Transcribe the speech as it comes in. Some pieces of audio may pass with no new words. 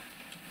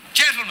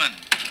gentlemen,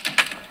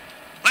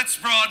 let's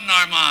broaden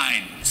our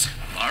minds.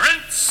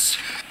 Lawrence?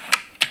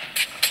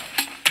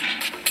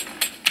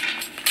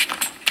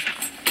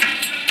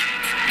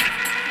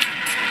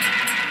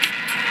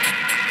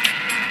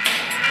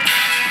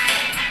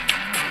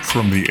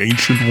 From the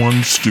Ancient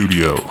One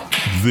studio,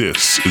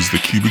 this is the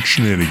Cubic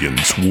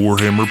Shenanigans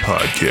Warhammer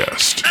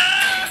Podcast.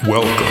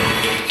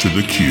 Welcome to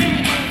the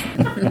Cube.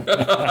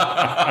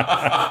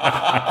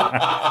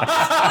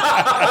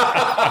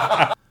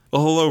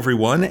 Well, hello,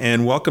 everyone,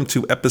 and welcome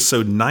to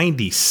episode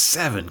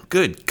 97,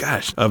 good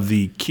gosh, of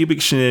the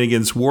Cubic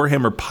Shenanigans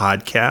Warhammer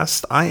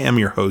Podcast. I am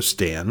your host,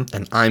 Dan.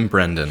 And I'm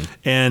Brendan.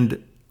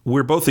 And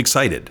we're both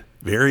excited,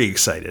 very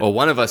excited. Well,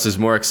 one of us is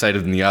more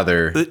excited than the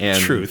other.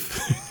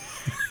 Truth.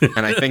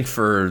 And I think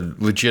for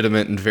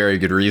legitimate and very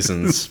good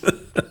reasons.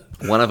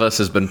 One of us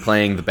has been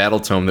playing the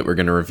Battletome that we're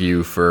going to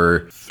review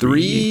for about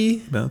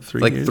three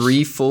years.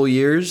 3 full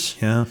years.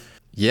 Yeah.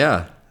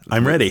 Yeah.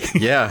 I'm ready.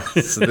 Yeah.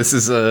 So this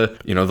is the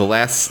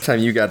last time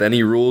you got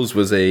any rules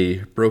was a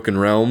Broken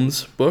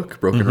Realms book,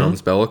 Broken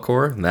Realms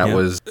Be'lakor, and that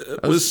was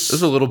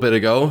a little bit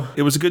ago.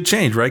 It was a good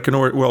change.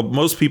 Reikenor, well,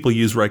 most people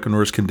use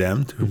Reikenor's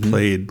Condemned, who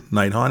played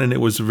Nighthaunt, and it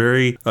was a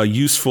very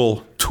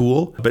useful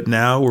tool. But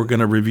now we're going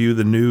to review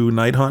the new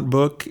Nighthaunt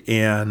book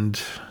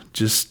and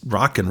just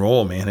rock and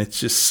roll, man. It's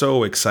just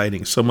so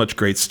exciting. So much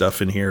great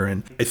stuff in here.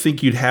 And I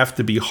think you'd have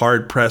to be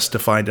hard-pressed to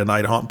find a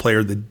Nighthaunt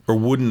player that or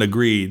wouldn't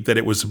agree that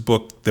it was a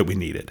book that we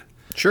needed.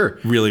 Sure.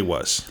 Really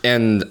was.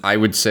 And I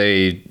would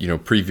say,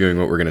 previewing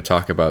what we're going to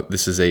talk about,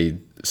 this is a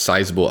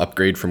sizable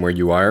upgrade from where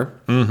you are.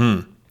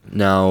 Mm-hmm.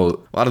 Now, a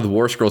lot of the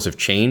War Scrolls have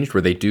changed where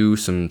they do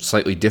some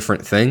slightly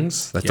different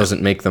things. That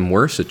doesn't make them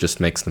worse. It just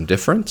makes them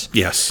different.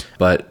 Yes.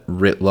 But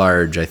writ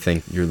large, I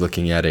think you're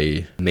looking at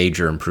a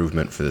major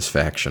improvement for this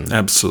faction.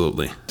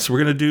 Absolutely. So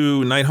we're going to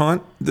do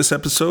Nighthaunt this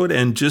episode,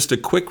 and just a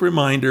quick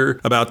reminder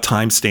about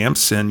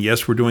timestamps. And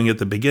yes, we're doing it at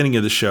the beginning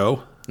of the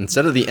show.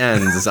 Instead of the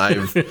ends, as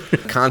I've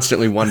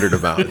constantly wondered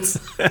about.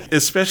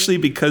 Especially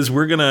because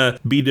we're going to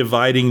be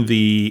dividing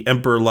the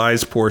Emperor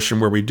Lies portion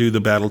where we do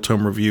the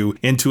Battletome review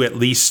into at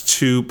least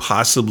 2,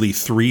 possibly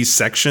 3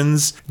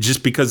 sections,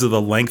 just because of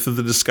the length of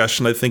the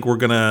discussion I think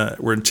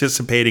we're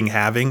anticipating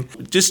having.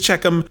 Just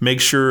check them, make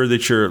sure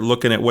that you're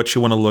looking at what you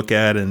want to look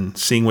at and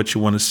seeing what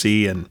you want to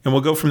see, and we'll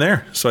go from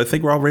there. So I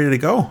think we're all ready to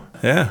go.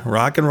 Yeah,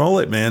 rock and roll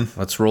it, man.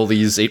 Let's roll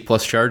these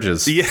 8+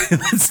 charges. Yeah,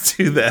 let's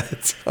do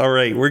that. All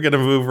right, we're going to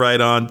move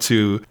right on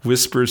to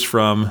Whispers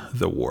from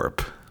the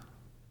Warp.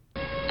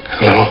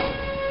 Hello.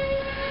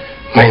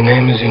 My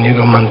name is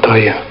Inigo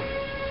Montoya.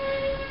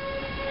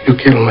 You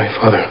killed my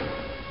father.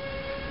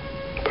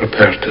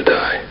 Prepare to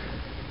die.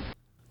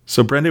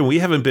 So, Brendan, we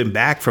haven't been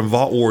back from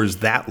Vault Wars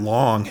that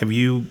long. Have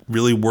you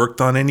really worked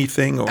on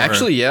anything? Or?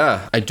 Actually,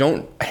 yeah. I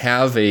don't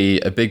have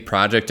a big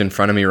project in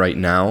front of me right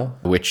now,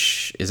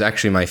 which is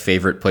actually my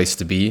favorite place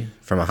to be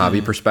from a hobby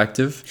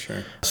perspective.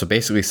 Sure. So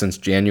basically, since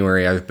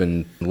January, I've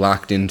been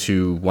locked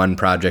into one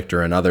project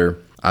or another,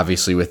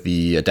 obviously with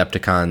the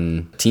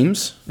Adepticon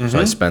teams. So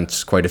I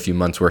spent quite a few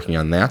months working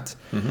on that.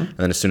 And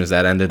then as soon as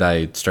that ended,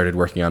 I started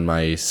working on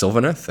my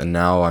Sylvaneth, and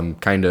now I'm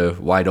kind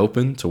of wide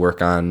open to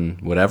work on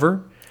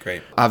whatever.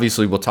 Great.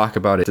 Obviously, we'll talk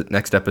about it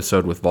next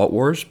episode with Vault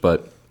Wars,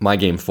 but my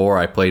game 4,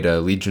 I played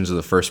a Legions of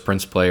the First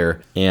Prince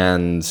player,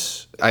 and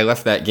I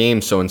left that game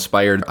so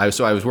inspired. I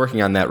was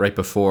working on that right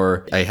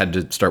before I had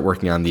to start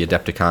working on the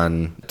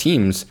Adepticon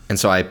teams, and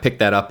so I picked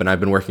that up, and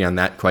I've been working on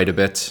that quite a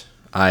bit.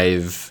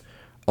 I've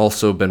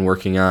also been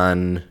working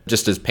on,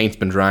 just as paint's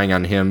been drying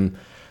on him,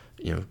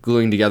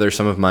 gluing together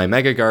some of my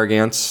Mega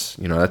Gargants.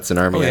 That's an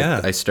army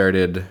I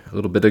started a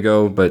little bit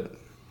ago, but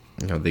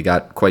they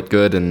got quite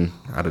good, and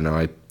I don't know,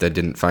 I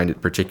didn't find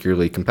it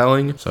particularly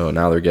compelling, so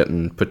now they're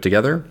getting put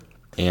together.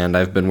 And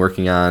I've been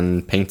working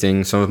on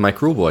painting some of my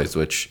Cruel Boys,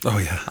 which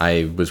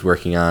I was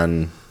working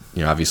on,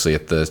 obviously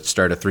at the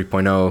start of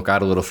 3.0,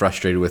 got a little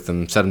frustrated with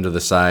them, set them to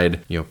the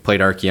side, played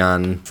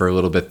Archeon for a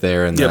little bit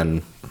there, and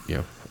then,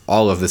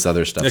 all of this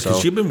other stuff. Yeah,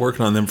 because you've been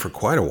working on them for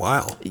quite a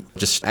while.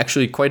 Just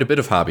actually quite a bit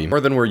of hobby. More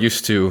than we're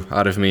used to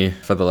out of me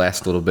for the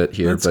last little bit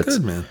here. That's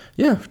good, man.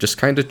 Yeah, just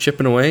kind of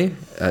chipping away.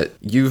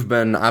 You've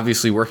been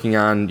obviously working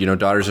on,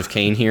 Daughters of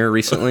Cain here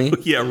recently.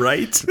 Yeah,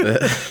 right?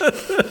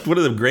 One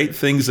of the great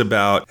things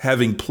about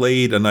having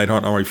played a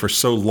Nighthaunt army for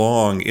so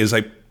long is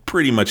I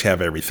pretty much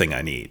have everything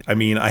I need. I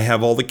mean, I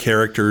have all the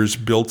characters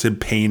built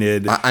and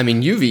painted. I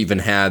mean, you've even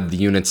had the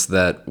units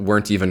that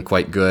weren't even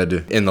quite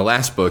good in the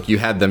last book. You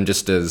had them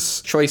just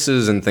as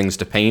choices and things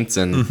to paint,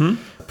 and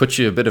put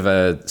you a bit of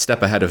a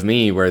step ahead of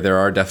me, where there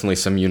are definitely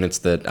some units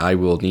that I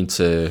will need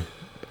to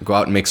go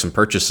out and make some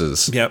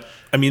purchases. Yep.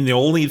 I mean, the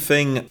only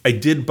thing I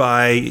did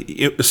buy,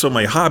 so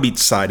my hobby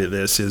side of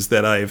this is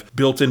that I've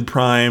built in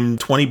Prime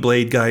 20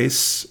 Blade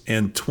Geists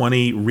and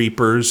 20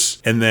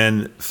 Reapers, and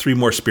then 3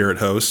 more Spirit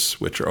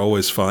Hosts, which are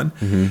always fun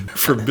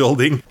for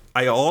building.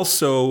 I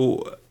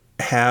also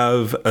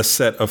have a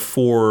set of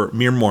 4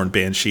 Mirmorn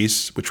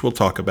Banshees, which we'll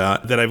talk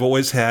about, that I've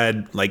always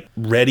had like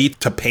ready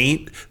to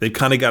paint. They've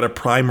kind of got a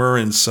primer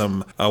and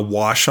some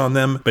wash on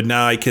them, but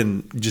now I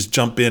can just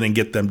jump in and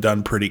get them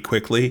done pretty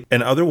quickly.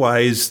 And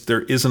otherwise,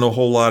 there isn't a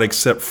whole lot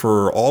except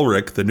for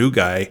Ulrich, the new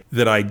guy,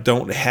 that I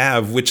don't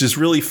have, which is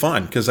really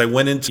fun because I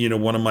went into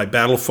one of my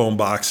battle foam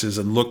boxes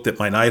and looked at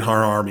my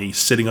Nighthaunt army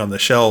sitting on the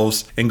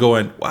shelves and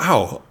going,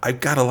 wow, I've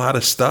got a lot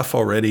of stuff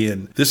already,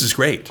 and this is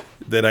great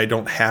that I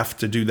don't have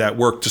to do that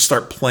work to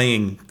start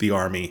playing the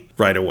army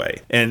right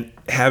away. And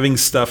having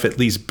stuff at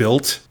least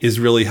built is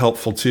really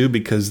helpful too,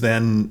 because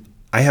then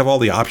I have all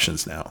the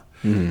options now,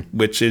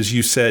 which, as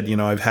you said,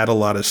 I've had a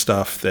lot of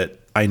stuff that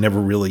I never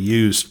really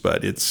used,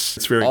 but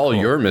it's very all cool.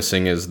 You're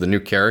missing is the new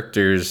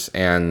characters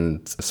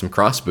and some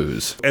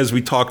crossbows. As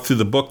we talk through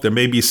the book, there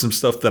may be some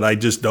stuff that I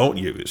just don't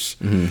use.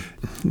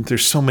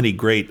 There's so many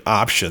great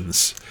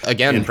options.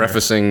 Again,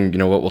 prefacing,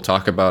 what we'll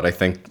talk about, I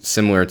think,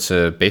 similar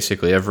to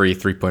basically every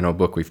 3.0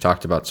 book we've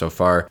talked about so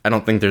far, I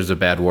don't think there's a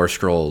bad war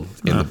scroll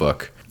in the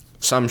book.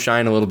 Some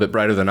shine a little bit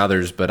brighter than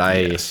others, but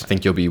I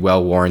think you'll be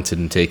well warranted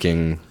in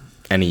taking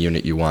any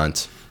unit you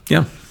want.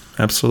 Yeah.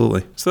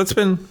 Absolutely. So that's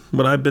been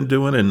what I've been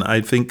doing, and I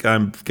think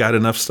I've got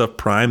enough stuff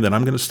primed that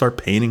I'm going to start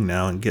painting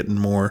now and getting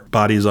more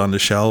bodies on the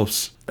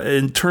shelves.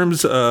 In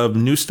terms of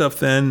new stuff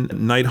then,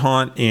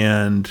 Nighthaunt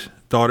and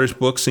Daughter's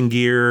books and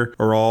gear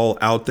are all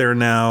out there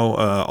now.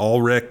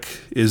 Ulrich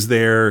is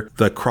there.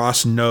 The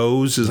Cross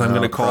Nose, as I'm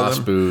going to call them.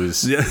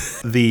 Crossbows.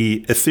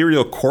 The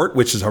Ethereal Court,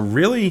 which is a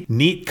really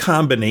neat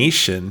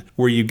combination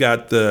where you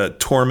got the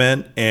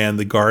Torment and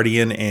the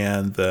Guardian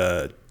and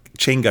the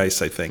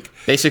Chaingeist, I think.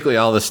 Basically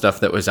all the stuff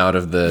that was out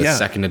of the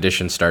second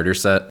edition starter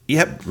set.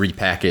 Yep.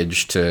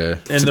 Repackaged to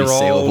and be they're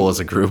saleable all as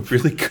a group.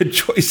 Really good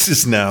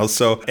choices now.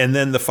 So, and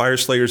then the Fire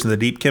Slayers and the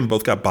Deepkin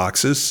both got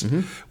boxes,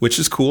 which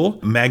is cool.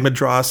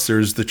 Magmadross,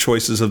 there's the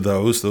choices of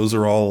those. Those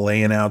are all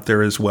laying out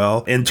there as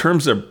well. In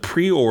terms of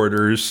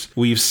pre-orders,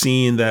 we've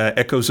seen the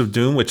Echoes of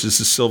Doom, which is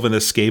the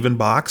Sylvanus Skaven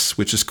box,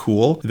 which is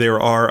cool.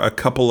 There are a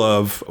couple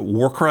of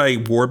Warcry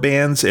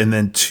warbands and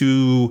then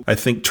 2, I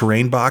think,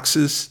 terrain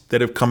boxes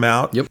that have come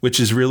out, which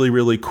is really,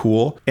 really cool.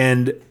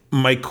 And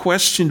my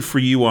question for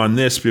you on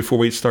this, before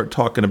we start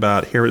talking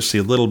about Heresy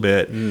a little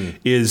bit,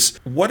 is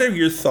what are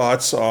your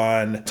thoughts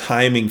on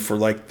timing for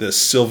like the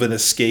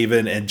Sylvanus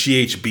Skaven and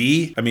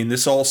GHB? I mean,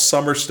 this all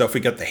summer stuff. We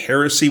got the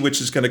Heresy,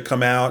 which is going to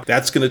come out.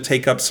 That's going to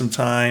take up some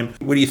time.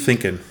 What are you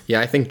thinking?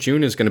 Yeah, I think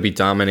June is going to be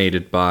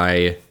dominated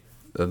by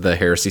the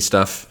Heresy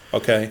stuff.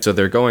 Okay. So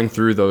they're going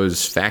through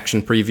those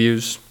faction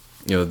previews,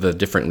 the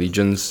different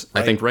legions.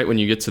 Right. I think right when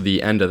you get to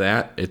the end of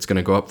that, it's going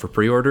to go up for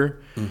pre-order.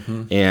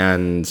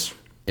 And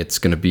it's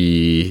going to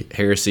be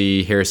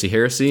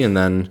Heresy, and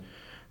then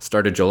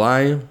start of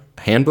July,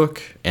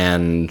 Handbook,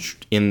 and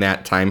in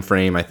that time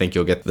frame, I think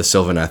you'll get the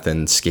Sylvaneth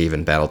and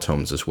Skaven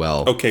Battletomes as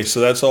well. Okay,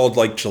 so that's all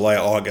like July,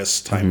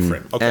 August time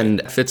frame. Okay.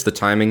 And fits the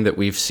timing that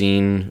we've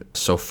seen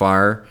so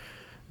far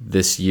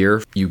this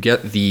year. You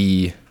get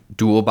the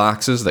dual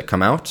boxes that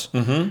come out,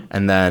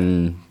 and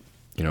then,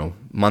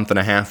 month and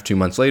a half, 2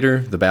 months later,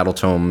 the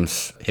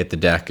Battletomes hit the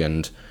deck,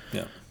 and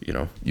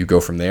you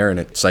go from there, and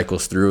it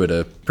cycles through at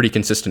a pretty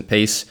consistent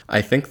pace.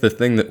 I think the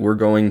thing that we're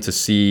going to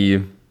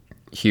see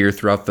here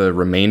throughout the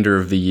remainder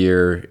of the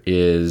year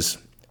is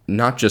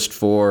not just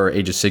for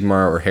Age of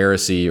Sigmar or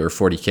Heresy or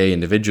 40K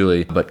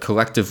individually, but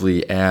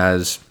collectively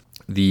as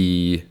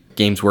the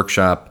Games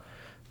Workshop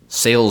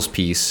sales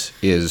piece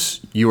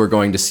is you are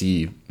going to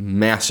see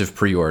massive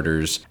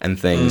pre-orders and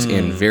things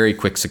in very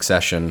quick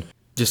succession.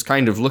 Just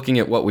kind of looking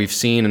at what we've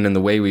seen and in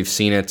the way we've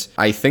seen it,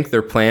 I think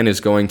their plan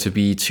is going to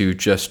be to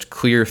just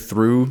clear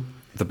through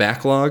the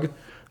backlog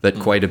that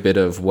quite a bit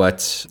of what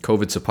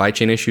COVID supply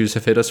chain issues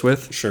have hit us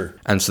with. Sure.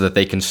 And so that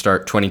they can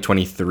start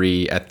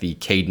 2023 at the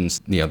cadence,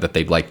 that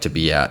they'd like to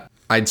be at.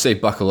 I'd say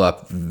buckle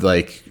up.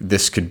 Like,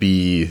 this could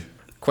be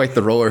quite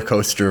the roller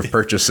coaster of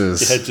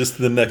purchases. Yeah, just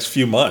the next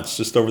few months,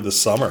 just over the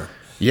summer.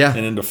 Yeah.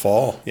 And into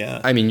fall. Yeah.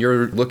 I mean,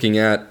 you're looking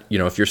at,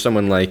 if you're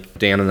someone like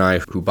Dan and I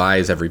who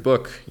buys every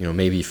book,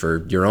 maybe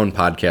for your own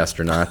podcast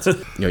or not,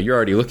 you're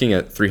already looking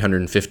at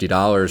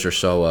 $350 or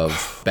so of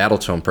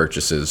Battletome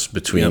purchases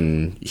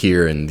between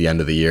here and the end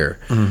of the year.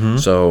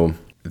 So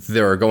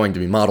there are going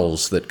to be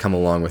models that come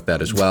along with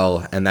that as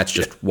well, and that's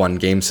just one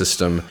game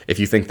system. If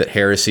you think that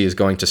Heresy is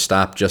going to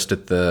stop just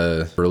at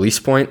the release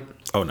point,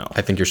 oh no,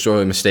 I think you're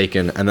sorely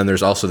mistaken. And then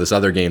there's also this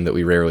other game that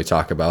we rarely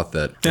talk about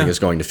that I think is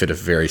going to fit a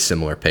very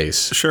similar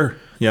pace. Sure.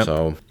 Yeah.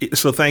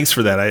 So thanks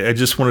for that. I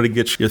just wanted to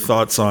get your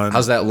thoughts on.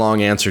 How's that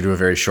long answer to a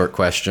very short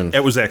question?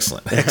 It was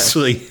excellent.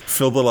 Actually,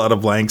 filled a lot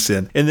of blanks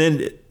in. And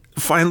then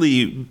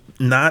finally,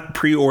 not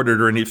pre-ordered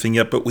or anything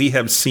yet, but we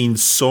have seen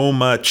so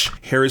much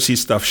Heresy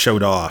stuff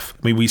showed off.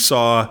 I mean, we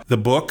saw the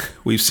book.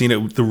 We've seen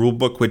it, the rule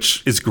book,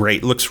 which is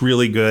great. Looks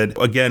really good.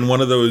 Again,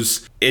 one of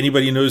those,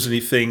 anybody who knows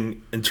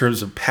anything in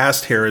terms of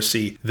past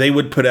Heresy, they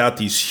would put out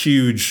these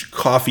huge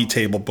coffee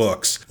table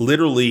books,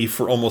 literally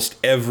for almost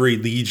every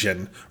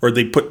legion, or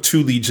they put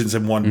 2 legions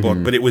in one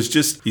book, but it was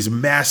just these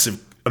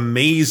massive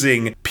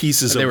amazing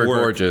pieces of They work. were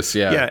gorgeous,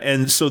 yeah. Yeah,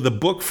 and so the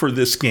book for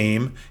this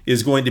game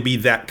is going to be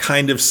that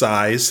kind of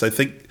size. I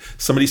think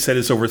somebody said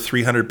it's over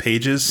 300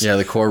 pages. Yeah,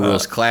 the core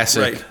rules,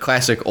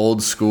 classic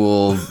old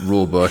school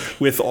rule book.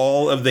 With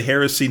all of the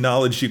heresy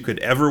knowledge you could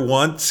ever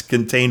want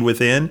contained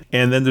within.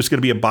 And then there's going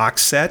to be a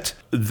box set.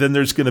 Then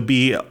there's going to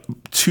be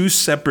 2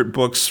 separate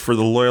books for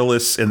the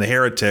loyalists and the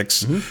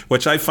heretics,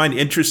 which I find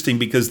interesting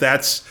because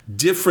that's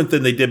different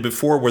than they did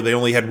before, where they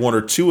only had 1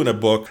 or 2 in a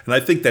book. And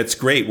I think that's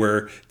great,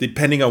 where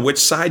depending on which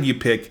side you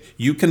pick,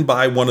 you can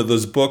buy one of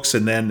those books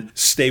and then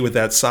stay with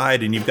that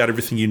side, and you've got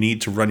everything you need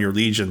to run your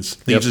legions.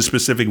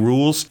 Legion-specific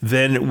rules.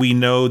 Then we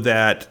know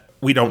that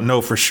we don't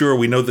know for sure.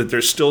 We know that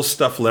there's still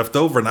stuff left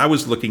over. And I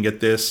was looking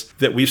at this,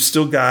 that we've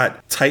still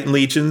got Titan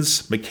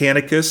Legions,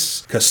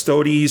 Mechanicus,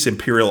 Custodes,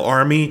 Imperial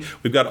Army.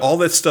 We've got all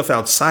that stuff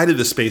outside of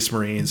the Space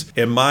Marines.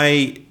 And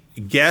my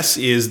guess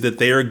is that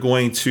they are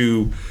going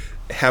to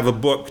have a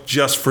book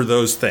just for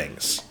those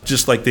things,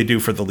 just like they do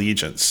for the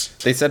Legions.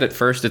 They said at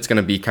first it's going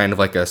to be kind of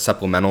like a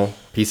supplemental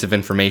piece of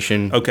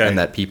information, and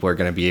that people are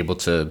going to be able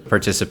to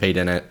participate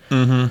in it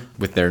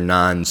with their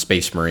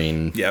non-Space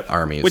Marine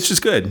armies. Which is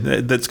good.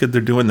 That's good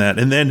they're doing that.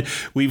 And then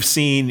we've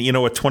seen, a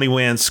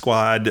 20-man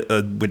squad,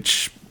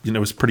 which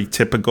is pretty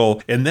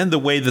typical. And then the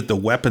way that the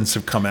weapons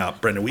have come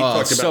out, Brendan, we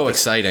talked about so this.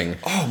 Exciting.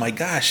 Oh my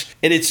gosh.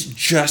 And it's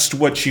just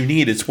what you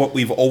need. It's what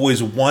we've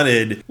always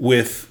wanted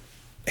with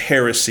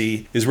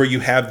Heresy, is where you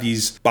have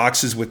these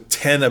boxes with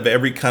 10 of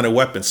every kind of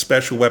weapon,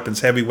 special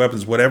weapons, heavy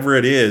weapons, whatever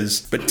it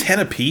is, but 10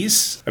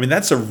 apiece. I mean,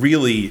 that's a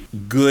really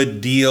good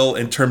deal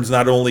in terms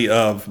not only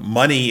of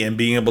money and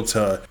being able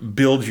to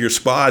build your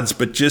squads,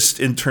 but just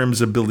in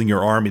terms of building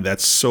your army.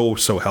 That's so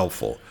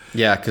helpful.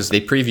 Yeah, because they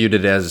previewed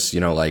it as,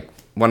 like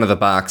one of the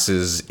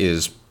boxes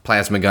is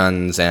plasma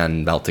guns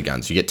and melta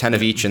guns. You get 10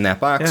 of each in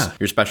that box. Yeah.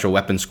 Your special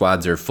weapon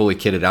squads are fully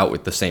kitted out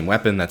with the same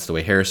weapon. That's the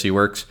way Heresy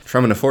works.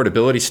 From an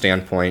affordability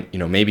standpoint,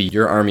 maybe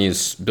your army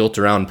is built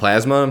around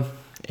plasma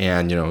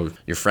and,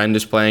 your friend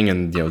is playing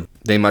and,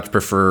 they much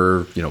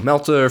prefer,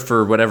 melta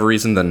for whatever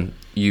reason, then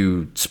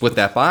you split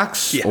that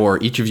box or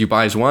each of you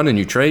buys one and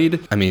you trade.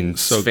 I mean,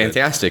 so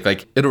fantastic.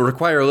 Like, it'll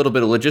require a little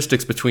bit of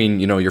logistics between,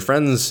 your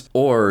friends,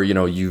 or,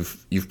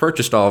 you've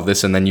purchased all of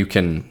this and then you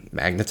can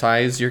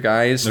magnetize your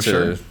guys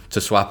to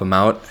swap them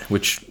out,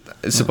 which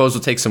I suppose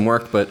will take some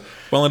work, but...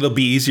 Well, it'll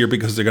be easier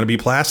because they're going to be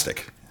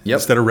plastic.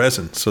 Instead of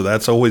resin. So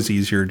that's always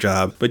easier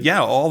job. But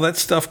yeah, all that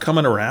stuff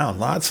coming around.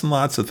 Lots and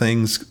lots of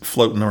things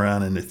floating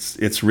around, and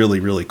it's really,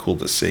 really cool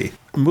to see.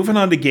 Moving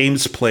on to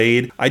games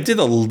played. I did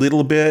a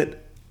little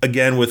bit,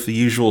 again, with the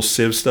usual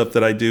Civ stuff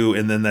that I do,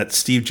 and then that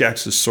Steve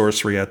Jackson's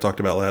Sorcery I talked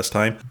about last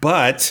time.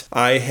 But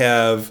I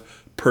have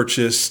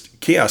purchased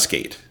Chaos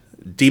Gate,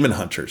 Demon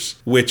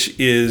Hunters, which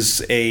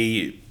is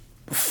a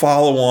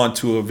follow-on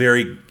to a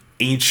very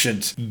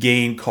ancient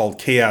game called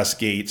Chaos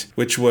Gate,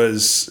 which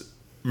was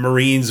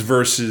Marines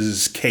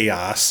versus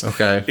Chaos.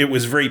 Okay. It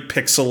was very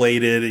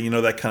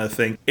pixelated, that kind of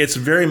thing. It's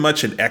very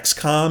much an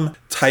XCOM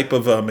type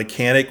of a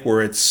mechanic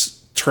where it's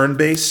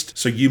turn-based.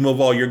 So you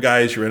move all your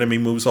guys, your enemy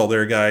moves all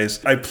their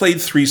guys. I've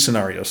played 3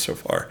 scenarios so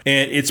far,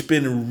 and it's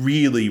been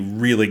really,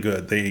 really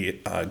good. The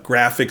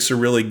graphics are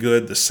really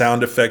good. The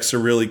sound effects are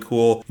really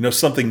cool.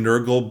 Something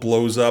Nurgle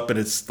blows up and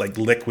it's like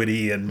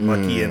liquidy and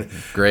mucky and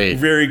great.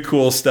 Very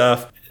cool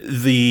stuff.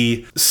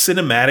 The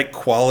cinematic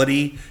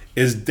quality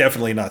is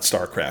definitely not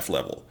StarCraft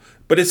level,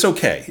 but it's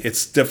okay.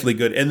 It's definitely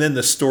good. And then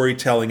the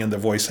storytelling and the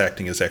voice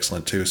acting is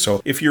excellent too.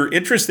 So if you're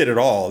interested at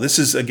all, this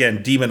is,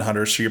 again, Demon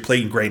Hunters, so you're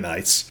playing Grey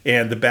Knights,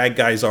 and the bad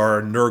guys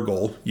are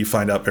Nurgle, you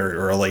find out very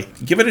early.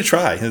 Give it a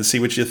try and see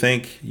what you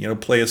think.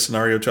 Play a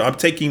scenario too. I'm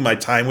taking my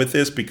time with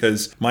this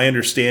because my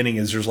understanding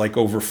is there's like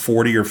over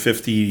 40 or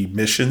 50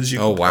 missions you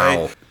can play.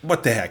 Wow.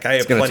 What the heck? I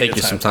have it's going to take of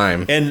you some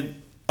time. And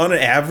on an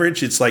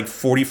average, it's like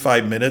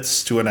 45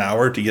 minutes to an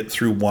hour to get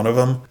through one of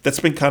them. That's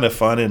been kind of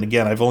fun. And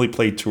again, I've only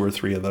played 2 or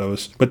 3 of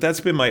those. But that's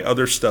been my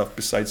other stuff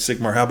besides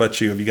Sigmar. How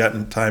about you? Have you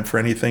gotten time for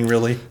anything,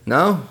 really?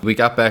 No. We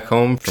got back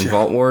home from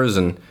Vault Wars,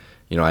 and,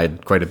 I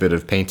had quite a bit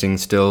of painting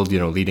still,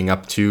 leading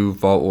up to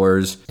Vault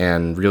Wars.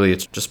 And really,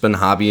 it's just been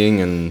hobbying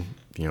and,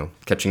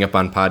 catching up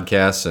on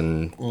podcasts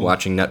and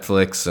watching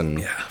Netflix and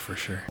yeah, for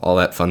sure, all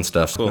that fun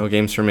stuff. Cool. No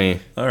games for me.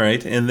 All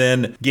right. And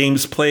then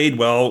games played,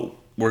 well,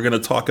 we're going to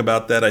talk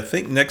about that, I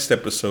think, next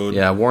episode.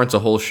 Yeah, warrants a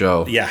whole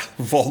show. Yeah,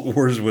 Vault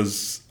Wars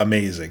was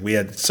amazing. We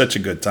had such a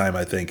good time,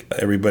 I think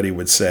everybody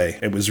would say.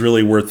 It was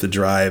really worth the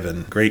drive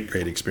and great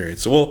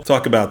experience. So we'll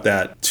talk about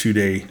that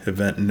 2-day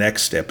event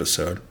next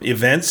episode.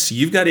 Events,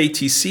 you've got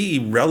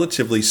ATC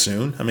relatively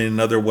soon. I mean,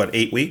 another,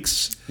 8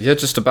 weeks? Yeah,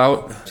 just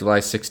about July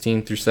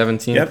 16th through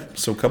 17th. Yep,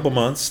 so a couple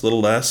months, a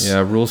little less. Yeah,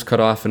 rules cut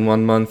off in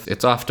 1 month.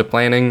 It's off to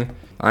planning.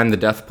 I'm the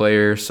death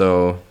player,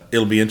 so...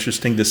 It'll be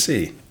interesting to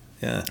see.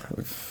 Yeah.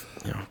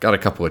 Got a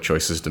couple of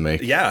choices to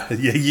make. Yeah,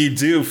 you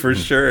do, for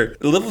sure.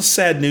 A little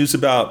sad news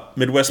about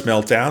Midwest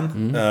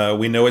Meltdown.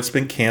 We know it's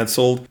been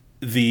canceled.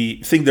 The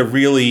thing that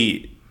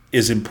really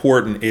is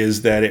important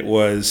is that it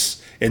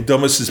was, and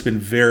Domus has been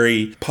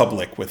very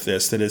public with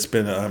this, that it's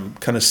been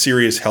kind of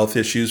serious health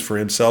issues for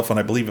himself and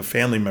I believe a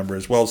family member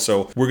as well.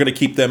 So we're going to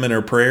keep them in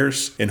our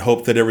prayers and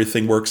hope that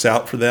everything works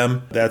out for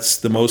them. That's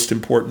the most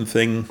important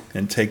thing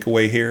and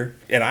takeaway here.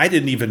 And I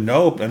didn't even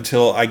know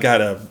until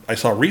I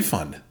saw a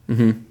refund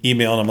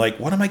email, and I'm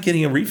like, what am I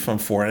getting a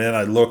refund for? And then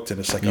I looked, and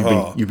it's like,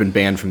 You've been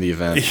banned from the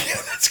event. Yeah,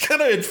 that's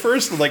kind of at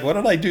first, I'm like, what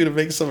did I do to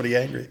make somebody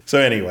angry? So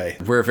anyway.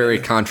 We're a very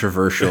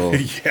controversial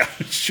yeah,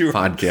 sure.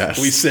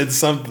 podcast. We said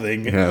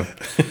something. Yeah.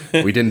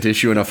 We didn't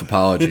issue enough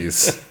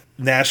apologies.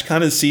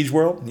 NashCon is Siege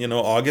World,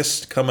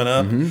 August coming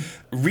up.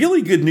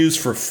 Really good news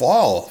for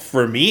fall,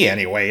 for me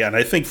anyway, and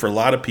I think for a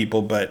lot of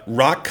people, but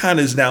RockCon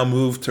is now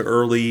moved to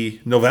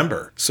early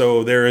November.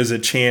 So there is a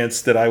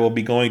chance that I will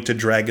be going to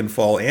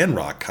Dragonfall and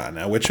RockCon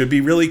now, which would be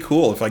really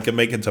cool. If I could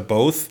make it to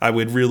both, I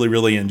would really,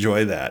 really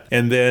enjoy that.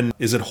 And then,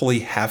 is it Holy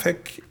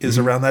Havoc is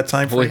around that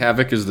time frame? Holy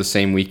Havoc is the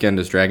same weekend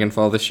as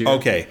Dragonfall this year.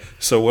 Okay,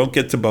 so we'll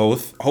get to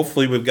both.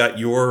 Hopefully we've got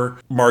your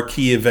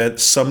marquee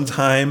event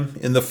sometime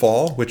in the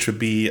fall, which would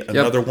be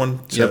another one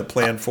to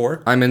plan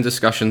for. I'm in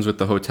discussions with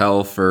the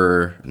hotel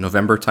for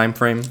November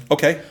timeframe.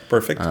 Okay,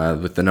 perfect.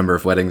 With the number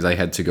of weddings I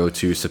had to go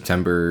to,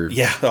 September.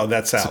 Yeah,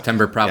 that's out.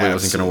 September probably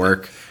wasn't going to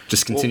work.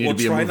 Just continue to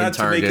be a moving target. We'll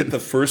try not to make it the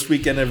first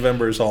weekend in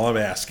November is all I'm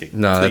asking.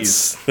 No,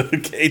 please.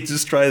 Okay,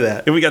 just try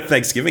that. And we got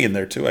Thanksgiving in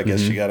there too. I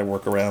guess you got to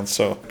work around.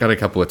 So got a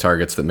couple of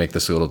targets that make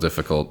this a little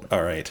difficult.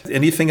 All right.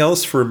 Anything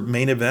else for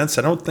main events?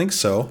 I don't think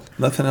so.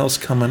 Nothing else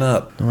coming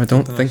up. No, I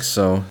don't think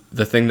so.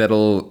 The thing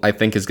I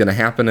think is going to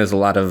happen is a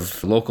lot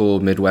of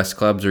local Midwest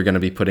clubs are going to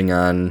be putting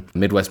on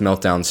Midwest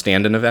Meltdown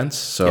stand-in events.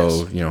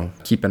 So,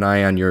 keep an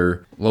eye on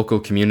your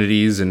local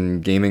communities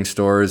and gaming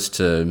stores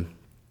to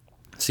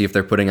see if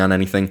they're putting on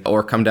anything,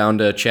 or come down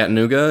to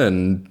Chattanooga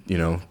and,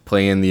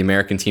 play in the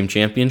American Team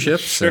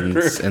Championships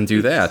and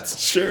do that.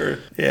 Sure.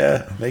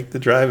 Yeah. Make the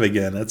drive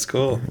again. That's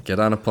cool. Get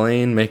on a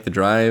plane, make the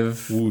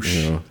drive.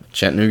 Whoosh.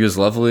 Chattanooga's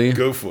lovely.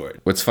 Go for it.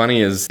 What's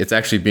funny is it's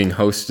actually being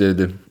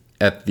hosted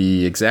at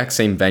the exact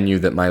same venue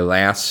that my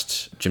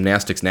last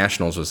gymnastics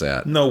nationals was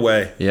at. No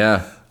way.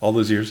 Yeah. All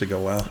those years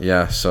ago. Wow.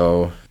 Yeah.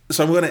 So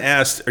I'm going to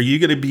ask, are you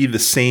going to be the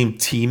same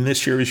team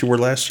this year as you were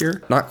last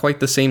year? Not quite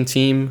the same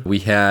team. We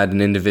had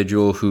an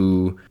individual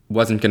who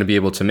wasn't going to be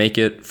able to make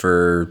it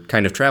for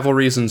kind of travel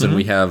reasons, and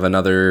we have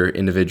another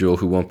individual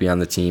who won't be on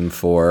the team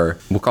for,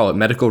 we'll call it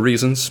medical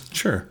reasons.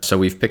 Sure. So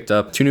we've picked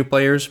up 2 new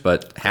players,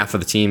 but half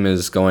of the team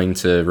is going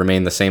to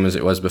remain the same as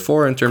it was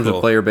before in terms of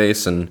player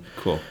base. And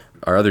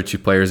our other 2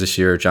 players this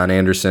year, John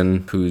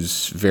Anderson,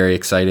 who's very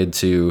excited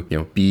to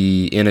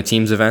be in a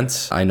team's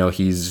event. I know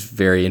he's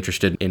very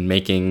interested in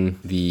making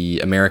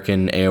the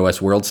American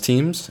AOS Worlds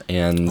teams,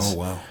 and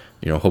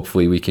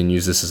hopefully we can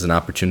use this as an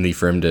opportunity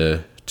for him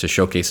to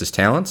showcase his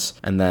talents.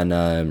 And then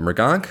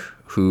Mrgank,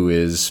 who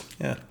is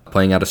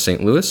playing out of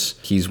St. Louis.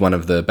 He's one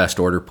of the best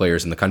order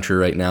players in the country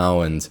right now,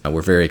 and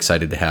we're very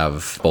excited to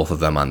have both of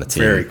them on the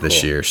team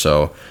this year.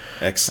 So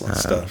excellent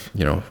stuff.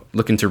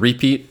 Looking to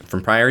repeat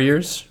from prior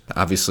years.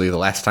 Obviously, the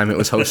last time it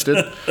was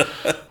hosted,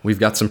 we've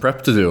got some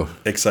prep to do.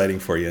 Exciting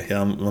for you.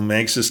 Yeah, I'm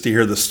anxious to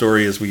hear the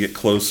story as we get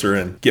closer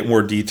and get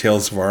more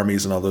details of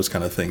armies and all those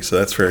kind of things. So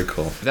that's very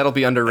cool. That'll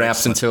be under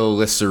wraps until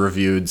lists are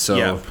reviewed.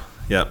 So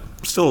yeah.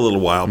 Still a little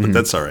while, but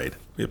that's all right.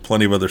 We have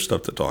plenty of other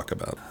stuff to talk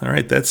about. All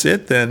right, that's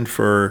it then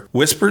for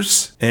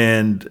Whispers,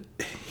 and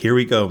here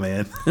we go,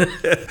 man.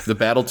 The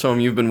Battletome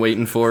you've been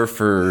waiting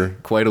for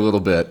quite a little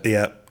bit.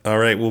 Yeah. All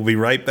right, we'll be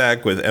right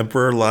back with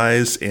Emperor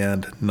Lies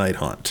and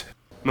Nighthaunt.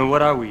 Man,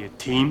 what are we, a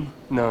team?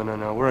 No.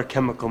 We're a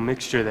chemical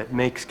mixture that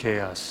makes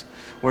chaos.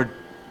 We're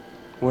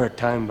a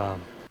time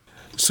bomb.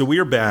 So we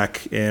are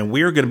back, and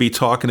we are going to be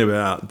talking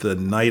about the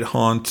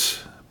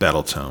Nighthaunt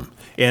Battletome.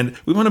 And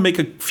we want to make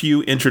a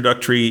few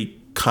introductory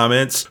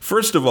comments.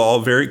 First of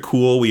all, very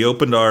cool. We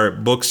opened our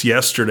books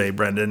yesterday,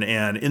 Brendan,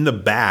 and in the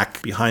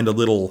back, behind a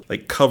little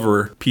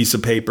cover piece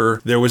of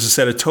paper, there was a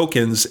set of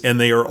tokens, and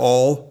they are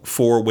all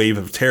for Wave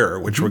of Terror,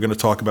 which we're going to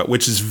talk about,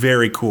 which is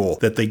very cool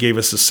that they gave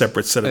us a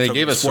separate set of tokens. They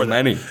gave us so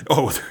many.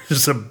 Oh,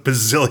 there's a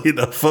bazillion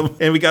of them.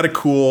 And we got a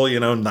cool,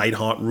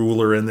 Nighthaunt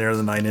ruler in there,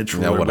 the 9-inch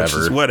ruler. Yeah,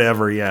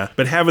 whatever.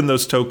 But having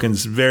those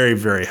tokens, very,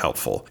 very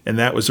helpful. And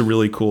that was a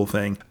really cool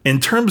thing. In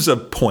terms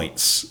of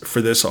points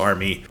for this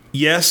army,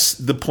 yes,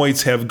 the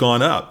points have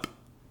gone up,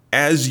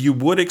 as you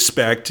would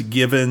expect,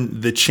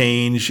 given the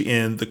change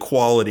in the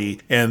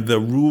quality and the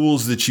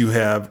rules that you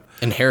have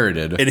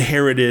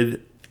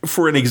inherited.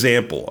 For an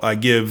example, I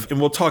give, and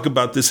we'll talk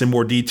about this in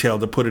more detail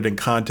to put it in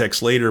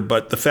context later,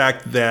 but the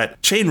fact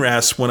that Chain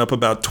Rasps went up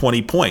about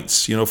 20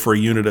 points, for a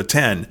unit of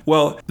 10.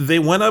 Well, they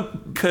went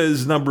up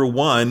because, number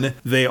one,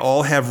 they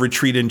all have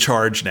Retreat and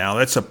Charge now.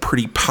 That's a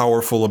pretty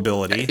powerful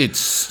ability.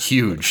 It's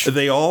huge.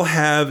 They all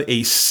have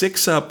a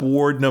 6-up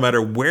ward no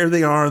matter where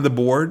they are on the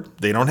board.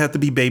 They don't have to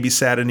be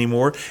babysat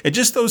anymore. And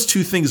just those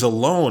 2 things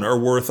alone are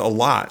worth a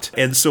lot.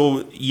 And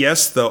so,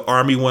 yes, the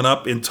army went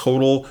up in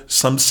total,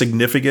 some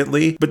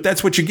significantly, but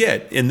that's what you you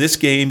get. In this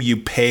game, you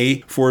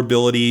pay for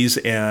abilities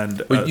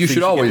and... But you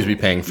should always be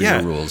paying for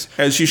your rules.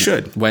 As you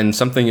should. When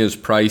something is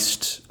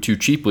priced too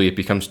cheaply, it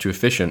becomes too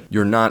efficient.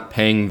 You're not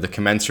paying the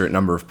commensurate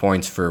number of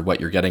points for what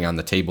you're getting on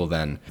the table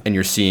then, and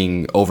you're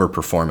seeing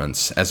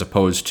overperformance, as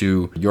opposed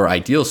to your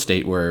ideal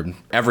state where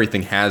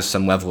everything has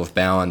some level of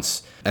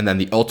balance, and then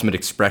the ultimate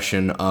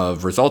expression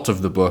of result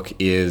of the book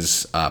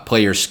is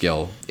player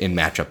skill in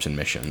matchups and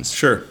missions.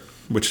 Sure.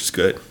 Which is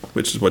good,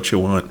 which is what you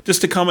want.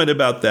 Just to comment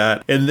about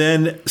that. And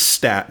then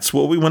stats.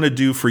 What we want to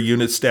do for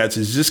unit stats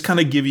is just kind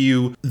of give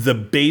you the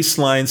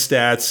baseline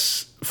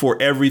stats for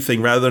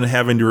everything rather than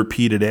having to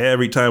repeat it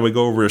every time we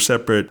go over a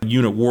separate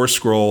unit war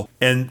scroll.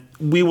 And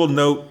we will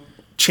note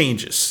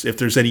changes if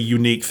there's any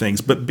unique things.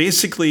 But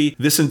basically,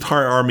 this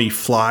entire army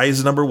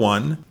flies, number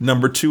one.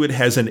 Number two, it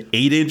has an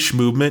 8-inch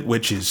movement,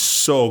 which is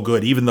so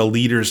good. Even the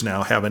leaders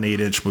now have an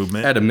 8-inch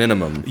movement. At a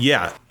minimum.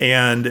 Yeah.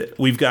 And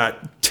we've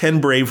got 10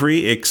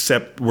 bravery,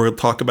 except we'll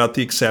talk about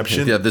the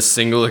exception. Yeah, this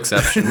single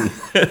exception.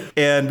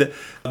 And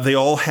they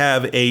all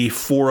have a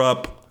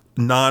 4-up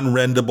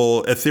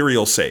non-rendable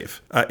ethereal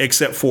save,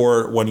 except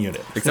for one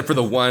unit. Except for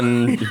the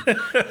one...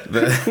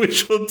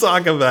 Which we'll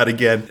talk about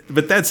again.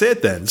 But that's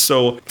it then.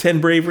 So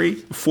 10 bravery,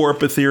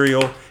 4-up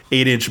ethereal,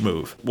 8-inch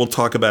move. We'll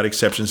talk about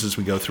exceptions as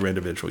we go through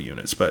individual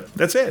units. But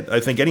that's it.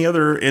 I think any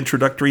other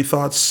introductory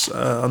thoughts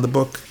on the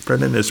book,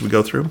 Brendan, as we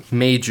go through?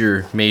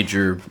 Major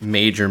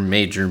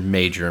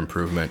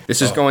improvement.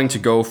 This is going to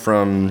go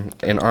from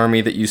an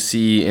army that you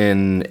see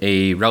in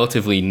a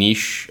relatively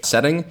niche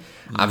setting,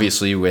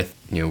 obviously with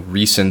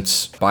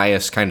recent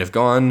bias kind of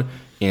gone,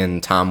 in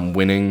Tom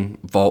winning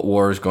Vault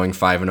Wars, going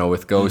 5-0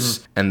 with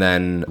Ghosts, and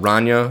then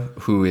Rania,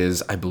 who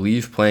is, I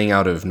believe, playing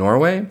out of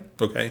Norway.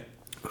 Okay.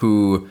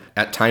 Who,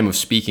 at time of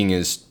speaking,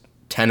 is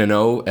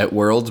 10-0 at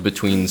Worlds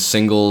between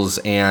singles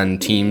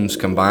and teams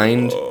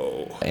combined.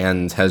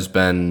 And has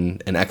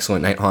been an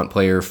excellent Nighthaunt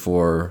player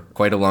for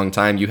quite a long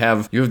time. You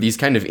have these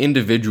kind of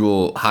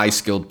individual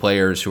high-skilled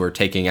players who are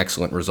taking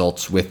excellent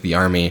results with the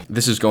army.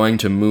 This is going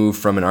to move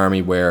from an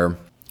army where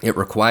it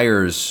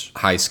requires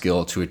high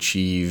skill to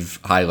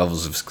achieve high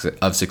levels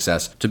of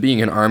success to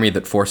being an army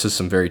that forces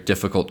some very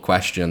difficult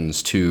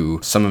questions to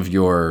some of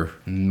your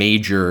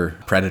major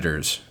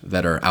predators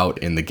that are out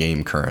in the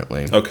game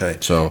currently. Okay.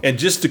 And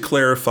just to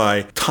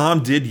clarify,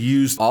 Tom did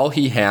use... All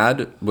he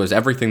had was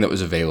everything that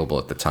was available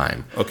at the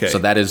time. Okay. So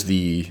that was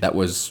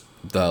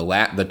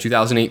the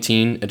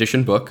 2018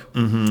 edition book,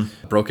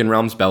 Broken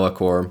Realms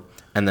Be'lakor,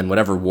 and then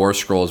whatever war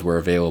scrolls were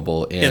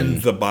available in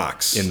the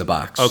box. In the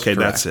box. Okay, correct.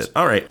 that's it.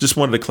 All right. Just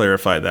wanted to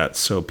clarify that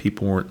so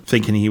people weren't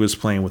thinking he was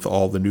playing with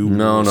all the new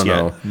rules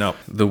yet. No.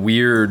 The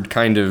weird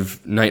kind of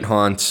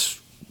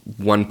Nighthaunt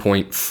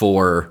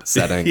 1.4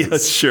 settings. Yeah,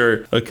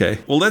 sure. Okay.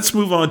 Well, let's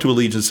move on to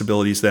allegiance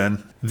abilities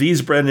then.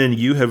 These, Brendan,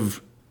 you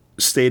have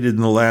stated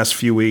in the last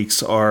few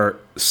weeks are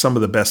some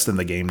of the best in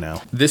the game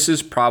now. This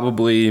is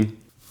probably...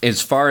 As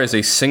far as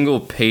a single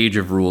page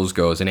of rules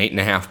goes, an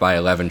 8.5 by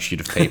 11 sheet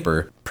of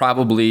paper,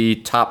 probably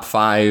top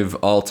 5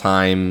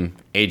 all-time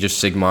Age of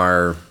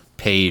Sigmar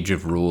page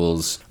of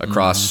rules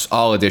across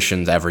all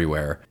editions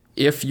everywhere.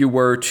 If you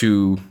were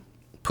to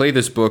play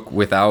this book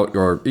without,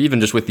 or even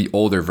just with the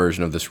older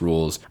version of this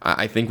rules,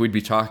 I think we'd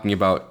be talking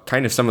about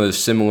kind of some of the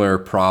similar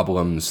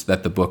problems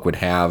that the book would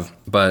have,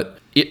 but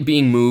it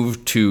being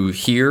moved to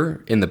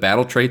here in the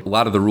battle trait, a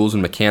lot of the rules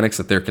and mechanics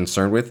that they're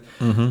concerned with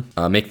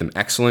make them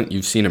excellent.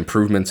 You've seen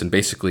improvements in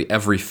basically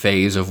every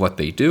phase of what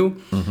they do.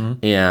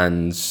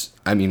 And,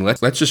 I mean,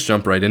 let's just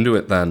jump right into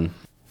it then.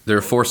 There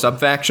are 4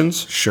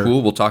 sub-factions. Sure.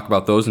 Cool, we'll talk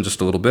about those in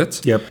just a little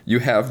bit. Yep. You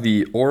have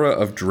the Aura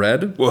of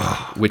Dread,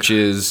 which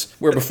is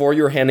where before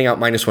you were handing out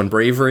 -1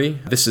 bravery.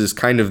 This is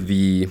kind of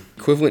the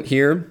equivalent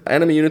here.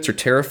 Enemy units are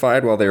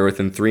terrified while they are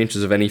within 3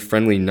 inches of any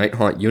friendly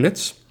Nighthaunt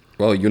units.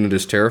 While a unit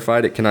is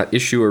terrified, it cannot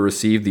issue or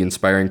receive the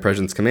Inspiring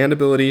Presence command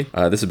ability.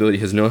 This ability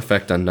has no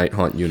effect on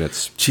Nighthaunt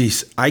units.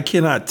 Jeez, I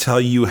cannot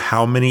tell you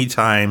how many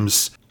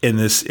times in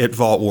this at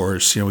Vault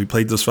Wars, we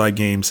played those 5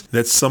 games,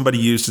 that somebody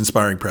used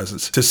Inspiring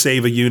Presence to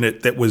save a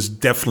unit that was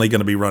definitely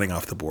going to be running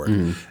off the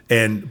board.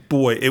 And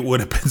boy, it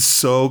would have been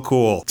so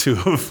cool to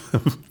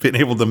have been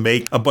able to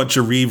make a bunch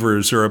of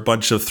Reavers or a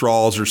bunch of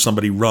Thralls or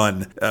somebody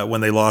run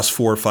when they lost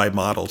 4 or 5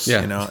 models.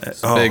 Yeah,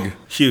 it's big.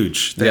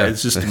 Huge. Yeah.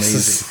 It's just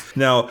amazing.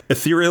 Now,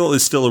 Ethereal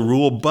is still a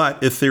rule,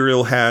 but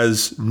Ethereal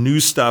has new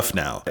stuff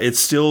now. It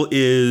still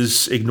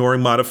is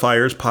ignoring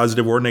modifiers,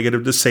 positive or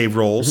negative to save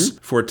rolls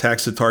for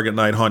attacks that target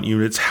Nighthaunt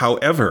units.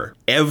 However,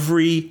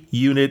 every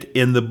unit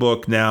in the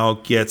book now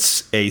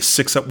gets a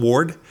 6-up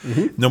ward,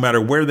 no matter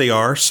where they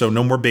are. So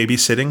no more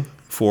babysitting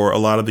for a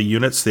lot of the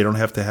units. They don't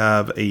have to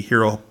have a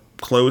hero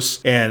close.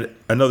 And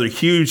another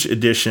huge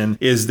addition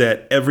is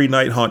that every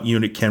Nighthaunt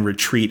unit can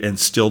retreat and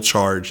still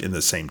charge in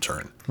the same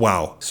turn.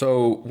 Wow.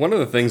 So one of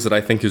the things that I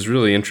think is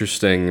really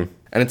interesting,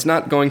 and it's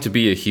not going to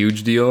be a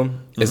huge deal,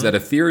 is that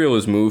Ethereal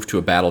is moved to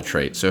a battle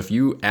trait. So if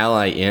you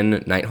ally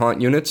in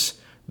Nighthaunt units,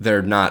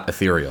 they're not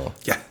Ethereal.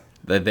 Yeah.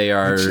 That they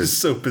are... Which is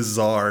so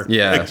bizarre,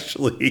 Yeah.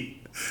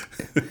 actually.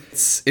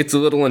 It's a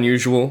little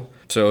unusual.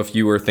 So if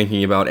you were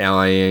thinking about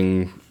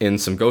allying in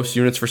some ghost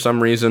units for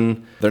some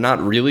reason, they're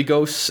not really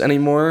ghosts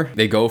anymore.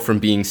 They go from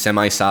being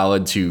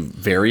semi-solid to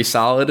very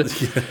solid.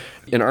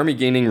 An army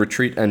gaining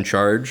retreat and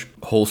charge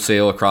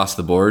wholesale across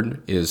the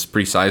board is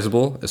pretty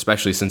sizable,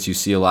 especially since you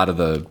see a lot of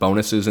the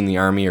bonuses in the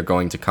army are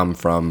going to come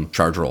from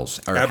charge rolls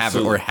or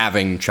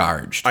having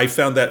charged. I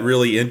found that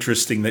really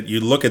interesting that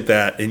you look at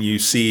that and you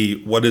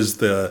see what is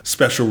the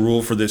special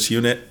rule for this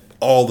unit.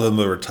 All of them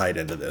are tied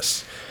into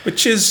this,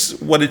 which is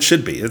what it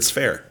should be. It's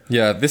fair.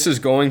 Yeah, this is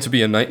going to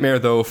be a nightmare,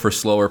 though, for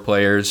slower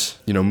players.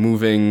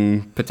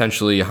 Moving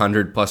potentially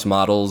 100 plus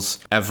models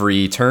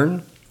every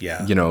turn.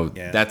 Yeah.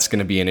 That's going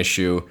to be an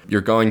issue.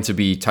 You're going to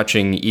be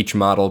touching each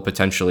model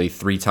potentially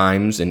 3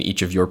 times in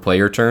each of your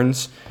player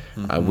turns,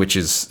 which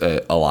is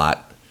a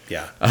lot.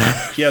 Yeah.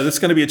 Yeah, that's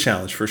going to be a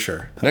challenge for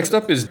sure. Next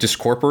up is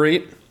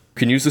Discorporate. You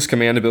can use this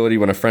command ability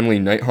when a friendly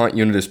Nighthaunt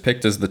unit is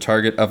picked as the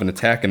target of an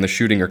attack in the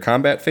shooting or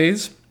combat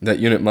phase. That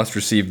unit must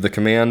receive the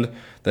command.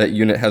 That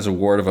unit has a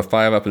ward of a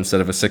 5-up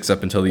instead of a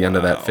 6-up until the end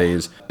of that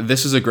phase.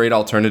 This is a great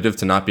alternative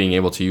to not being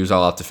able to use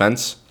all-out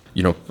defense.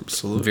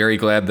 Absolutely. Very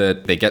glad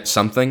that they get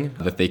something,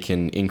 that they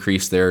can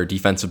increase their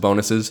defensive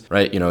bonuses,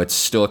 right? It's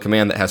still a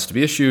command that has to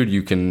be issued.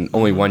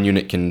 Only one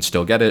unit can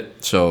still get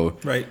it. So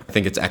right. I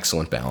think it's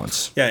excellent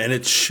balance. Yeah, and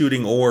it's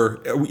shooting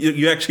or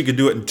you actually could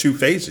do it in 2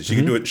 phases. You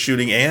can do it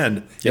shooting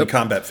and in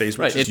combat phase.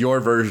 Right, it's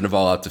your version of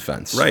all-out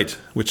defense. Right,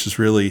 which is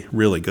really,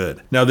 really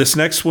good. Now, this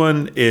next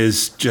one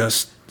is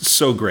just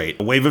so great.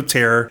 A Wave of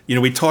Terror.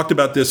 We talked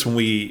about this when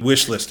we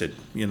wish listed,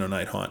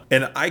 Nighthaunt.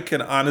 And I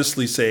can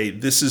honestly say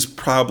this is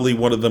probably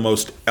one of the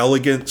most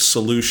elegant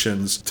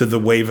solutions to the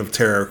Wave of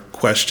Terror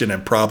question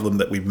and problem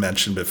that we've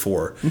mentioned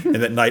before and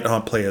that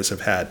Nighthaunt players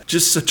have had.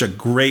 Just such a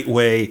great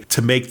way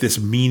to make this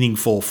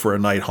meaningful for a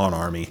Nighthaunt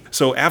army.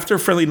 So after a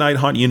friendly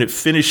Nighthaunt unit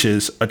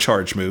finishes a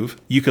charge move,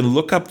 you can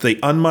look up the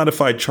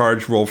unmodified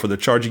charge roll for the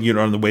charging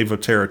unit on the Wave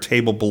of Terror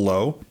table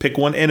below, pick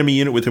one enemy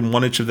unit within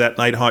 1 inch of that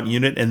Nighthaunt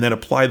unit, and then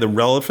apply the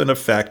relevant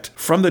effect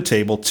from the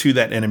table to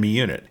that enemy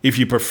unit. If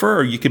you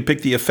prefer, you can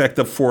pick the effect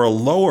up for a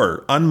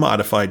lower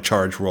unmodified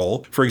charge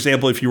roll. For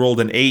example, if you rolled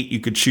an 8,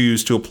 you could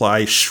choose to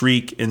apply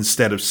Shriek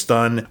instead of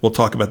Stun. We'll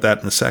talk about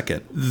that in a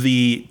second.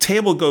 The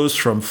table goes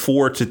from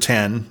 4 to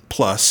 10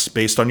 plus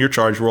based on your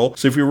charge roll.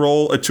 So if you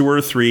roll a 2 or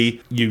a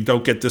 3, you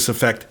don't get this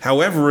effect.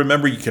 However,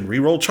 remember, you can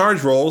re-roll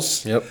charge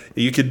rolls. Yep.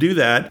 You can do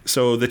that.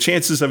 So the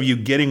chances of you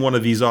getting one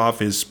of these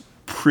off is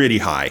pretty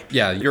high.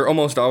 Yeah, you're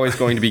almost always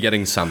going to be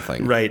getting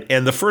something. Right.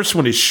 And the first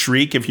one is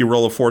Shriek. If you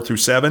roll a 4 through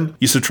 7,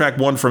 you subtract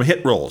 1 from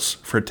hit rolls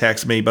for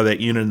attacks made by that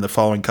unit in the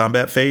following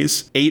combat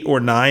phase. 8 or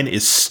 9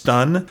 is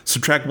Stun.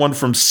 Subtract 1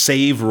 from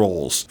save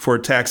rolls for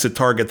attacks that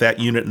target that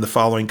unit in the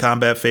following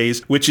combat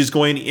phase, which is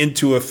going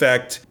into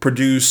effect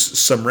produce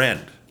some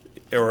rend.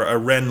 Or a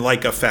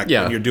Ren-like effect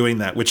when you're doing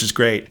that, which is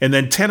great. And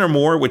then 10 or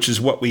more, which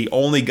is what we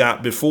only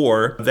got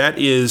before, that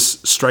is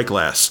Strike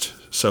Last.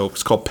 So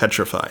it's called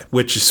Petrify,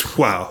 which is,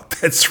 wow,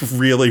 that's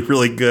really,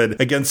 really good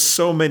against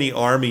so many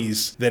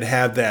armies that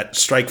have that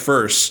strike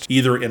first,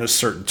 either in a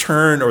certain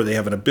turn or they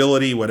have an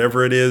ability,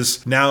 whatever it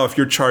is. Now, if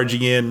you're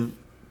charging in,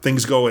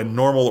 things go in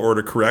normal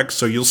order, correct?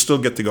 So you'll still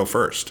get to go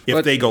first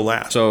if they go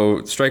last.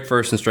 So strike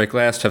first and strike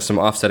last have some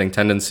offsetting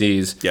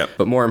tendencies. Yep.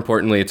 But more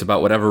importantly, it's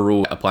about whatever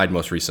rule applied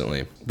most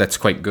recently. That's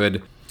quite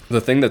good. The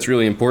thing that's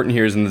really important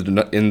here is in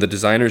the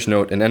designer's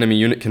note, an enemy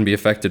unit can be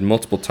affected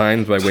multiple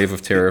times by Wave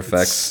of Terror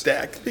effects.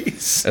 Stack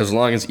these. As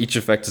long as each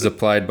effect is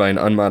applied by an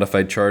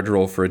unmodified charge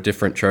roll for a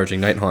different charging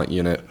Nighthaunt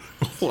unit.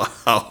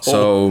 Wow.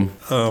 So,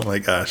 oh my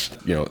gosh.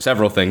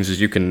 Several things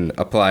is you can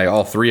apply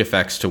all 3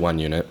 effects to one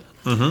unit.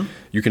 Mm-hmm.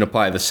 You can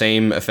apply the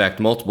same effect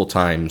multiple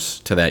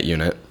times to that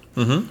unit.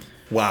 Mm-hmm.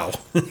 Wow.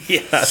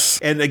 Yes.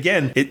 And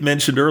again, it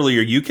mentioned earlier,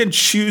 you can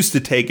choose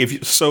to take,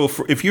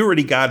 if you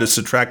already got to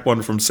subtract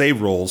 1 from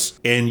save rolls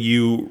and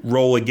you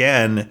roll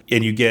again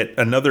and you get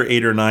another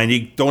 8 or 9,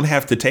 you don't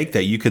have to take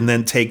that. You can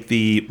then take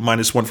the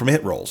 -1 from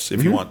hit rolls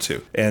if you want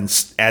to and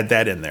add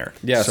that in there.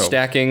 Yeah, so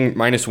stacking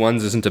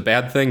 -1s isn't a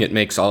bad thing. It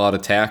makes all-out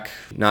attack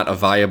not a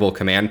viable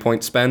command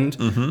point spend.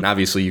 Mm-hmm. And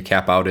obviously you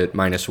cap out at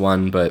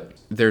 -1, but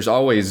there's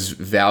always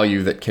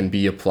value that can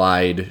be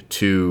applied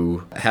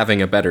to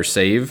having a better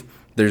save.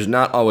 There's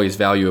not always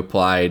value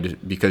applied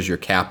because you're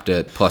capped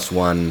at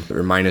 +1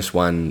 or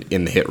 -1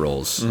 in the hit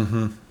rolls.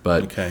 Mm-hmm.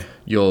 But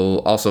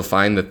you'll also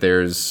find that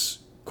there's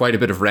quite a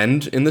bit of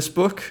rend in this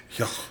book.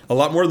 Yeah, a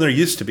lot more than there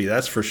used to be,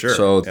 that's for sure.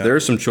 So there are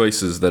some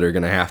choices that are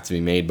going to have to be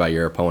made by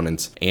your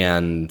opponents.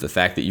 And the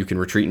fact that you can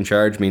retreat and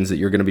charge means that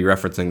you're going to be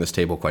referencing this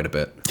table quite a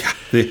bit.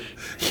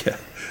 Yeah.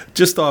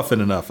 Just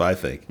often enough, I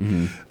think.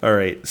 Mm-hmm. All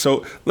right.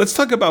 So let's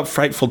talk about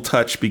Frightful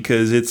Touch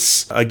because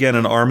it's, again,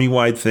 an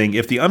army-wide thing.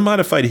 If the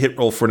unmodified hit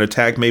roll for an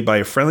attack made by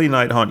a friendly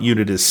Nighthaunt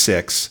unit is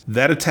 6,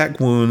 that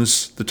attack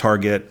wounds the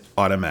target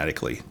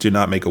automatically. Do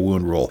not make a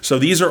wound roll. So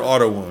these are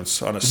auto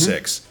wounds on a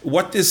 6.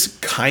 What this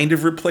kind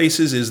of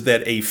replaces is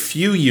that a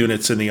few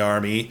units in the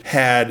army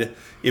had,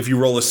 if you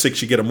roll a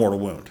 6, you get a mortal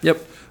wound.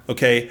 Yep.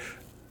 Okay.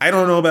 I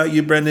don't know about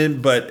you,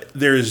 Brendan, but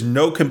there is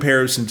no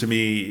comparison to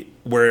me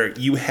where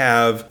you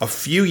have a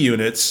few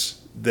units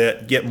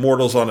that get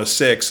mortals on a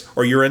 6,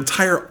 or your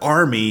entire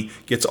army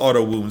gets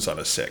auto wounds on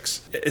a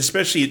 6.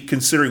 Especially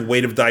considering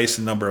weight of dice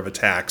and number of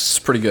attacks. It's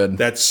pretty good.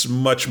 That's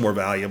much more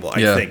valuable,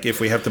 I think, if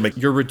we have to make...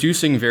 You're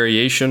reducing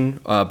variation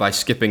by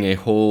skipping a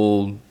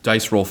whole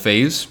dice roll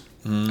phase.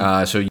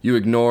 So you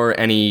ignore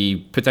any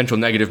potential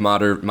negative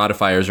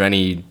modifiers or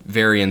any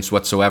variance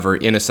whatsoever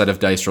in a set of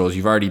dice rolls.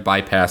 You've already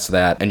bypassed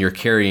that, and you're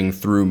carrying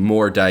through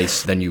more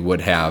dice than you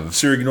would have.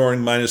 So you're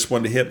ignoring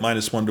 -1 to hit,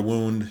 -1 to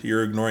wound.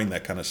 You're ignoring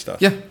that kind of stuff.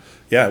 Yeah.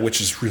 Yeah,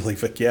 which is really...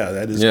 Yeah,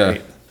 that is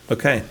great.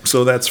 Okay,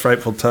 so that's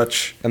Frightful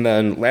Touch. And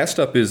then last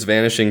up is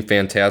Vanishing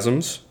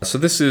Phantasms. So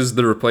this is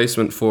the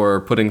replacement for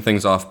putting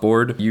things off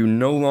board. You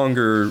no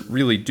longer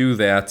really do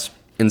that.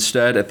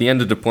 Instead, at the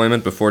end of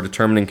deployment, before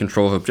determining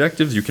control of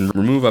objectives, you can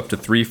remove up to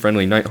 3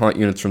 friendly Nighthaunt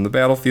units from the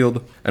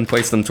battlefield and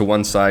place them to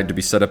one side to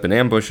be set up in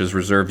ambush as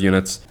reserve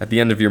units. At the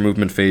end of your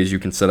movement phase, you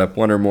can set up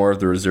 1 or more of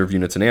the reserve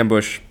units in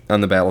ambush on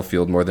the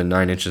battlefield more than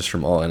 9 inches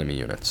from all enemy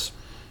units.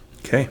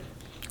 Okay.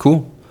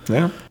 Cool.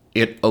 Yeah.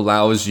 It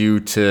allows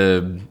you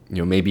to,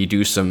 maybe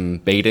do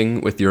some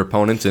baiting with your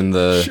opponent in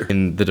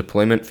the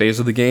deployment phase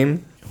of the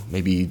game.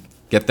 Maybe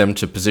get them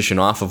to position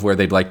off of where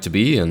they'd like to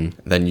be, and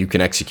then you can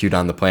execute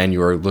on the plan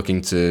you are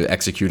looking to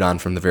execute on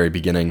from the very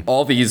beginning.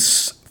 All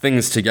these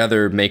things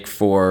together make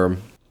for,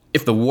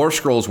 if the War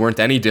Scrolls weren't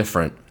any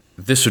different,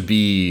 this would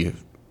be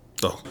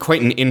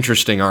quite an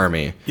interesting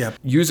army. Yep.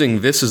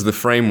 Using this as the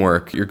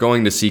framework, you're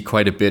going to see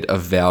quite a bit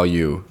of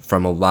value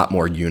from a lot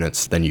more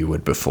units than you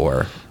would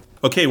before.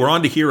 Okay, we're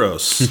on to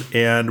heroes,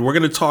 and we're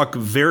going to talk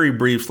very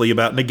briefly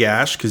about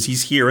Nagash, because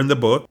he's here in the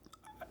book.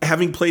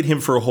 Having played him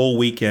for a whole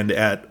weekend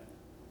at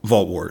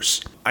Vault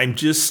Wars, I'm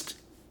just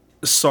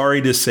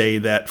sorry to say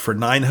that for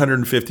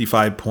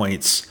 955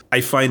 points,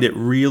 I find it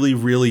really,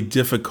 really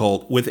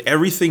difficult with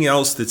everything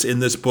else that's in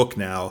this book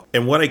now.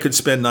 And what I could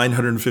spend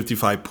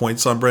 955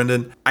 points on,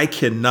 Brendan, I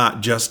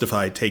cannot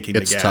justify taking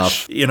It's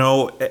Nagash.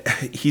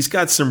 tough. He's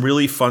got some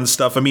really fun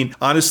stuff. I mean,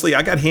 honestly,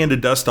 I got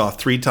handed dust off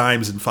 3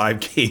 times in 5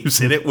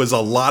 games, and it was a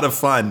lot of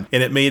fun,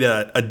 and it made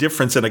a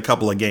difference in a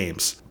couple of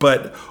games.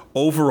 But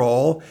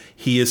overall,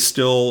 he is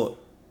still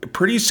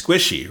pretty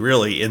squishy,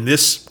 really, in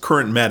this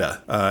current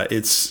meta.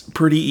 It's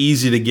pretty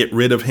easy to get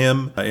rid of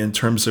him in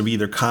terms of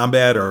either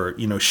combat or,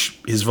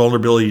 his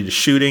vulnerability to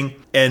shooting.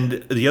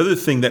 And the other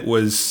thing that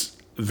was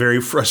very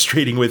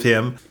frustrating with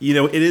him,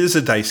 it is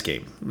a dice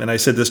game. And I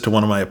said this to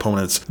one of my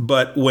opponents.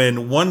 But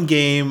when one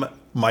game,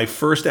 my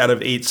first out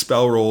of 8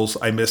 spell rolls,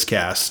 I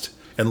miscast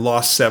and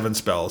lost 7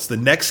 spells. The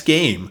next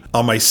game,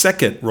 on my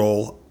second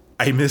roll,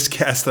 I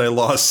miscast and I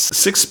lost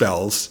 6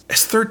 spells.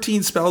 It's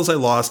 13 spells I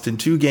lost in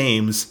 2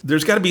 games.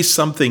 There's got to be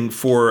something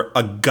for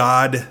a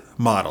god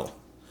model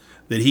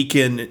that he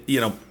can,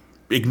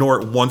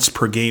 ignore it once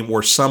per game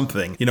or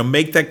something.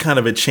 Make that kind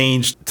of a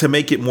change to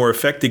make it more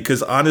effective.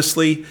 Because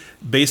honestly,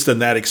 based on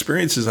that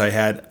experiences I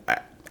had,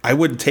 I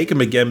wouldn't take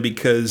him again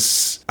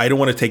because I don't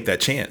want to take that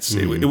chance.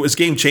 It was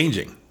game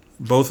changing.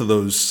 Both of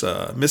those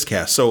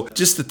miscasts. So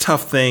just a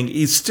tough thing.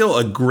 He's still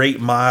a great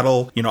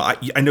model.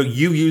 I know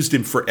you used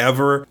him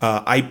forever.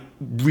 I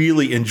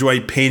really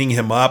enjoyed painting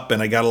him up,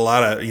 and I got a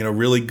lot of,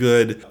 really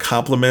good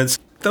compliments.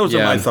 Those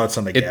are my thoughts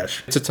on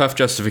Nagash. It's a tough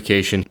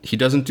justification. He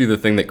doesn't do the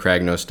thing that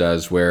Kragnos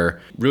does, where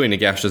really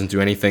Nagash doesn't do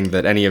anything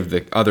that any of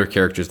the other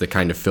characters that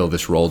kind of fill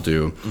this role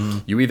do.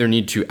 You either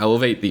need to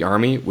elevate the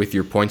army with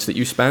your points that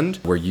you spend,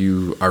 where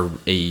you are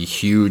a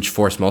huge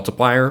force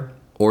multiplier,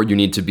 or you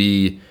need to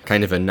be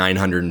kind of a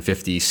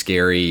 950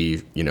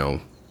 scary,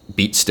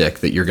 beat stick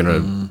that you're going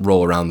to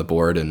roll around the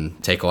board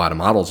and take a lot of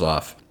models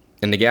off.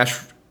 And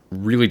Nagash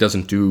really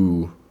doesn't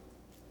do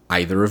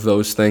either of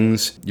those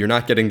things. You're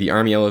not getting the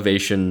army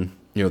elevation,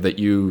 that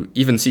you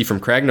even see from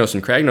Kragnos.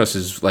 And Kragnos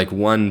is like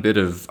one bit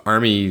of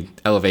army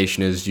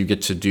elevation is you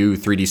get to do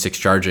 3d6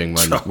 charging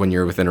when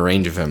you're within a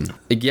range of him.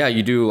 Yeah,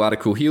 you do a lot of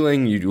cool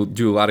healing. You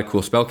do a lot of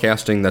cool spell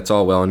casting. That's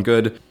all well and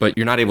good. But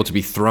you're not able to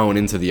be thrown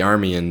into the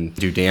army and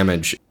do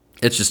damage.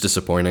 It's just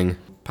disappointing.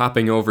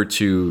 Popping over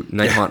to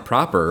Nighthaunt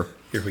proper.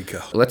 Here we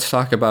go. Let's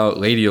talk about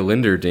Lady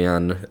Olinder,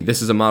 Dan.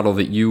 This is a model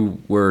that you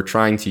were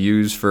trying to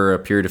use for a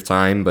period of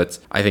time, but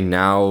I think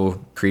now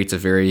creates a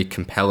very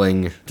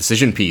compelling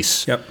decision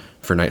piece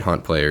for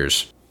Nighthaunt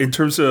players. In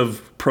terms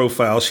of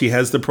profile, she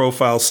has the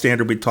profile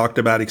standard we talked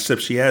about, except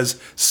she has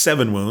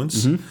 7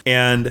 wounds.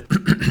 And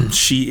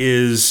she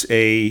is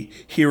a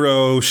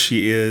hero.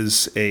 She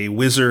is a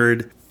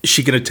wizard.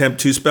 She can attempt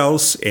 2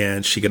 spells,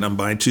 and she can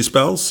unbind 2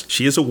 spells.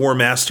 She is a war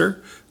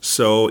master,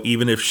 so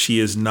even if she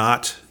is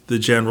not the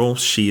general,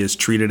 she is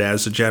treated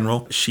as a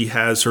general. She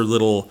has her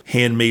little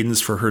handmaidens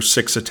for her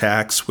 6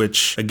 attacks,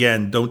 which,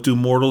 again, don't do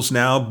mortals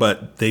now,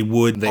 but they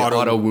would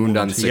auto wound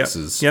on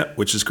 6s. Yep,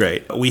 which is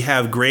great. We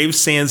have Grave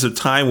Sands of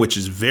Time, which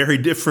is very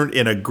different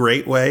in a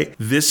great way.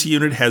 This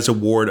unit has a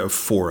ward of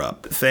 4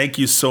 up. Thank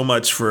you so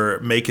much for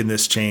making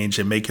this change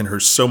and making her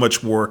so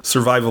much more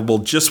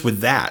survivable just with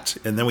that.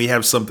 And then we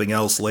have something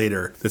else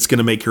later that's going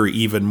to make her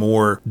even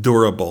more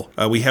durable.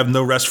 We have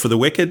No Rest for the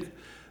Wicked.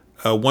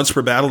 once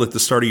per battle at the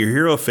start of your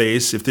hero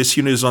phase, if this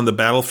unit is on the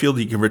battlefield,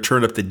 you can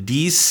return up to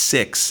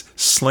D6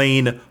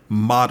 slain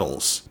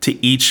models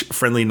to each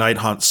friendly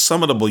Nighthaunt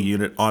summonable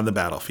unit on the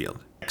battlefield.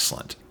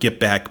 Excellent. Get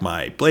back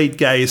my Blade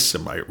Geists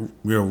and my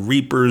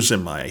Reapers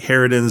and my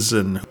Harridans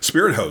and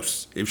Spirit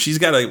Hosts. If she's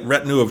got a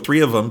retinue of 3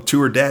 of them,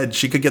 2 are dead,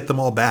 she could get them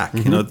all back.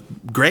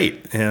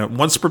 Great.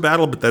 Once per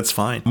battle, but that's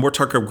fine.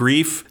 Mortark of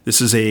Grief. This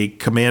is a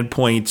command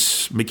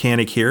point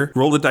mechanic here.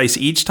 Roll the dice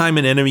each time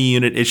an enemy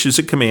unit issues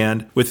a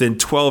command within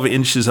 12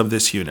 inches of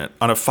this unit.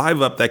 On a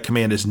 5-up, that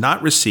command is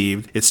not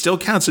received. It still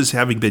counts as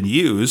having been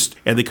used,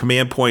 and the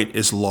command point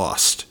is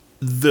lost.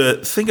 The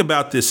thing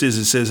about this is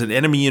it says an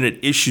enemy unit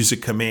issues a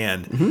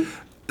command.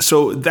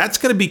 So that's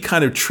going to be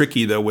kind of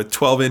tricky, though, with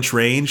 12-inch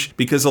range,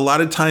 because a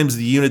lot of times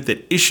the unit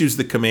that issues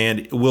the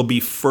command will be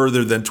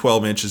further than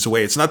 12 inches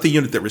away. It's not the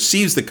unit that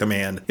receives the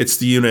command. It's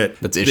the unit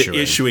that's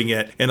issuing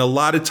it. And a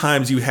lot of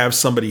times you have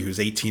somebody who's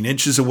 18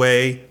 inches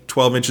away,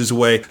 12 inches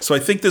away. So I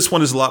think this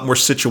one is a lot more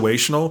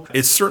situational.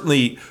 It's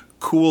certainly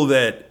cool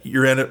that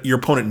your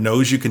opponent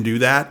knows you can do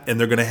that, and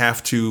they're going to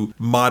have to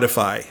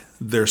modify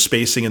their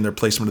spacing and their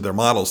placement of their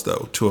models,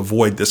 though, to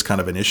avoid this kind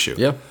of an issue.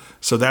 Yeah.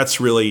 So that's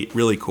really,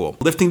 really cool.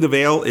 Lifting the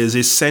Veil is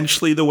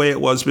essentially the way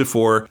it was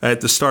before. At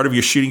the start of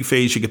your shooting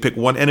phase, you can pick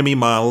one enemy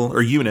model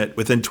or unit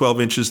within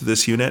 12 inches of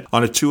this unit.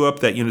 On a 2-up,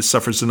 that unit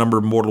suffers the number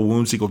of mortal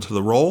wounds equal to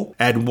the roll.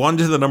 Add 1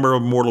 to the number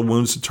of mortal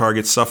wounds the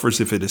target suffers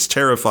if it is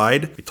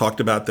terrified. We talked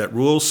about that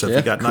rule. So if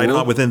you got cool.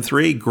 Nighthaunt within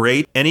 3,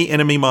 great. Any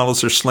enemy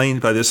models are slain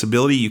by this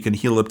ability, you can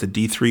heal up to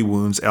D3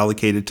 wounds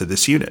allocated to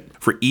this unit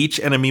for each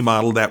enemy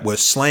model that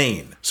was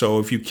slain. So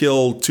if you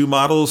kill 2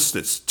 models,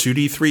 that's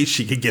 2D3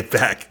 she can get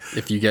back.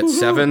 If you get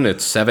 7,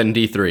 it's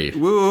 7D3.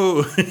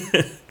 Woo!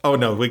 Oh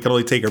no, we can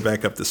only take her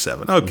back up to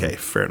 7. Okay,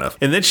 fair enough.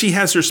 And then she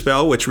has her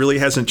spell, which really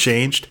hasn't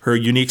changed. Her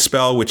unique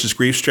spell, which is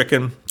Grief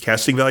Stricken,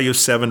 casting value of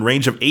 7,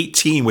 range of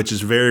 18, which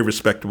is very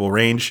respectable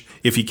range.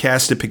 If you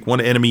cast it, pick one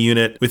enemy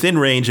unit within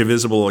range of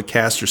visible a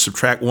caster,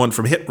 subtract 1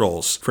 from hit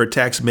rolls for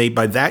attacks made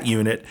by that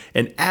unit,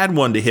 and add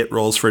 1 to hit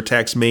rolls for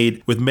attacks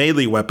made with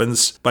melee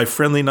weapons by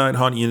friendly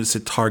Nighthaunt units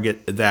that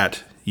target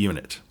that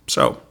unit.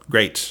 So,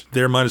 great.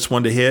 They're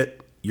 -1 to hit.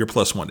 You're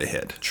 +1 to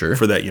hit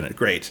for that unit.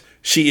 Great.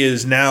 She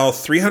is now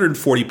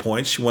 340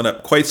 points. She went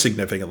up quite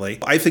significantly.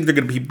 I think there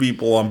are going to be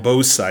people on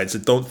both sides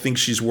that don't think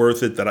she's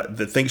worth it,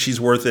 that think she's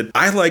worth it.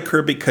 I like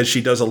her because she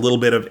does a little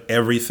bit of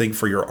everything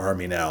for your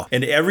army now.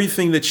 And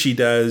everything that she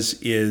does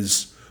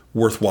is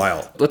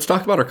worthwhile. Let's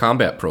talk about her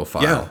combat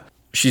profile. Yeah.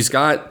 She's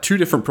got 2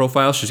 different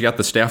profiles. She's got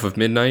the Staff of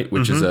Midnight,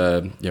 which is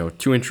a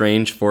 2-inch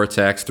range, 4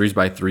 attacks,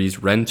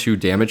 3x3s, Rend 2,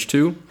 damage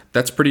 2.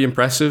 That's pretty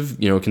impressive,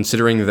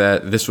 considering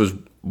that this was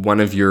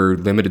one of your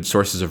limited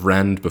sources of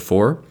Rend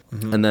before.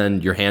 And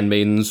then your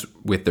Handmaidens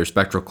with their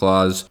Spectral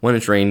Claws,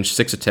 1-inch range,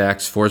 6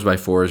 attacks,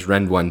 4x4s,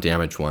 Rend 1,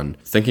 damage 1.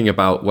 Thinking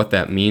about what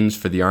that means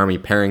for the army,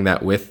 pairing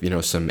that with,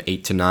 some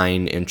 8 to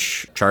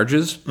 9-inch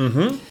charges.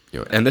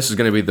 And this is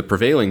going to be the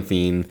prevailing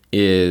theme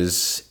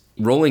is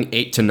rolling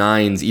 8 to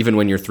 9s, even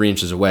when you're 3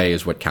 inches away,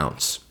 is what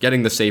counts.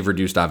 Getting the save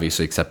reduced,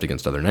 obviously, except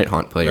against other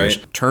Nighthaunt players,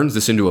 turns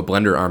this into a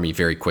blender army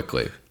very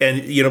quickly.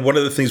 And, one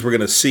of the things we're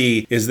going to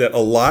see is that a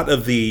lot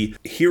of the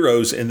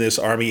heroes in this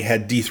army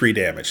had D3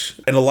 damage,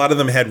 and a lot of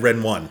them had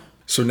Rend 1.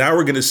 So now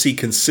we're going to see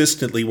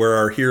consistently where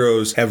our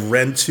heroes have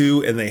Rend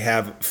 2 and they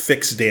have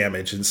fixed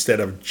damage instead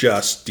of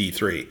just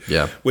D3.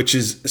 Yeah. Which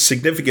is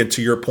significant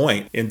to your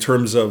point in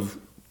terms of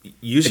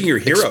using your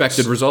heroes.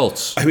 Expected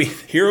results. I mean,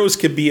 heroes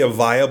can be a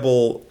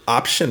viable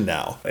option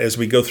now as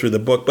we go through the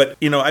book. But,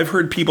 I've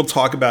heard people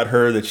talk about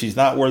her that she's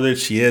not worth it.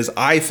 She is.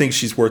 I think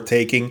she's worth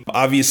taking.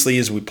 Obviously,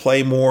 as we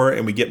play more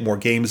and we get more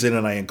games in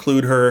and I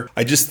include her,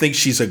 I just think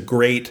she's a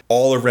great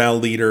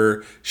all-around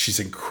leader. She's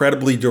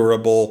incredibly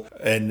durable.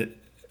 And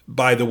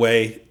by the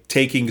way,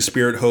 taking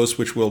Spirit Host,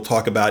 which we'll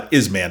talk about,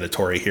 is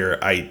mandatory here.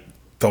 I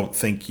don't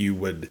think you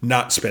would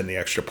not spend the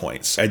extra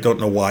points. I don't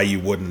know why you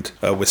wouldn't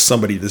with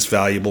somebody this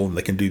valuable and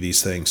that can do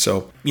these things.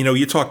 So,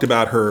 you talked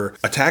about her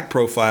attack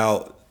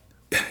profile.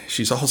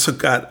 She's also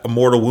got a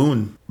mortal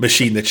wound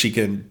machine that she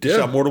can dish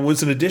out mortal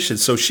wounds in addition.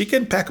 So she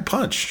can pack a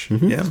punch.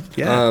 Yeah.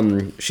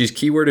 She's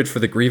keyworded for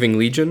the Grieving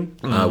Legion,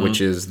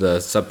 which is the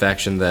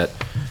subfaction that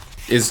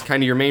is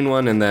kind of your main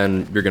one. And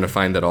then you're going to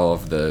find that all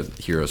of the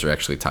heroes are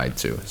actually tied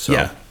to. So.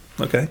 Yeah.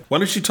 Okay. Why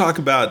don't you talk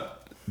about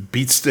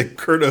Beatstick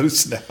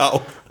Kurdos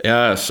now?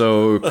 Yeah,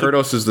 so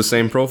Kurdos is the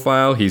same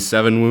profile. He's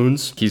 7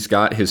 wounds. He's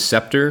got his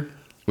Scepter,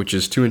 which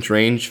is 2-inch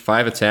range,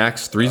 5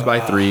 attacks,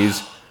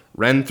 3x3s,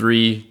 Rend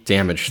 3,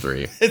 damage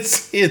 3.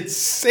 It's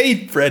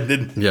insane,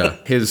 Brendan. Yeah.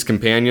 His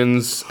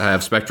companions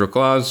have Spectral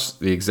Claws,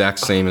 the exact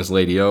same as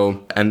Lady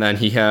O. And then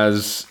he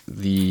has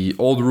the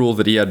old rule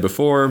that he had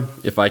before.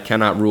 If I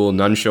cannot rule,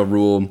 none shall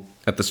rule.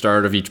 At the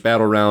start of each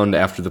battle round,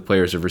 after the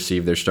players have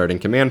received their starting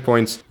command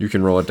points, you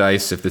can roll a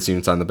dice if this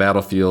unit's on the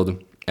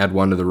battlefield. add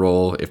 1 to the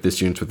roll if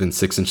this unit's within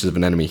 6 inches of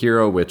an enemy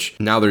hero, which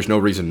now there's no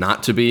reason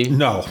not to be.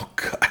 No,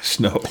 gosh,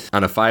 no.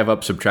 On a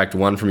 5-up, subtract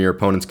 1 from your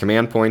opponent's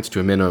command points to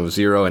a minimum of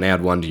 0 and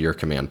add 1 to your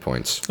command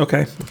points.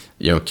 Okay.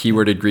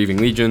 Keyworded Grieving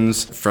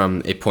Legions.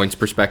 From a points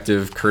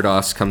perspective,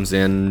 Kurdos comes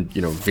in,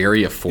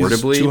 very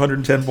affordably.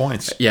 210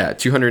 points. Yeah,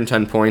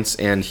 210 points,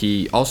 and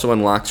he also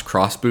unlocks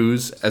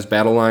crossbows as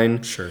battle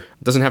line. Sure.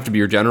 Doesn't have to be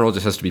your general,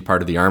 just has to be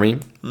part of the army.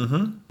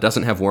 Mm-hmm.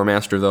 Doesn't have War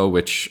Master, though,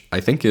 which I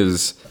think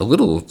is a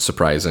little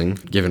surprising,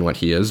 given what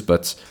he is,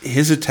 but...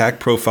 His attack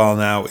profile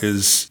now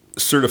is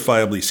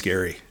certifiably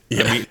scary.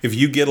 Yeah. I mean, if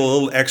you get a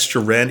little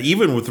extra Ren,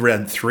 even with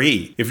Ren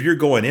 3, if you're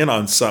going in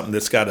on something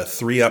that's got a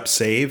 3-up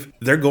save,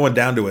 they're going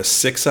down to a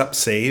 6-up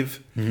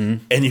save,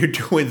 and you're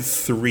doing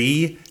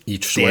 3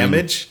 each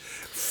damage.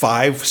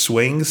 5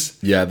 swings.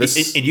 Yeah,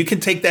 this... And you can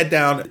take that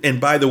down.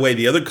 And by the way,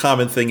 the other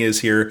common thing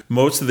is here,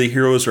 most of the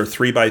heroes are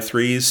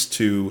 3x3s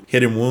to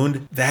hit and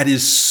wound. That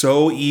is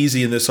so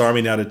easy in this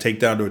army now to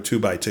take down to a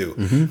 2x2.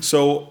 Mm-hmm.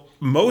 So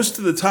most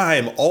of the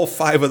time, all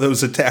 5 of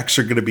those attacks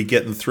are going to be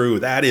getting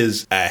through. That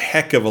is a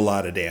heck of a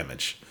lot of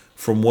damage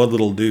from one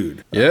little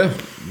dude. Yeah.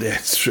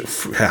 It's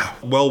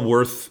well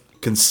worth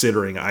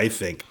considering, I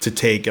think, to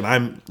take. And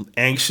I'm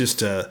anxious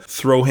to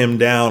throw him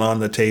down on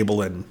the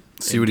table and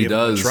see what he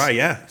does. Try,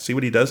 yeah. See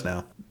what he does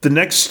now. The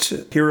next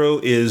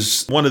hero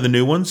is one of the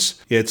new ones.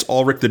 It's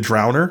Ulrich the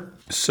Drowner.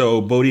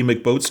 So Bodie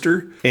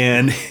McBoatster.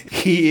 And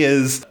he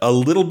is a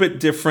little bit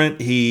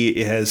different.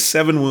 He has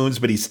 7 wounds,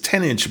 but he's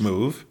 10-inch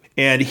move.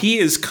 And he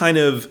is kind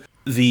of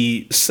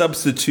the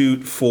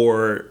substitute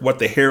for what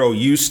the hero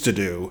used to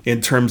do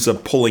in terms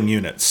of pulling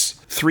units.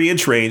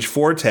 3-inch range,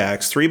 4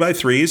 attacks,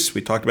 3x3s.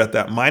 We talked about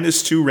that.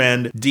 -2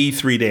 rend,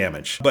 D3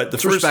 damage. But the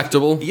first,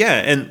 respectable.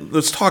 Yeah, and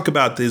let's talk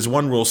about his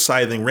 1 rule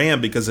Scything Ram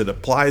because it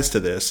applies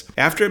to this.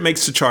 After it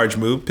makes the charge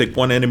move, pick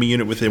 1 enemy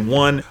unit within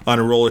 1 on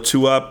a roll of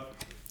 2-up,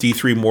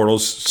 D3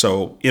 mortals,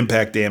 so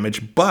impact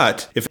damage.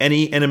 But if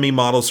any enemy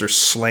models are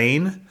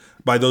slain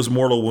by those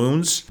mortal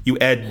wounds, you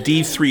add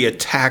D3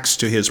 attacks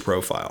to his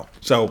profile.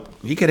 So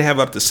he could have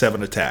up to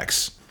 7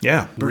 attacks.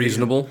 Yeah.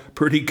 Reasonable.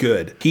 Pretty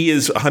good. He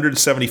is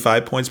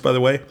 175 points, by the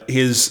way.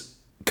 His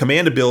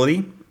command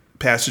ability,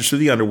 Passage Through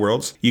the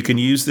Underworlds. You can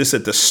use this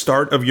at the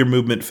start of your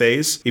movement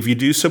phase. If you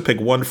do so,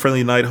 pick 1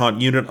 friendly Nighthaunt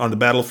unit on the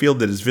battlefield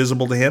that is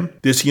visible to him.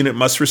 This unit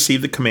must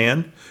receive the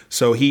command.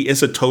 So he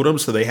is a totem,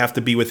 so they have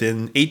to be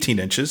within 18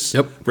 inches.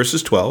 Yep.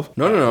 Versus 12.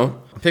 No.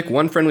 Pick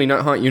 1 friendly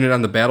Nighthaunt unit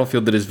on the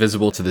battlefield that is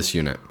visible to this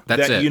unit.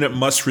 That's it. That unit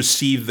must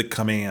receive the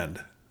command,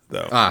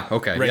 though.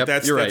 Okay. Right, yep,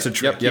 that's you're a right.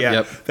 trick.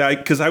 Yep.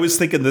 Because I was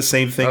thinking the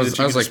same thing. I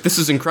was like, this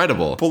is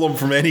incredible. Pull them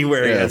from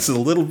anywhere. Yeah. It's a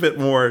little bit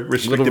more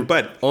restricted,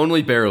 but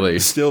only barely.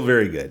 Still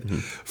very good. Mm-hmm.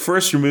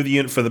 First, remove the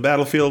unit from the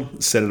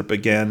battlefield. Set it up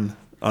again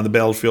on the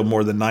battlefield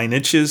more than 9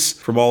 inches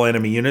from all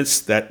enemy units.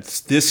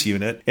 That's this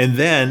unit. And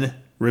then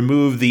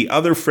remove the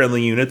other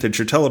friendly unit that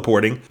you're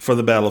teleporting from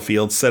the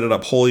battlefield. Set it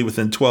up wholly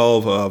within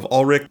 12 of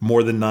Ulrich,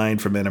 more than 9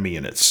 from enemy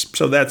units.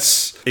 So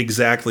that's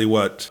exactly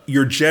what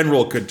your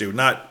general could do,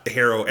 not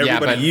hero.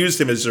 Everybody used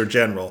him as their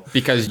general.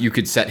 Because you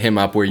could set him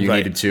up where you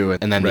needed to,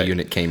 and then the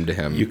unit came to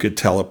him. You could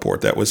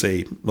teleport. That was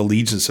a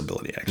allegiance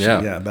ability, actually.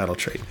 Yeah, battle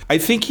trait. I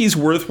think he's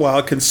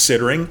worthwhile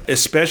considering,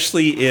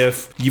 especially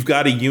if you've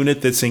got a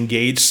unit that's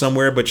engaged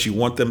somewhere, but you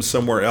want them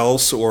somewhere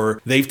else,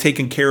 or they've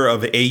taken care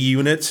of a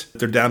unit.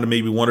 They're down to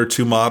maybe 1 or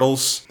 2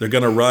 models. They're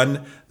going to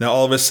run. Now,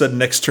 all of a sudden,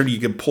 next turn, you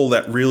can pull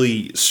that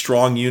really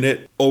strong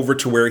unit over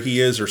to where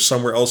he is or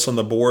somewhere else on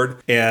the board.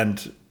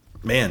 And,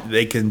 man,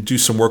 they can do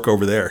some work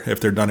over there if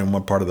they're done in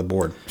one part of the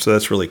board. So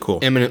that's really cool.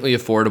 Eminently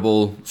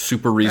affordable,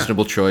 super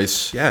reasonable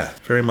choice. Yeah,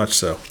 very much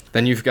so.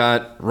 Then you've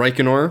got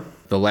Reikenor,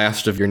 the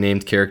last of your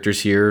named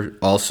characters here.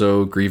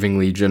 Also, Grieving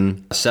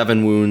Legion.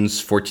 7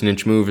 wounds,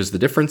 14-inch move is the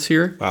difference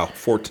here. Wow,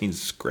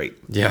 14's great.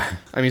 Yeah.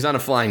 I mean, he's on a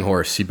flying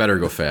horse. He better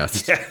go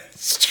fast. Yeah,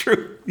 it's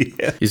true.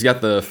 Yeah. He's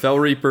got the Fell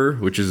Reaper,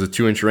 which is a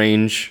 2-inch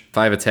range,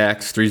 5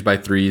 attacks,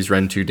 3x3s,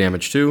 rend 2,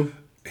 damage 2.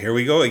 Here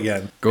we go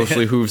again.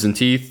 Ghostly Hooves and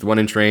Teeth,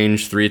 1-inch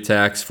range, 3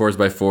 attacks,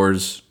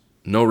 4x4s,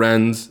 no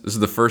rends. This is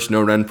the first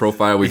no rend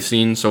profile we've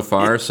seen so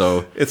far,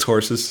 so... It's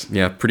horses.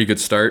 Yeah, pretty good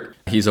start.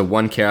 He's a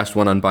 1-cast,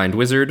 1-unbind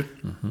wizard.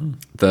 Mm-hmm.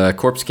 The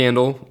Corpse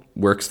Candle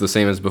works the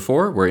same as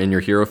before, where in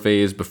your hero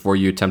phase, before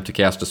you attempt to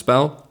cast a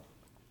spell,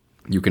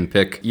 you can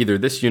pick either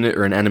this unit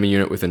or an enemy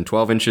unit within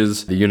 12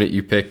 inches. The unit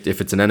you picked,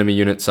 if it's an enemy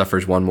unit,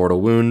 suffers 1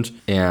 mortal wound.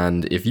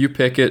 And if you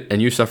pick it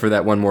and you suffer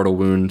that 1 mortal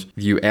wound,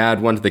 you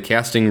add 1 to the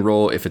casting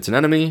roll if it's an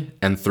enemy,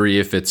 and 3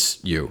 if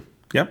it's you.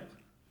 Yep.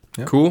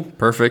 Cool.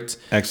 Perfect.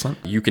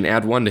 Excellent. You can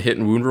add 1 to hit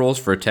and wound rolls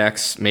for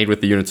attacks made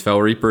with the unit's Fell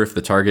Reaper if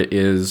the target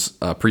is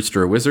a priest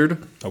or a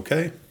wizard.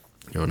 Okay.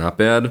 Not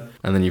bad.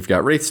 And then you've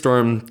got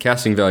Wraithstorm,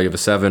 casting value of a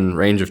 7,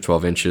 range of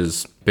 12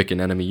 inches. Pick an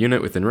enemy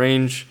unit within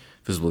range.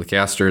 Visible to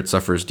caster, it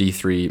suffers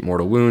D3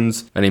 mortal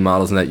wounds. Any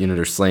models in that unit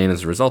are slain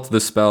as a result of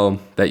this spell.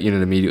 That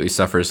unit immediately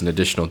suffers an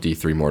additional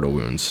D3 mortal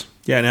wounds.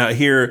 Yeah, now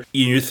here,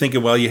 you're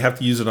thinking, well, you have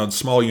to use it on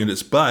small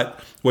units,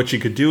 but what you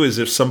could do is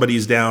if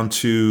somebody's down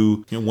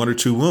to 1 or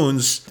 2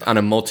 wounds... On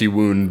a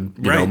multi-wound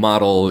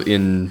model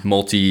in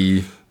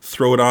multi...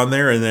 Throw it on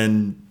there and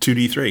then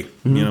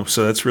 2d3.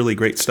 So that's really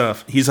great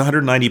stuff. He's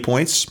 190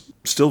 points.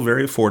 Still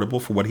very affordable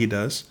for what he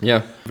does.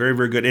 Yeah. Very,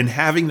 very good. And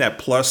having that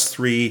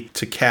 +3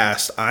 to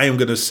cast, I am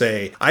going to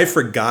say, I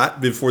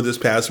forgot before this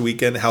past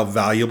weekend how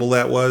valuable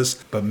that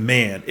was. But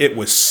man, it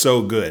was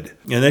so good.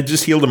 And that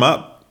just healed him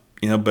up.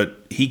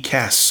 But he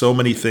casts so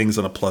many things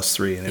on a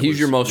 +3. And he's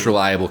your most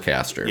reliable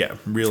caster. Yeah,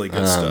 really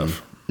good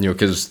stuff.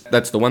 Because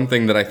that's the one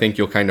thing that I think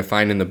you'll kind of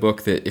find in the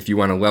book that if you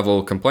want to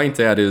level complaint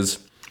at is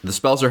the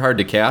spells are hard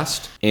to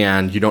cast,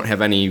 and you don't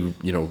have any,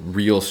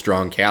 real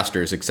strong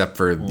casters except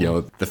for,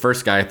 the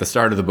first guy at the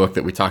start of the book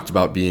that we talked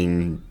about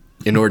being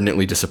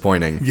inordinately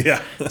disappointing.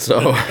 Yeah.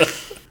 So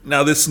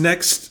now this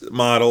next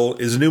model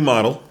is a new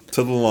model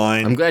to the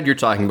line. I'm glad you're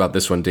talking about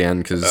this one, Dan,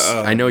 because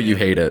I know you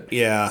hate it.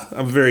 Yeah,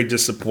 I'm very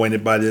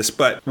disappointed by this.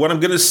 But what I'm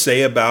going to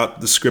say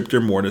about the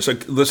Scriptor Mortis,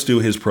 let's do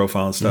his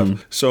profile and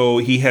stuff. So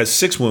he has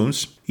 6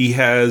 wounds. He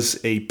has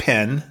a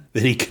pen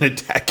that he can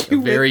attack you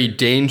with. Very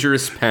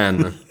dangerous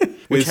pen.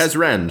 Which has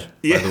rend,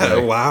 by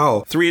the way.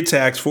 Wow. 3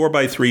 attacks,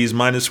 4x3s,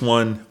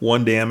 -1,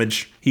 1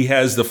 damage. He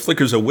has the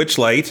Flickers of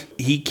Witchlight.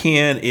 He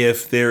can,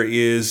 if there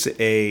is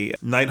a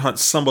Nighthaunt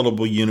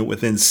summonable unit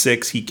within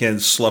 6, he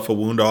can slough a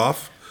wound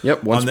off.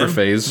 Yep, once per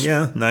phase.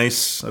 Yeah,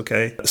 nice.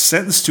 Okay.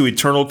 Sentenced to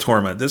Eternal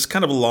Torment. This is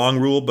kind of a long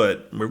rule,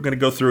 but we're going to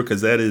go through it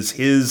because that is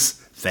his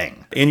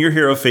thing. In your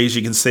hero phase,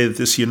 you can say that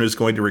this unit is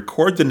going to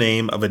record the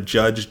name of a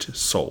judged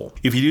soul.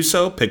 If you do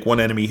so, pick one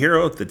enemy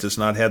hero that does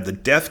not have the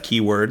death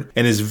keyword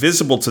and is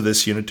visible to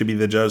this unit to be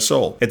the judged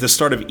soul at the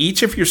start of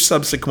each of your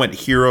subsequent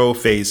hero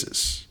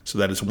phases. So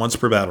that is once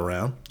per battle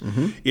round.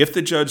 If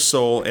the judged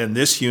soul and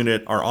this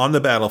unit are on the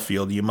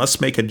battlefield, you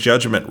must make a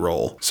judgment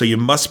roll. So you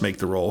must make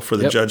the roll for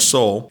the judged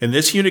soul. And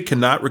this unit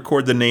cannot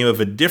record the name of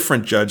a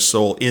different judged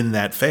soul in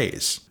that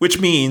phase, which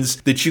means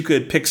that you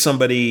could pick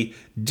somebody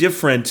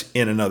different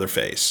in another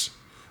phase.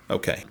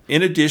 Okay.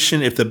 In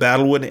addition, if the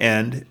battle would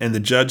end and the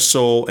judged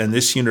soul and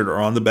this unit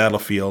are on the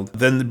battlefield,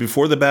 then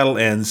before the battle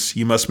ends,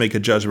 you must make a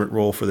judgment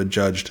roll for the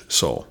judged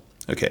soul.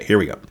 Okay, here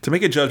we go. To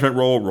make a judgment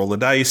roll, roll a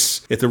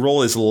dice. If the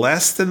roll is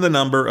less than the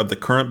number of the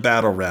current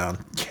battle round,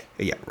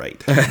 yeah, right.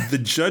 The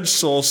judged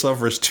soul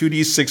suffers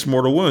 2d6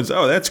 mortal wounds.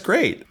 Oh, that's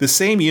great. The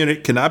same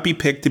unit cannot be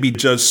picked to be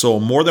judged soul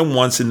more than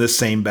once in the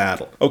same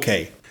battle.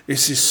 Okay,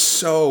 this is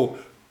so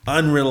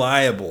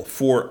unreliable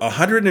for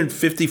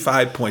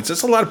 155 points.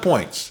 That's a lot of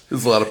points.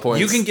 It's a lot of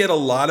points. You can get a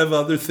lot of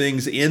other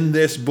things in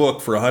this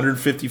book for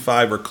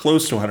 155 or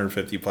close to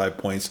 155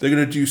 points. They're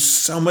going to do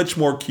so much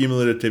more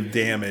cumulative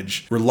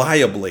damage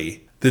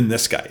reliably than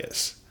this guy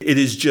is. It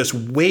is just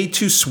way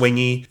too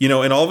swingy,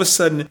 and all of a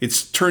sudden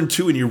it's turn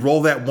 2 and you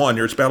roll that 1,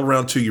 or it's battle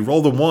round 2, you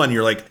roll the 1,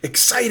 you're like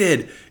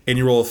excited, and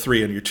you roll a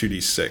 3 on your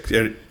 2d6.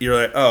 And you're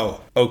like,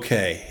 oh,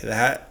 okay,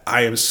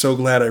 I am so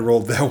glad I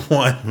rolled that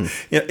 1.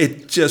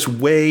 It's just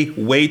way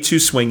too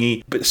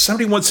swingy. But if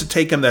somebody wants to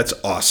take him, that's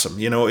awesome.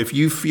 If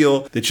you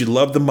feel that you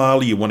love the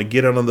model, you want to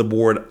get it on the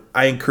board,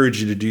 I encourage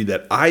you to do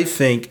that. I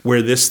think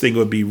where this thing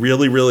would be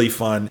really, really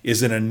fun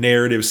is in a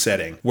narrative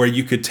setting where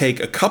you could take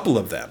a couple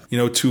of them,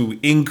 to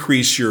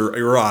increase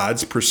your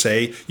odds per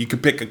se. You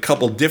could pick a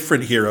couple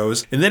different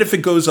heroes, and then if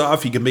it goes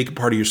off, you can make it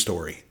part of your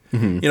story.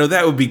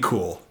 That would be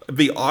cool. It'd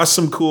be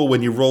awesome cool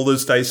when you roll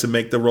those dice and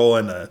make the roll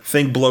and the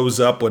thing blows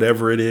up,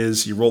 whatever it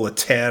is. You roll a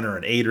 10 or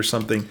an 8 or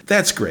something.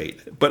 That's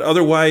great. But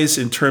otherwise,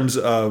 in terms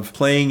of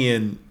playing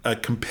in a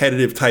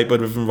competitive type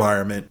of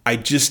environment, I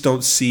just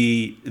don't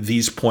see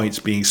these points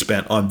being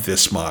spent on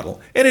this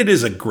model. And it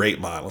is a great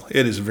model.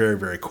 It is very,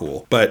 very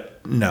cool.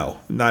 But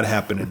no, not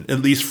happening, at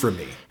least for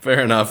me.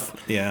 Fair enough.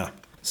 Yeah.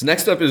 So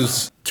next up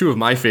is 2 of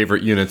my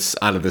favorite units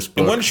out of this book.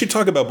 And why don't you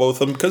talk about both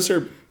of them? Because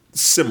they're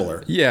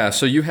similar. Yeah,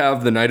 so you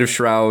have the Knight of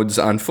Shrouds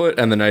on foot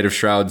and the Knight of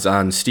Shrouds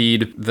on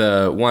steed.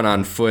 The one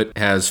on foot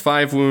has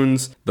 5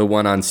 wounds. The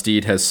one on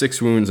steed has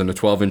 6 wounds and a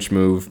 12-inch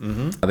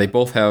move. They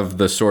both have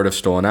the Sword of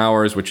Stolen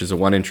Hours, which is a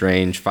 1-inch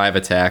range, 5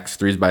 attacks,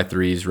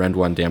 3x3s, rend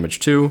 1, damage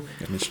 2.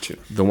 Damage 2.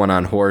 The one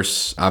on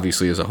horse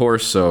obviously is a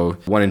horse, so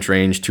 1-inch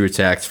range, 2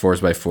 attacks,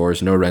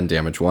 4x4s, no rend,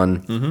 damage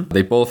 1.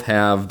 They both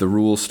have the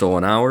rule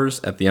Stolen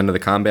Hours. At the end of the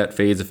combat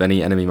phase, if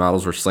any enemy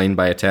models were slain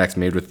by attacks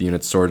made with the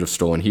unit's Sword of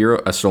Stolen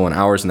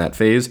Hours in that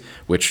phase,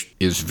 which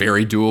is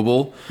very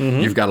doable.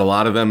 You've got a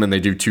lot of them and they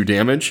do 2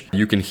 damage.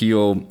 You can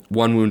heal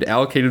 1 wound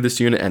allocated to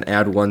this unit and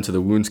add 1 to the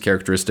wounds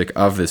characteristic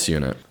of this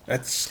unit.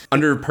 That's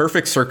under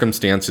perfect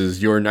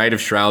circumstances, your Knight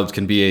of Shrouds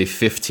can be a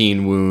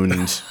 15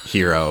 wound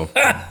hero.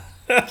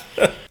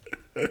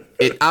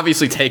 It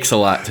obviously takes a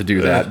lot to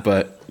do that,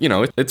 but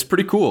it's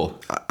pretty cool.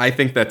 I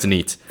think that's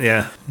neat.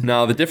 Yeah.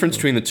 Now, the difference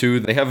between the two,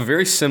 they have a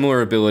very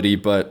similar ability,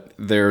 but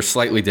they're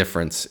slightly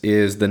different,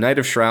 is the Knight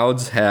of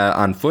Shrouds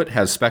on foot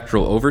has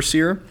Spectral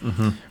Overseer.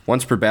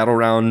 Once per battle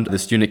round,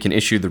 this unit can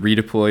issue the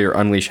Redeploy or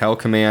Unleash Hell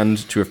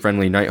command to a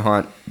friendly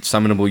Nighthaunt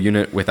summonable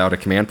unit without a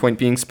command point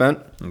being spent.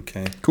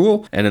 Okay.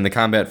 Cool. And in the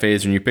combat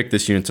phase, when you pick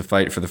this unit to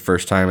fight for the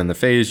first time in the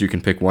phase, you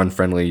can pick 1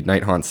 friendly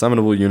Nighthaunt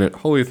summonable unit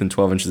wholly within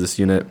 12 inches of this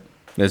unit.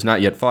 that has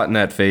not yet fought in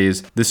that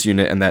phase. This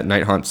unit and that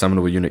Nighthaunt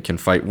summonable unit can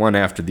fight one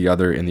after the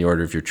other in the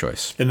order of your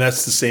choice. And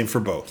that's the same for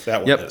both.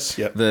 That one is.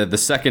 Yep. The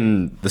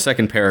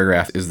second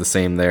paragraph is the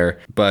same there,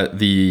 but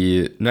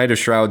the Knight of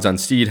Shrouds on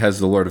Steed has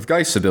the Lord of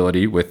Geist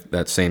ability with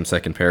that same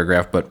second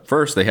paragraph. But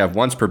first, they have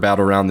once per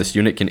battle round, this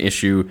unit can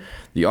issue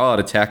the all-out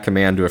attack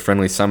command to a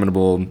friendly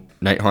summonable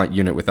Nighthaunt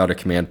unit without a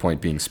command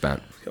point being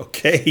spent.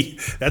 Okay,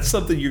 that's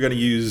something you're going to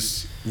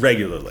use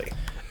regularly.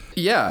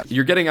 Yeah,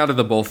 you're getting out of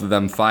the both of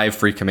them 5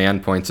 free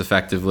command points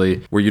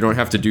effectively, where you don't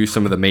have to do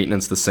some of the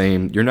maintenance the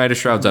same. Your Knight of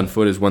Shrouds on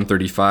foot is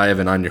 135,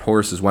 and on your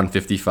horse is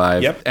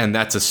 155. Yep. And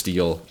that's a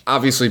steal.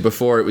 Obviously,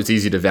 before it was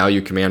easy to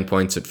value command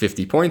points at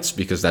 50 points,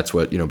 because that's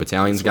what,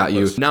 battalions got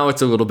you. Now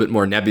it's a little bit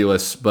more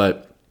nebulous,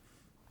 but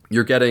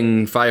you're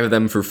getting 5 of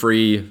them for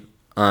free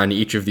on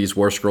each of these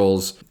war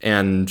scrolls.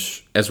 And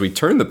as we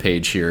turn the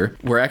page here,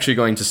 we're actually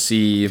going to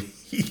see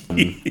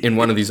in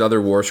one of these other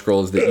war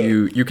scrolls that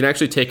you can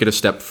actually take it a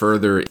step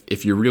further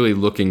if you're really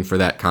looking for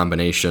that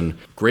combination.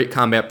 Great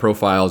combat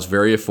profiles,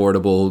 very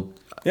affordable.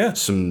 Yeah.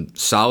 Some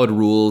solid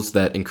rules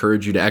that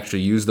encourage you to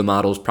actually use the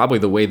models probably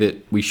the way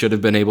that we should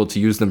have been able to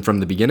use them from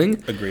the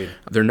beginning. Agreed.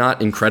 They're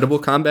not incredible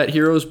combat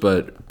heroes,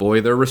 but boy,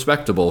 they're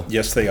respectable.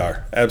 Yes, they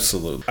are.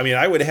 Absolutely. I mean,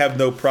 I would have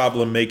no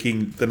problem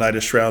making the Knight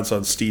of Shrouds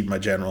on Steed my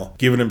general,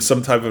 giving him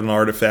some type of an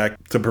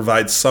artifact to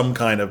provide some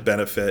kind of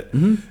benefit.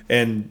 Mm-hmm.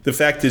 And the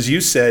fact is,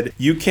 you said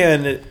you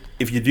can...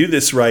 If you do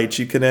this right,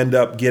 you can end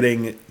up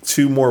getting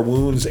 2 more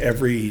wounds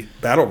every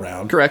battle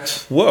round.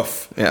 Correct.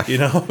 Woof. Yeah.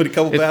 With a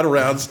couple battle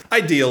rounds,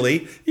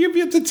 ideally, you'd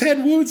be up to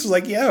 10 wounds. It's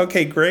like, yeah,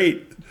 okay,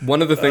 great.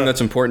 One of the things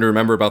that's important to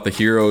remember about the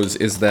heroes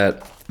is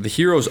that the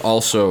heroes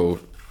also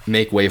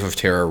make Wave of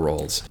Terror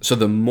rolls. So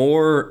the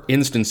more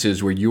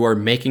instances where you are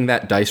making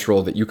that dice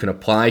roll that you can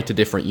apply to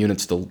different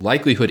units, the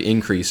likelihood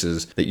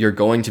increases that you're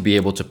going to be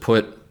able to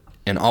put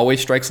an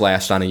Always Strikes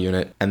Last on a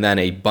unit and then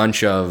a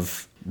bunch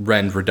of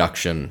save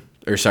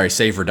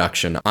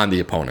reduction on the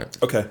opponent.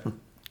 Okay.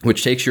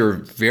 Which takes your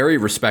very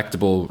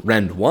respectable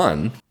Rend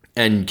 1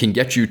 and can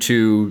get you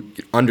to,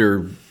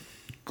 under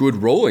good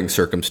rolling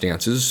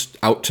circumstances,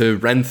 out to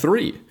Rend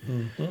 3.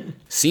 Mm-hmm.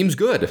 Seems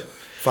good.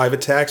 5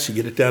 attacks, you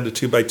get it down to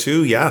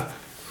 2x2, yeah.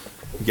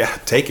 Yeah,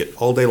 take it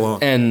all day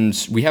long.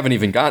 And we haven't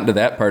even gotten to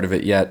that part of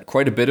it yet.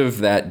 Quite a bit of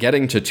that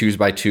getting to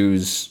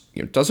 2x2s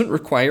doesn't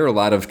require a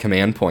lot of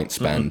command point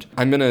spend. Mm-hmm.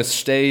 I'm going to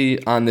stay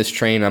on this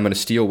train. I'm going to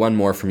steal one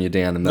more from you,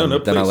 Dan, and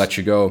then I'll let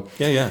you go.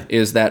 Yeah.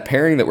 Is that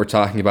pairing that we're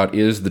talking about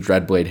is the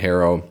Dreadblade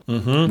Harrow,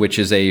 which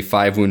is a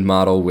 5-wound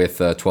model with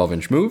a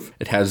 12-inch move.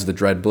 It has the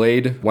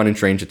Dreadblade,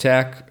 1-inch range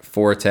attack,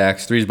 4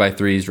 attacks,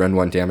 3x3s, Rend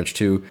 1, damage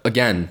 2.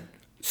 Again,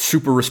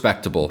 super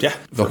respectable. Yeah.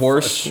 The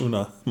horse,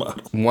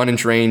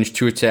 1-inch range,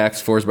 2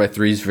 attacks,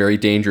 4x3s, very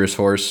dangerous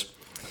horse.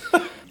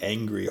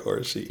 Angry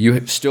horsey.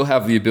 You still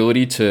have the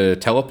ability to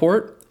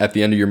teleport. At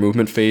the end of your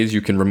movement phase,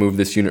 you can remove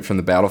this unit from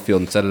the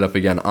battlefield and set it up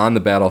again on the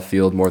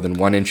battlefield more than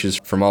 1 inches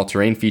from all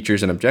terrain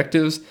features and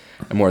objectives,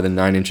 and more than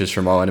 9 inches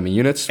from all enemy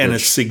units. And a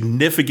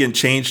significant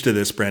change to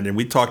this, Brendan,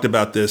 we talked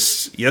about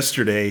this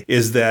yesterday,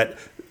 is that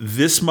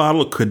this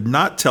model could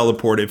not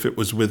teleport if it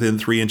was within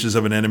 3 inches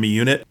of an enemy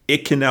unit.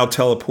 It can now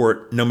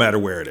teleport no matter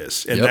where it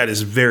is. And that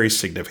is a very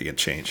significant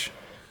change.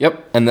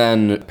 Yep. And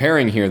then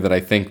pairing here that I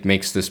think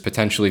makes this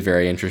potentially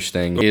very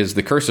interesting is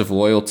the Curse of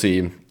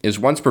Loyalty is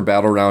once per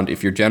battle round.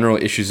 If your general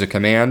issues a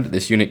command,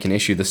 this unit can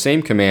issue the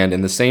same command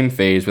in the same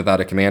phase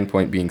without a command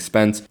point being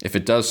spent. If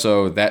it does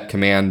so, that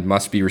command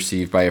must be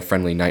received by a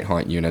friendly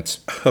Nighthaunt unit.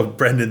 Oh,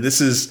 Brendan,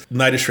 this is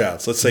Knight of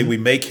Shrouds. Let's say we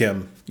make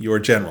him your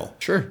general.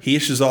 Sure. He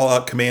issues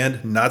all-out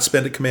command, not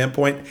spend a command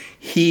point.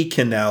 He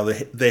can now,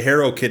 the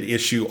hero can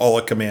issue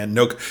all-out command.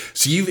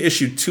 So you've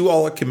issued 2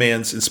 all-out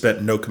commands and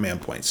spent no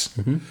command points.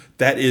 Mm-hmm.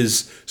 That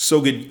is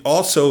so good.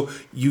 Also,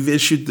 you've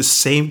issued the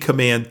same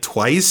command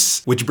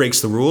twice, which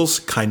breaks the rules,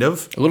 kind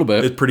of. A little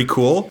bit. It's pretty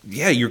cool.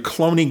 Yeah, you're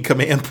cloning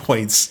command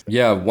points.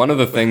 Yeah, one of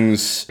the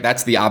things,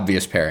 that's the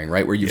obvious pairing,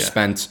 right? Where you've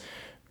spent,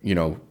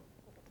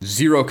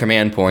 0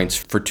 command points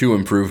for 2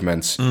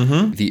 improvements.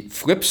 Mm-hmm. The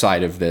flip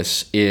side of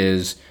this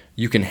is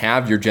you can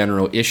have your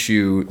general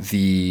issue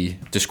the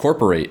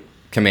Discorporate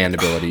command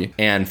ability,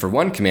 and for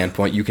 1 command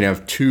point, you can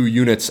have 2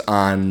 units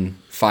on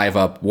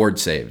 5-up ward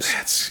saves.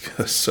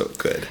 That's so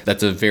good.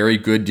 That's a very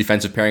good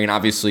defensive pairing, and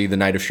obviously the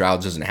Knight of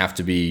Shrouds doesn't have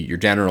to be your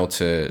general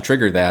to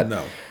trigger that.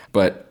 No.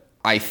 But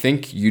I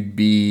think you'd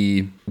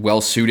be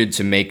well suited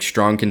to make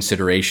strong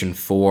consideration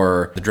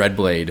for the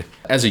Dreadblade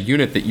as a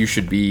unit that you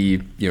should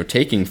be,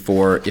 taking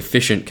for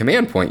efficient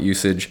command point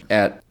usage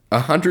at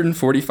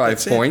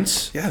 145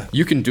 points. Yeah.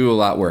 You can do a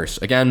lot worse.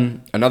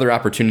 Again, another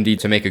opportunity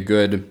to make a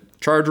good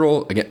charge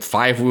roll. Again,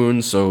 5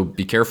 wounds, so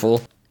be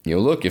careful.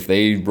 Look, if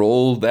they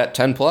roll that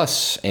 10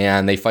 plus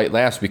and they fight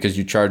last because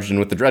you charged in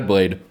with the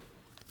Dreadblade.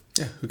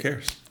 Yeah, who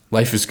cares?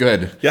 Life is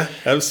good. Yeah,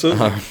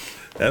 absolutely.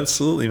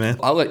 Absolutely, man.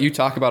 I'll let you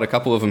talk about a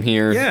couple of them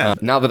here. Yeah.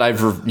 Now that I've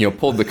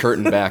pulled the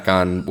curtain back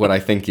on what I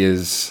think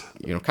is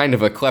kind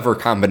of a clever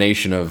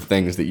combination of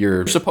things that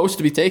you're supposed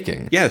to be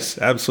taking. Yes,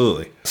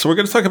 absolutely. So we're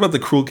going to talk about the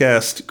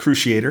Cruelcast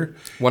Cruciator.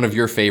 One of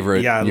your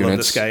favorite units. I love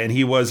this guy, and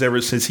he was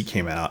ever since he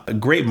came out. A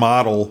great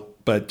model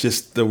but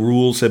just the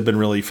rules have been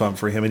really fun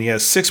for him. And he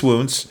has 6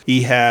 wounds.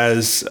 He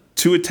has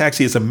 2 attacks.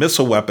 He has a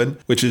missile weapon,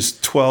 which is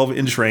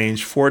 12-inch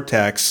range, 4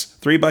 attacks,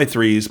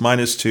 3x3s,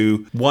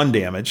 -2, 1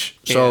 damage.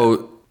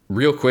 So,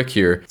 real quick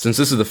here, since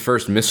this is the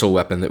first missile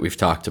weapon that we've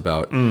talked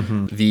about,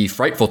 the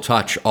Frightful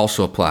Touch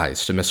also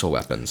applies to missile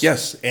weapons.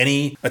 Yes,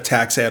 any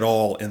attacks at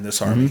all in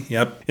this army.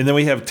 Yep. And then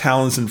we have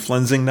Talons and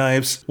Flensing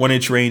Knives,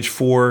 1-inch range,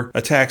 4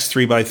 attacks,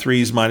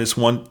 3x3s,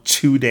 -1,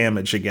 2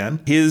 damage again.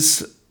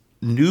 His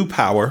new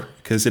power,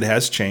 because it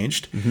has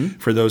changed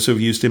for those who have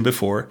used him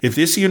before. If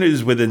this unit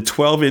is within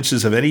 12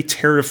 inches of any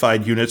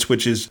terrified units,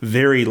 which is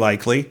very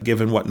likely,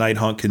 given what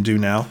Nighthaunt can do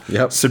now,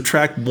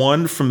 subtract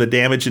 1 from the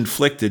damage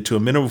inflicted to a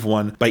minimum of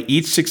 1 by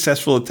each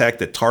successful attack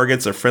that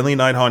targets a friendly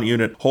Nighthaunt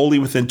unit wholly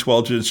within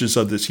 12 inches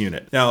of this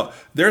unit. Now,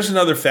 there's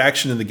another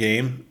faction in the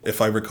game, if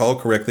I recall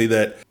correctly,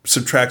 that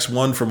subtracts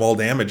 1 from all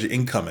damage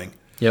incoming.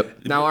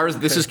 Yep. Now,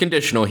 this is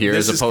conditional here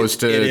as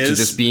opposed to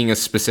just being a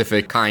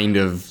specific kind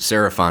of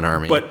Seraphon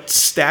army. But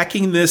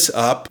stacking this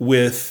up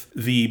with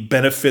the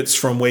benefits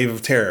from Wave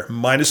of Terror,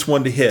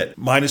 -1 to hit,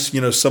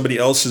 somebody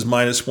else's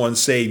 -1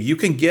 save, you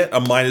can get a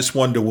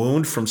 -1 to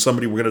wound from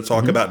somebody we're going to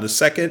talk about in a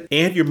second,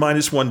 and your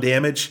 -1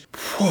 damage.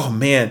 Oh,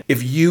 man.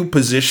 If you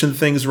position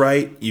things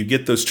right, you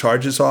get those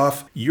charges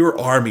off, your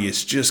army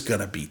is just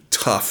going to be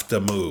tough to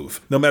move,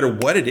 no matter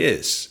what it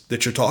is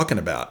that you're talking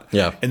about.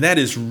 Yeah. And that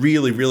is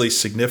really, really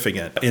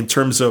significant in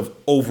terms of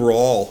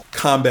overall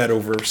combat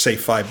over, say,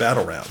 5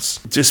 battle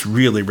rounds. Just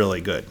really, really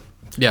good.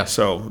 Yeah.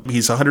 So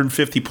he's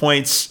 150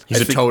 points.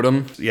 He's a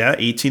totem. Yeah,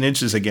 18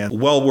 inches again.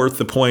 Well worth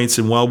the points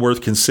and well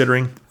worth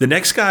considering. The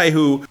next guy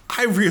who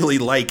I really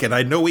like, and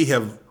I know we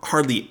have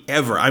hardly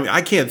ever,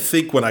 I can't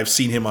think when I've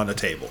seen him on the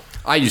table.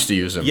 I used to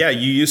use him. Yeah,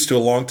 you used to a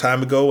long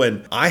time ago,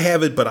 and I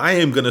haven't, but I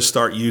am going to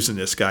start using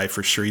this guy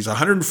for sure. He's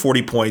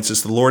 140 points.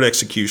 It's the Lord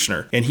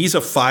Executioner, and he's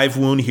a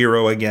 5-wound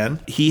hero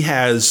again. He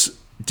has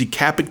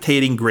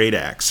Decapitating Great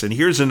Axe, and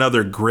here's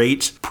another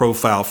great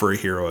profile for a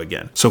hero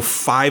again. So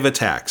 5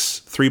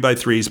 attacks,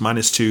 3x3s,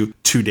 -2,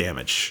 2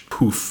 damage.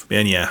 Poof.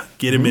 And yeah,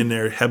 get him in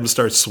there, have him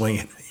start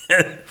swinging.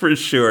 For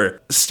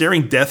sure.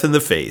 Staring death in the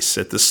face.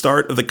 At the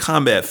start of the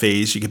combat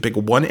phase, you can pick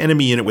 1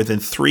 enemy unit within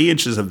 3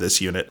 inches of this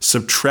unit.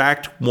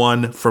 Subtract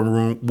 1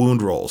 from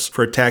wound rolls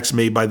for attacks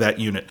made by that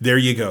unit. There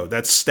you go.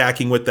 That's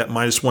stacking with that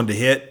 -1 to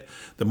hit.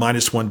 The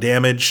 -1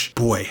 damage.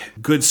 Boy,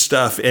 good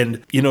stuff.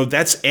 And,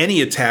 that's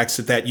any attacks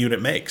that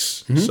unit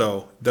makes.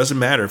 So it doesn't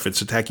matter if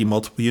it's attacking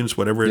multiple units,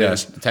 whatever it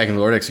is. Attacking the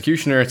Lord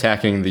Executioner,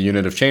 attacking the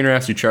unit of Chain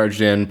Rafts you charged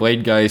in,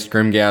 Bladegeist,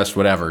 Grimghast,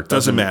 whatever.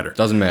 Doesn't matter.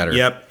 Doesn't matter.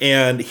 Yep.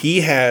 And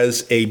he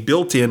has a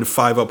built-in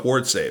 5-up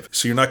ward save.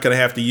 So you're not going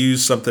to have to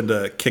use something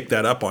to kick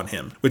that up on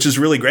him, which is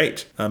really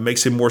great.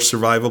 Makes him more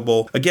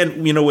survivable.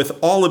 Again, with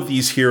all of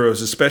these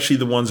heroes, especially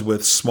the ones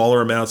with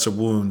smaller amounts of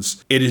wounds,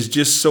 it is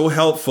just so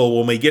helpful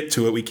when we get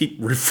to it. We keep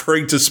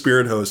referring to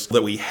Spirit Hosts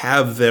that we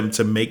have them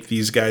to make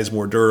these guys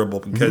more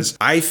durable, because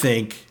I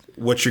think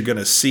what you're going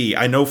to see,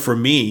 I know for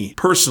me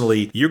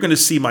personally, you're going to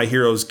see my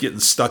heroes getting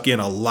stuck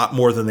in a lot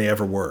more than they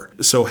ever were.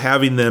 So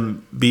having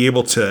them be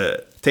able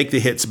to take the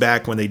hits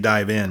back when they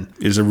dive in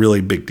is a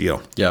really big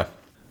deal. Yeah.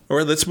 All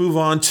right, let's move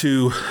on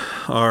to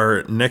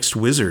our next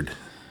wizard.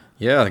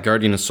 Yeah, the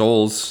Guardian of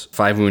Souls,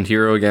 5-wound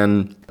hero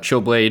again.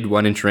 Chillblade,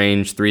 1-inch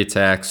range, 3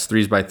 attacks,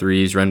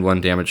 3x3s, rend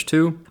 1, damage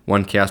 2.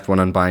 1 cast,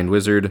 1 unbind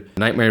wizard.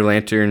 Nightmare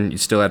Lantern, you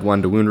still add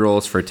 1 to wound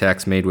rolls for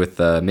attacks made with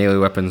melee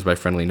weapons by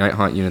friendly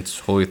Nighthaunt units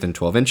wholly within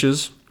 12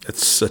 inches.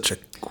 That's such a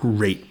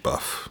great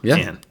buff. Yeah,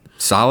 Man.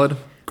 Solid.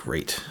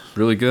 Great.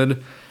 Really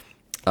good.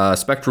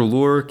 Spectral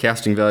Lure,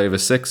 casting value of a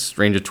 6,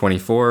 range of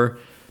 24.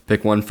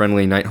 Pick 1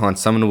 friendly Nighthaunt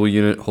summonable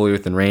unit wholly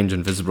within range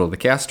and visible to the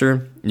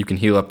caster. You can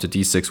heal up to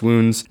d6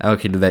 wounds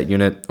allocated to that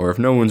unit, or if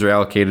no wounds are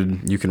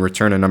allocated, you can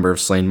return a number of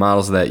slain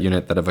models of that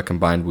unit that have a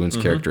combined wounds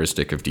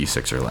characteristic of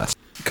d6 or less.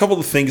 A couple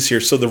of things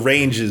here. So the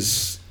range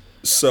is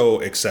so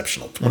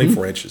exceptional,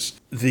 24 inches.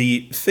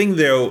 The thing,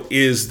 though,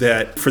 is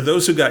that for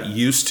those who got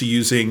used to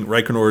using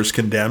Reichenor's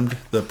Condemned,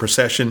 the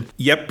procession,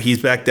 he's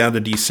back down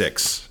to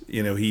d6.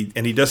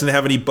 He doesn't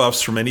have any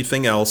buffs from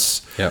anything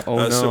else. Yeah.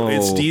 So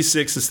it's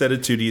D6 instead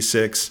of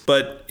 2D6.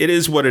 But it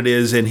is what it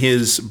is, and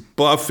his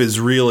buff is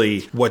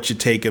really what you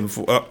take him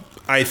for.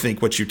 I think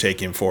what you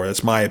take him for,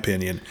 that's my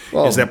opinion,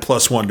 is that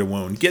 +1 to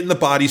wound. Getting the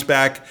bodies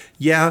back,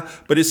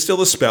 but it's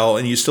still a spell,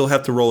 and you still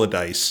have to roll a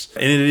dice.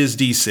 And it is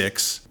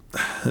D6.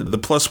 The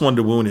 +1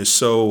 to wound is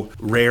so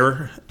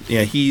rare.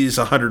 Yeah, he's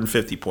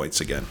 150 points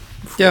again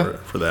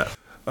for that.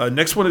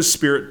 Next one is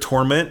Spirit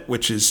Torment,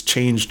 which has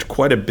changed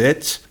quite a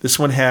bit. This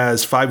one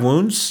has 5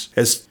 wounds,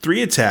 has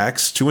 3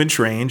 attacks, 2-inch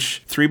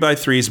range,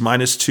 3x3s,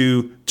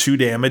 -2, 2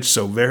 damage,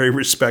 so very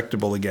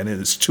respectable again. It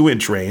is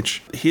 2-inch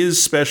range.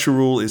 His special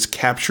rule is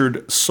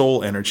Captured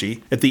Soul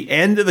Energy. At the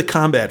end of the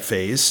combat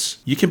phase,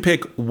 you can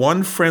pick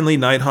 1 friendly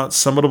Nighthaunt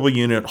summonable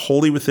unit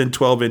wholly within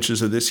 12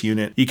 inches of this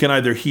unit. You can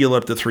either heal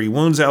up to 3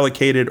 wounds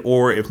allocated,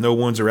 or if no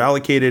wounds are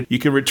allocated, you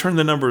can return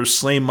the number of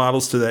slain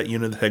models to that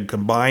unit that had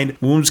combined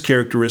wounds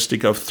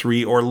characteristic of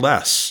 3 or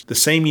less. The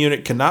same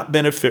unit cannot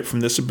benefit from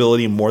this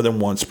ability more than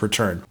once per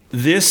turn.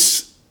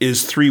 This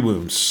is 3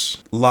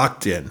 wounds,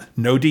 locked in.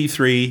 No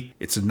D3.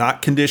 It's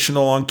not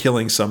conditional on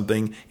killing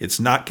something. It's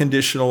not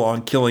conditional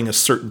on killing a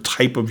certain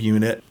type of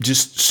unit.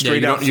 Just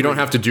straight out. You don't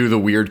have to do the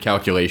weird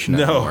calculation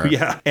anymore.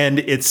 Yeah. And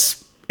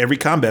it's every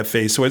combat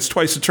phase, so it's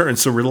twice a turn.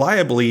 So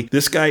reliably,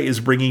 this guy is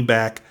bringing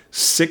back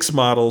 6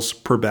 models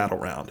per battle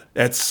round.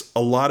 That's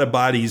a lot of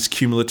bodies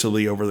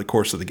cumulatively over the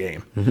course of the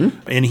game.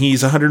 And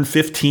he's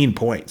 115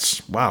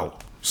 points. Wow.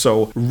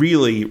 So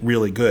really,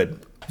 really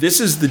good. This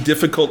is the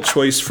difficult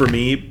choice for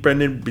me,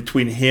 Brendan,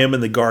 between him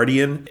and the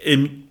Guardian.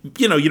 And,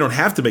 you don't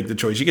have to make the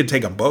choice. You can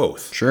take them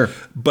both. Sure.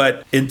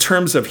 But in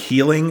terms of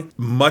healing,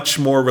 much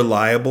more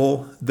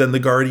reliable than the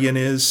Guardian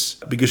is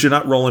because you're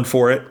not rolling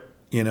for it.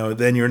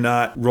 Then you're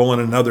not rolling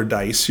another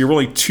dice. You're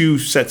rolling 2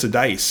 sets of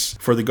dice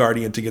for the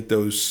Guardian to get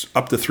those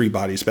up to 3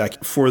 bodies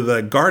back. For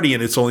the Guardian,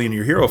 it's only in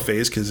your hero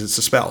phase because it's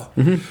a spell.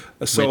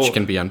 So, which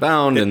can be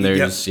unbound, and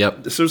there's, So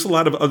there's a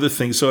lot of other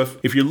things. So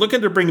if you're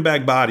looking to bring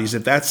back bodies,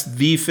 if that's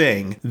the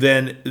thing,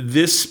 then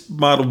this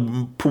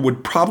model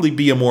would probably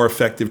be a more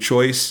effective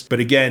choice. But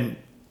again,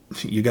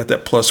 you got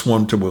that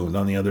 +1 to wound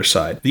on the other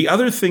side. The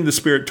other thing the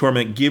Spirit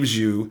Torment gives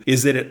you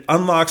is that it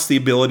unlocks the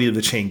ability of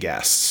the Chain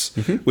Ghasts,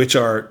 which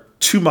are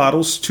 2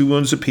 models, 2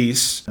 wounds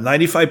apiece,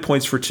 95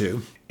 points for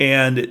 2.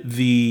 And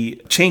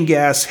the Chain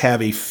Ghasts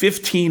have a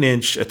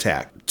 15-inch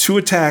attack. 2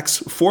 attacks,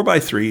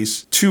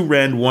 4x3s, 2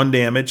 rend, 1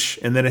 damage,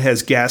 and then it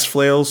has gas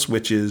flails,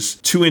 which is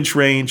 2-inch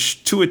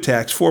range, 2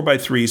 attacks,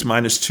 4x3s,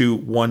 -2,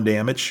 1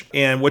 damage.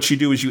 And what you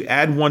do is you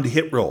add 1 to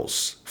hit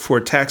rolls for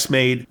attacks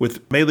made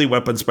with melee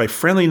weapons by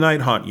friendly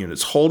Nighthaunt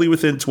units, wholly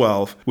within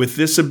 12, with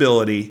this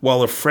ability,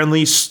 while a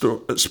friendly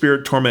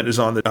Spirit Torment is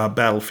on the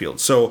battlefield.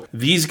 So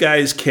these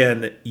guys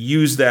can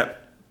use that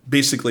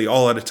basically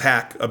all-out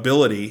attack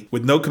ability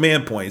with no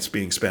command points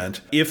being spent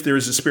if there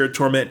is a Spirit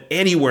Torment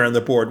anywhere on the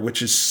board,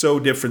 which is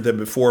so different than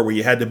before where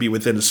you had to be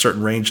within a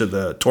certain range of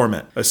the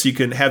Torment. So you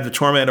can have the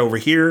Torment over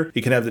here,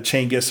 you can have the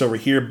Chain Ghasts over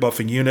here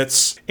buffing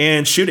units,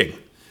 and shooting.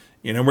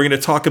 We're going to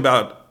talk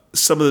about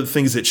some of the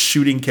things that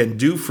shooting can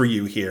do for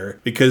you here,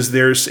 because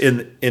there's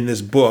in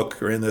this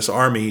book or in this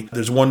army,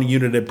 there's one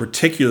unit in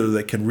particular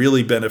that can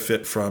really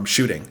benefit from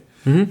shooting.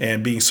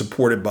 And being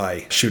supported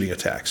by shooting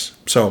attacks.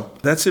 So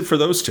that's it for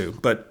those 2.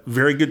 But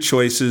very good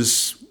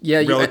choices. Yeah,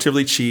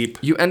 relatively cheap.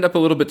 You end up a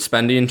little bit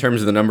spendy in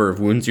terms of the number of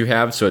wounds you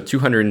have. So at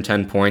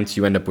 210 points,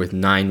 you end up with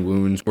 9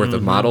 wounds worth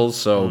of models.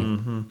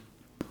 So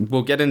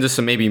we'll get into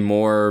some maybe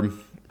more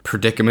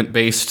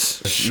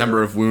predicament-based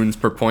number of wounds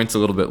per points a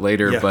little bit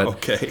later.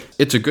 But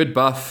it's a good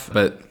buff,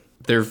 but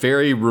they're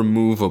very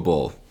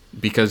removable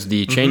because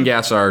the Chain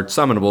Ghasts are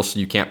summonable, so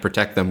you can't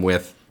protect them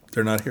with...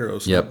 They're not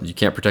heroes. Yep, you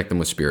can't protect them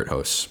with Spirit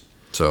Hosts.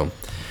 So,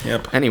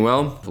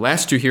 anyway, the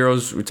last 2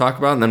 heroes we talk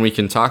about, and then we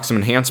can talk some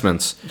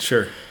enhancements.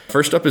 Sure.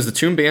 First up is the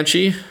Tomb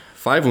Banshee,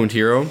 5-wound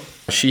hero.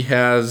 She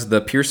has the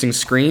Piercing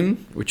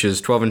Scream, which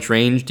is 12-inch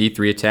range,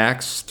 D3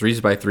 attacks,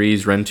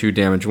 3x3s, rend 2,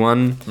 damage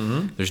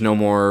 1. There's no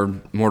more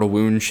mortal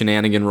wound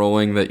shenanigan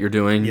rolling that you're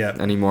doing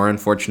anymore,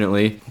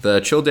 unfortunately. The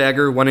Chill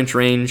Dagger, 1-inch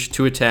range,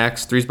 2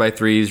 attacks,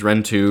 3x3s,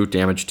 rend 2,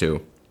 damage 2.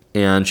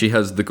 And she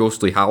has the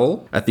Ghostly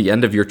Howl. At the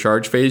end of your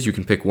charge phase, you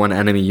can pick 1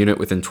 enemy unit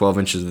within 12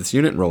 inches of this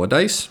unit and roll a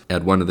dice.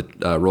 Add 1 to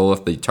the roll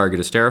if the target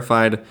is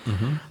terrified.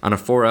 On a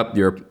 4-up,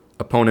 your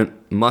opponent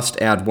must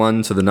add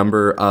 1 to the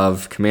number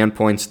of command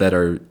points that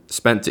are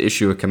spent to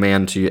issue a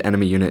command to your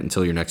enemy unit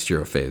until your next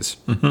hero phase.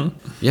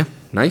 Yeah,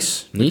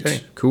 nice,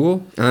 neat,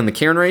 cool. And then the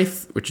Cairn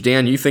Wraith, which,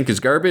 Dan, you think is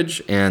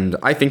garbage, and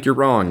I think you're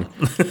wrong.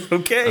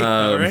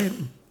 All right.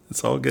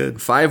 It's all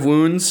good. 5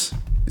 wounds.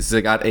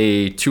 They got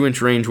a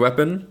 2-inch range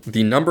weapon.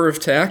 The number of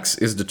attacks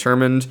is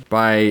determined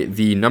by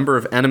the number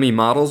of enemy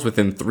models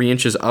within 3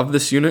 inches of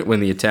this unit when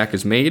the attack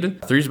is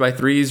made.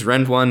 3x3s,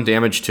 rend 1,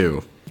 damage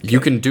 2. You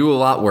can do a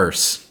lot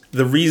worse.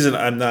 The reason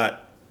I'm not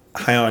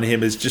high on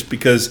him is just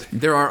because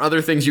there are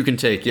other things you can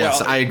take.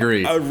 Yes, I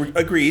agree.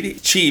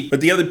 Agreed. Cheap.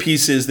 But the other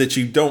piece is that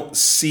you don't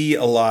see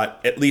a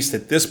lot, at least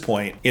at this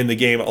point in the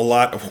game, a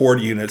lot of Horde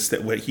units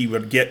that he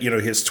would get,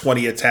 his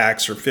 20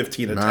 attacks or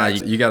 15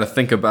 attacks. You got to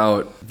think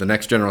about the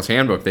next General's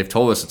Handbook. They've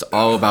told us it's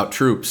all about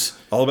troops.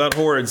 All about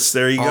hordes.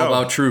 There you go. All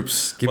about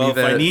troops. Give me that.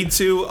 If I need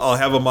to, I'll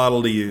have a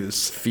model to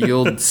use.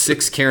 Field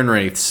 6 Cairn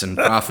Wraiths and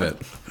profit.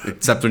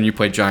 Except when you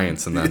play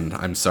Giants, and then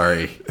I'm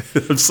sorry.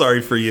 I'm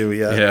sorry for you,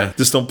 yeah.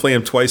 Just don't play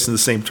them twice in the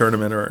same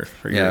tournament, or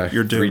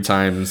you're doomed. 3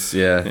 times,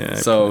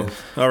 So,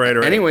 all right.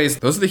 Anyways,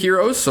 those are the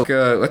heroes, so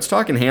let's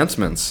talk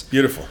enhancements.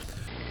 Beautiful.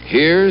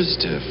 Here's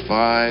to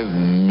 5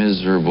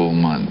 miserable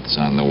months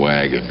on the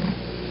wagon,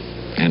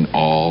 and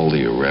all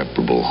the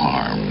irreparable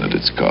harm that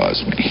it's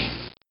caused me.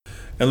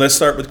 And let's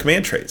start with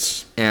command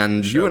traits.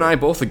 And you and I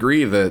both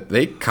agree that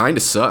they kind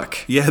of suck.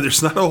 Yeah,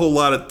 there's not a whole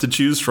lot to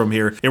choose from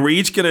here. And we're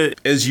each going to,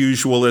 as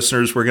usual,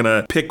 listeners, we're going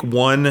to pick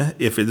 1.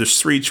 If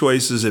there's 3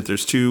 choices, if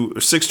there's 2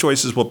 or 6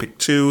 choices, we'll pick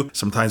 2.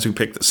 Sometimes we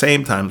pick the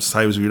same,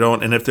 sometimes we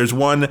don't. And if there's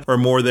 1 or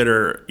more that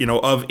are,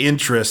 of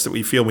interest that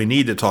we feel we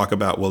need to talk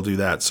about, we'll do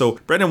that. So,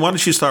 Brendan, why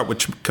don't you start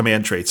with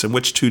command traits? And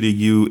which 2 do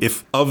you,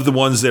 if of the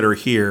ones that are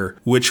here,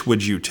 which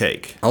would you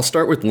take? I'll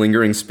start with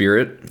Lingering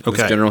Spirit. Okay.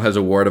 This general has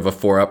a ward of a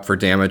 4-up for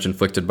damage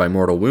inflicted inflicted by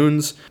mortal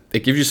wounds.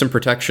 It gives you some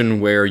protection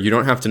where you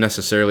don't have to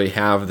necessarily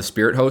have the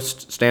spirit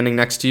host standing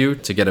next to you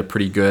to get a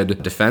pretty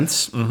good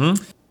defense.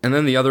 Mm-hmm. And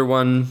then the other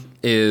one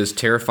is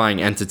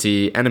Terrifying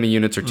Entity. Enemy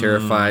units are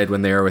terrified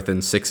when they are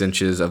within 6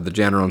 inches of the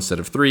general instead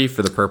of 3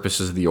 for the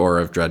purposes of the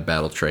Aura of Dread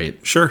battle trait.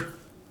 Sure.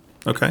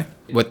 Okay.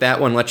 What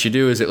that one lets you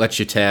do is it lets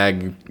you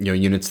tag,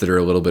 units that are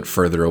a little bit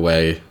further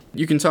away.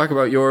 You can talk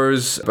about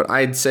yours, but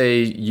I'd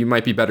say you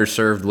might be better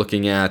served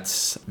looking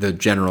at the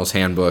General's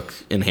Handbook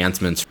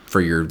enhancements for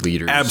your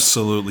leaders.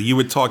 Absolutely. You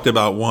had talked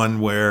about one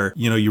where,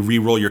 you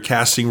re-roll your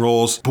casting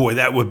rolls. Boy,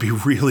 that would be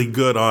really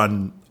good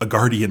on a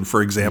Guardian,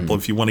 for example,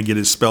 if you want to get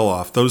his spell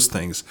off, those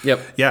things. Yep.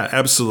 Yeah,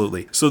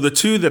 absolutely. So the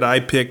two that I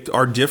picked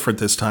are different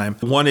this time.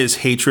 One is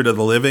Hatred of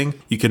the Living.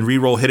 You can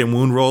re-roll hit and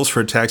wound rolls for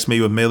attacks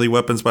made with melee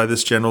weapons by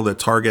this general that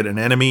target an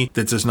enemy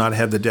that does not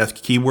have the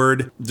death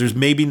keyword. There's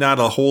maybe not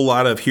a whole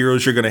lot of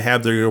heroes you're going to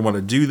have that are going to want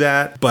to do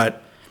that,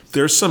 but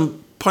there's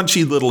some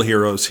punchy little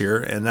heroes here,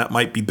 and that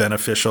might be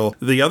beneficial.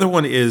 The other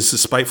one is the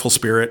Spiteful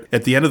Spirit.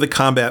 At the end of the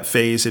combat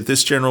phase, if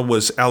this general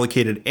was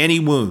allocated any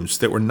wounds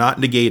that were not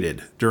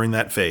negated during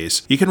that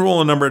phase, you can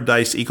roll a number of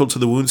dice equal to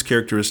the wounds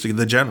characteristic of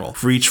the general.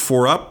 For each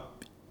 4-up,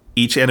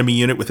 each enemy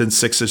unit within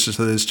 6 inches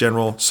of this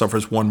general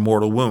suffers 1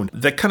 mortal wound.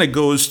 That kind of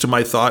goes to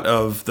my thought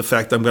of the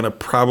fact I'm going to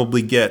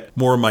probably get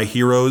more of my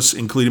heroes,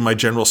 including my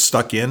general,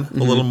 stuck in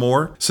a little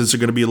more, since they're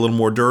going to be a little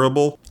more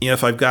durable.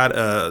 If I've got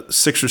a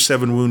 6 or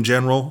 7 wound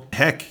general,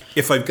 heck,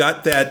 if I've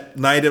got that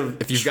Knight of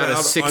If you've got a Shroud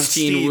on 16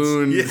 Steeds,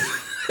 wound... yeah.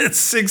 It's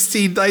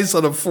 16 dice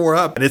on a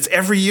 4-up, and it's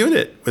every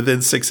unit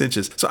within 6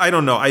 inches. So I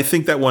don't know. I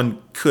think that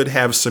one could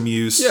have some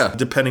use,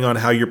 depending on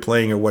how you're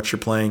playing or what you're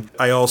playing.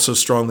 I also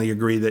strongly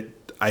agree that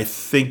I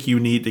think you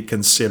need to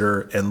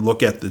consider and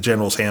look at the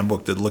General's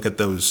Handbook to look at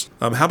those.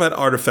 How about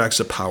Artifacts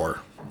of Power?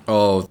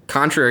 Oh,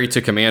 contrary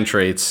to command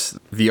traits,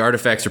 the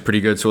artifacts are pretty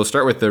good. So we'll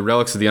start with the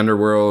Relics of the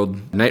Underworld,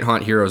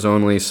 Nighthaunt heroes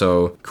only,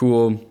 so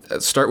cool.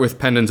 Start with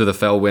Pendants of the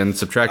Fell Wind.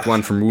 Subtract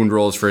 1 from wound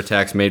rolls for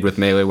attacks made with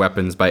melee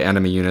weapons by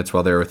enemy units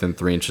while they're within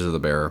 3 inches of the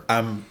bearer.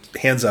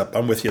 Hands up.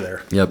 I'm with you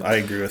there. Yep. I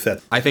agree with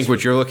that. I think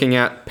what you're looking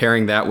at,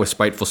 pairing that with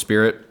Spiteful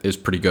Spirit, is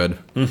pretty good.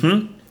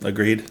 Mm-hmm.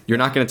 Agreed. You're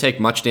not going to take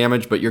much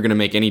damage, but you're going to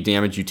make any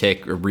damage you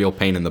take a real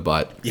pain in the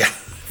butt. Yeah,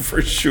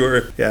 for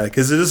sure. Yeah,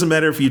 because it doesn't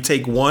matter if you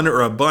take one or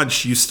a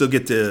bunch, you still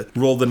get to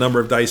roll the number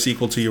of dice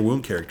equal to your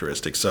wound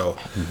characteristic. So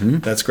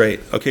that's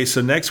great. Okay,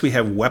 so next we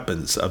have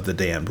Weapons of the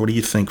Damned. What do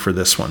you think for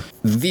this one?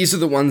 These are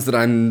the ones that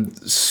I'm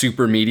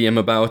super medium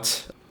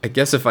about. I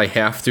guess if I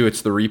have to,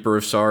 it's the Reaper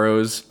of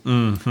Sorrows.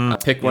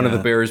 Pick one of the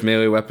bearer's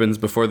melee weapons.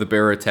 Before the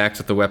bearer attacks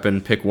with the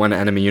weapon, pick one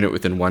enemy unit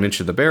within 1 inch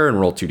of the bearer and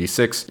roll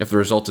 2d6. If the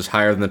result is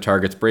higher than the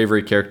target's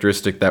bravery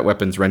characteristic, that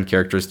weapon's rend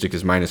characteristic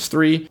is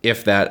 -3.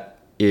 If that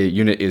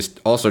unit is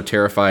also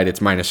terrified, it's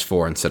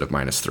 -4 instead of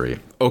 -3.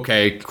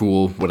 Okay,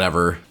 cool,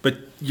 whatever. But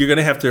you're going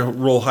to have to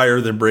roll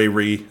higher than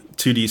bravery,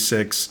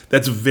 2d6.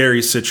 That's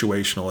very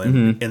situational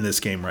in this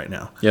game right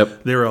now.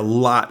 Yep. There are a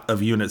lot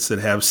of units that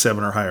have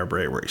 7 or higher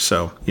bravery.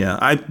 So,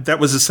 yeah, that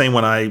was the same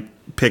one I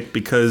picked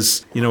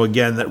because,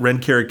 again, that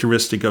rend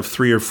characteristic of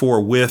 3 or 4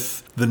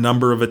 with the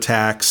number of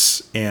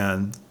attacks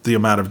and the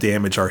amount of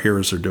damage our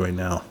heroes are doing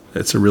now.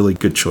 It's a really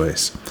good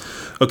choice.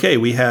 Okay,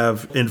 we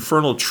have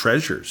Infernal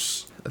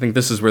Treasures. I think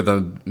this is where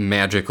the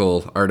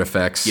magical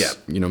artifacts,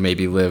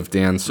 maybe live,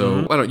 Dan.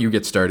 So why don't you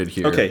get started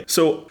here? Okay,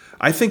 so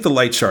I think the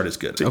Light Shard is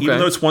good. So even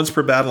though it's once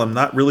per battle, I'm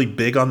not really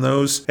big on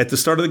those. At the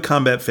start of the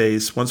combat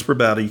phase, once per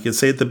battle, you can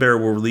say that the bearer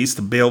will release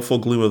the baleful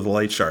gloom of the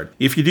Light Shard.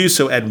 If you do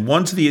so, add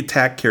 1 to the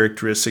attack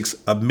characteristics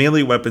of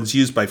melee weapons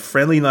used by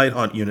friendly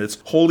Nighthaunt units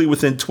wholly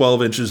within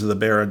 12 inches of the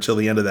bearer until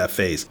the end of that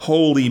phase.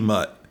 Holy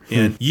mutt.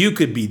 And you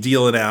could be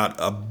dealing out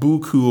a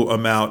buku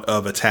amount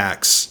of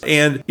attacks.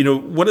 And,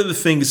 one of the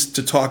things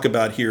to talk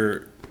about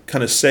here,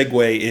 kind of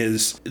segue,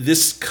 is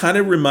this kind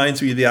of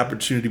reminds me of the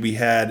opportunity we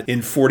had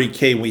in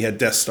 40K when we had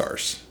Death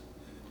Stars.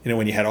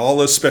 When you had all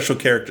those special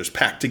characters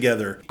packed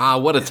together. Ah,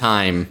 what a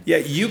time. Yeah,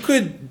 you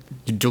could...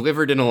 You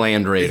delivered in a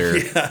Land Raider.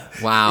 Yeah.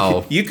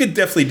 Wow. You could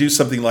definitely do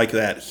something like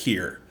that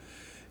here.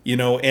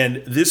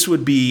 And this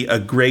would be a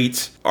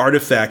great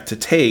artifact to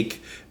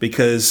take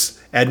because...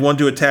 Add 1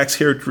 to attacks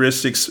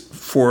characteristics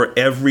for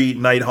every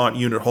Nighthaunt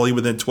unit wholly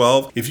within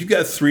 12. If you've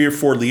got 3 or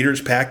 4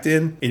 leaders packed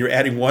in and you're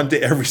adding 1 to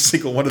every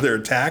single one of their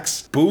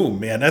attacks, boom,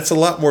 man, that's a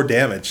lot more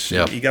damage.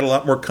 Yep. You got a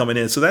lot more coming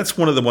in. So that's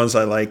one of the ones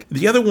I like.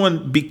 The other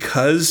one,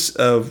 because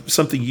of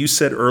something you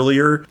said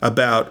earlier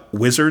about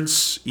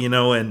wizards,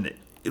 and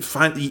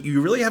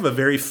you really have a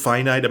very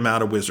finite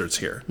amount of wizards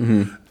here.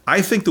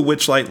 I think the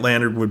Witchlight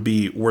Lantern would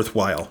be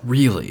worthwhile.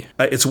 Really?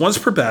 It's once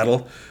per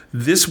battle.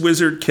 This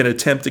wizard can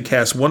attempt to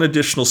cast 1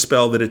 additional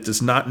spell that it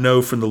does not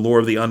know from the lore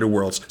of the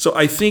underworlds. So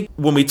I think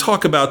when we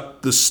talk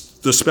about the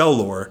spell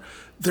lore,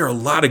 there are a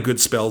lot of good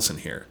spells in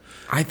here.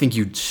 I think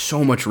you'd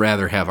so much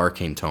rather have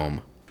Arcane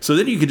Tome. So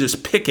then you could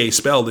just pick a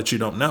spell that you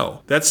don't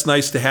know. That's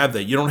nice to have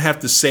that. You don't have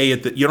to say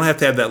it, that you don't have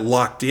to have that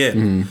locked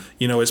in,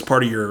 as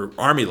part of your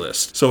army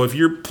list. So if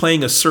you're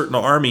playing a certain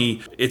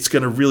army, it's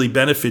going to really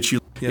benefit you.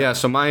 Yeah,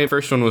 so my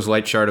first one was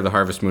Light Shard of the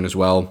Harvest Moon as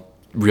well.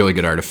 really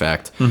good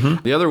artifact.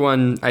 The other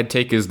one I'd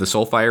take is the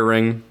Soulfire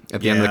Ring. At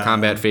the end of the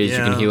combat phase, you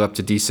can heal up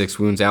to D6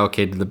 wounds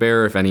allocated to the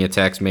bear. If any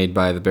attacks made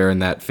by the bear in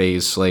that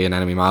phase slay an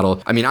enemy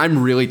model. I mean,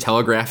 I'm really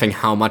telegraphing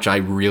how much I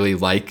really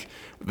like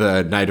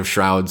the Knight of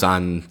Shrouds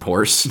on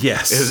horse.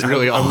 Yes. Is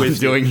really all I'm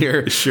doing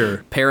here.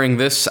 Sure. Pairing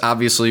this,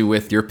 obviously,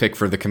 with your pick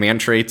for the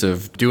command traits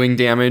of doing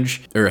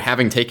damage, or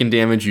having taken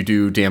damage, you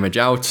do damage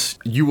out.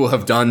 You will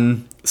have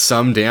done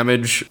some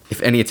damage.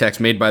 If any attacks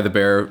made by the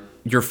bear,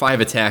 your 5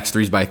 attacks,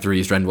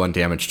 3s, rend 1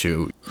 damage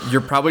to.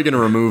 You're probably going to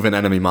remove an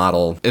enemy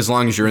model as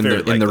long as you're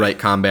in the right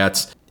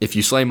combats. If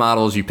you slay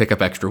models, you pick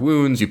up extra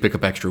wounds. You pick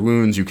up extra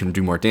wounds, you can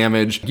do more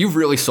damage. You've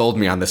really sold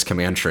me on this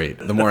command trait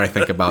the more I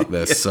think about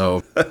this.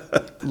 So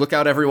look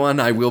out,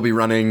 everyone. I will be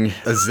running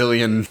a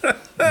zillion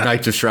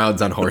Knights of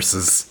Shrouds on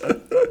horses.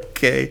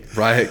 Okay.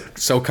 Right.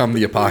 So come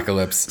the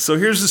apocalypse. So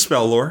here's the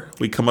spell lore.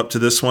 We come up to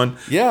this one.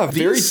 Yeah,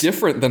 very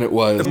different than it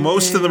was.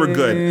 Most of them are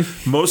good.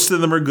 Most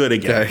of them are good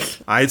again.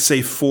 Okay. I'd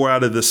say 4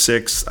 out of the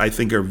 6 I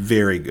think are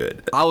very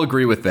good. I'll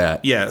agree with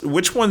that. Yeah.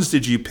 Which ones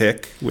did you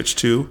pick? Which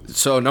 2?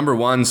 So number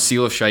 1,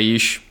 Seal of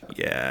Shyish.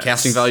 Yeah.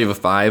 Casting value of a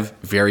 5,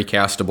 very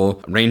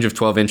castable. Range of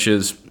 12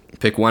 inches.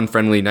 Pick 1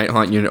 friendly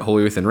Nighthaunt unit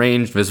wholly within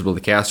range, visible to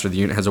the caster. The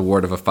unit has a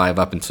ward of a 5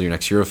 up until your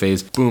next hero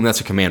phase. Boom,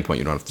 that's a command point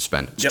you don't have to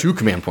spend. It's 2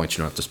 command points you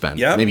don't have to spend.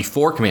 Maybe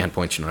 4 command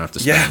points you don't have to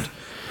spend.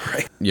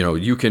 Right. You know,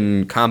 you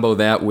can combo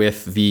that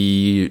with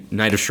the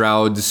Knight of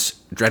Shrouds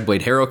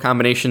Dreadblade Harrow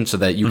combination so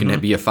that you can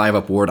be a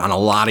 5-up ward on a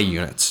lot of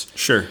units.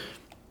 Sure.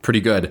 Pretty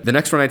good. The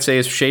next one I'd say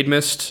is Shade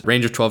Mist,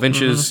 range of 12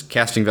 inches,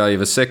 casting value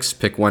of a 6.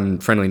 Pick 1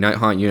 friendly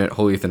Nighthaunt unit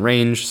wholly within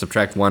range,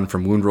 subtract 1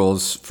 from wound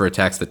rolls for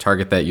attacks that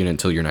target that unit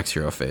until your next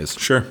hero phase.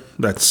 Sure.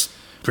 That's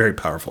very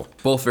powerful.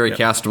 Both very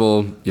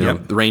castable. You know,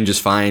 the range is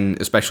fine,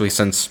 especially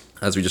since,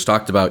 as we just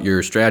talked about,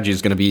 your strategy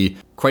is going to be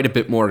quite a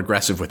bit more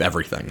aggressive with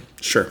everything.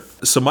 Sure.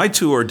 So my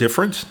 2 are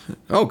different.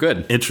 Oh,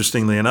 good.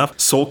 Interestingly enough.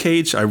 Soul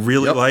Cage, I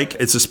really like.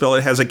 It's a spell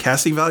that has a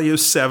casting value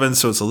of 7,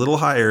 so it's a little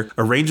higher.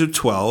 A range of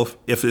 12.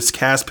 If it's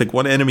cast, pick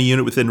 1 enemy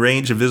unit within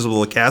range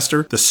invisible to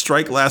caster. The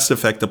strike last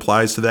effect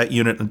applies to that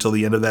unit until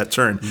the end of that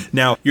turn.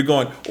 Now, you're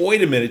going,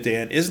 wait a minute,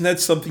 Dan, isn't that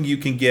something you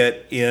can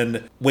get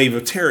in Wave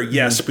of Terror?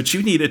 Yes, but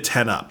you need a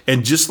 10 up.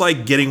 And just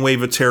like getting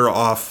Wave of Terror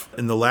off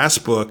in the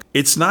last book,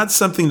 it's not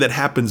something that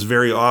happens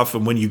very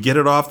often. When you get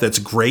it off, that's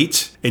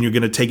great, and you're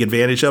going to take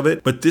advantage of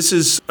it. But this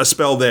is a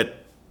spell that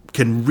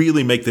can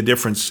really make the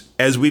difference.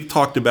 As we've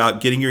talked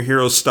about, getting your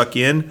heroes stuck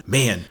in,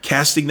 man,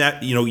 casting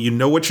that, you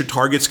know what your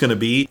target's going to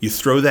be. You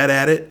throw that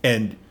at it,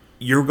 and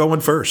you're going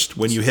first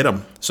when you hit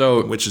them,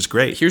 so which is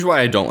great. Here's why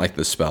I don't like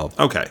this spell.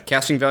 Okay.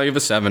 Casting value of a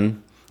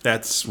 7.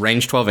 That's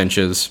range 12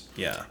 inches.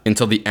 Yeah.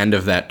 Until the end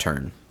of that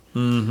turn.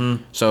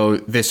 So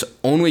this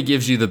only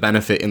gives you the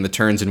benefit in the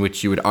turns in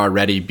which you would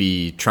already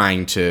be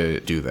trying to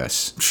do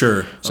this.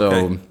 Sure.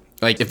 So,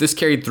 like, if this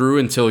carried through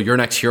until your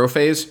next hero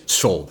phase,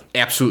 sold.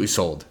 Absolutely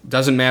sold.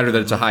 Doesn't matter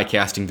that it's a high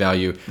casting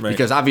value,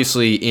 because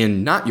obviously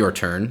in not your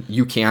turn,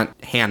 you can't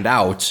hand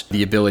out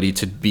the ability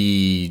to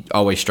be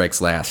always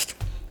strikes last.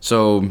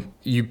 So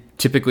you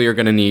typically are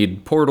going to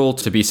need Portal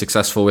to be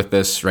successful with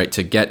this, right,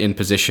 to get in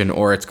position,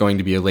 or it's going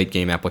to be a late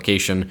game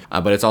application.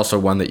 But it's also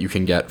one that you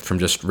can get from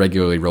just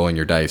regularly rolling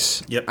your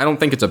dice. Yep. I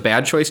don't think it's a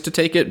bad choice to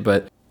take it,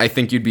 but I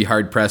think you'd be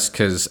hard pressed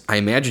because I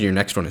imagine your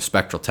next one is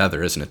Spectral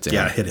Tether, isn't it, Dan?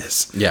 Yeah, it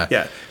is.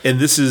 Yeah. And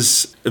this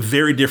is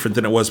very different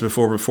than it was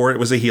before. Before it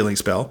was a healing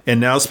spell.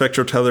 And now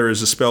Spectral Tether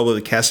is a spell with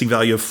a casting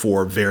value of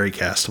 4, very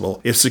castable.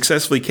 If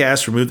successfully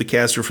cast, remove the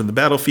caster from the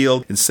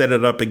battlefield and set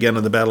it up again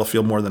on the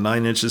battlefield more than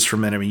 9 inches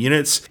from enemy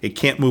units. It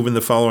can't move in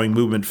the following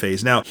movement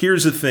phase. Now,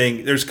 here's the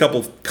thing. There's a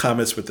couple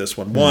comments with this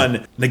one.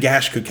 One,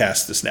 Nagash could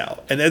cast this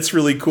now. And that's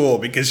really cool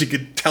because you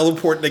could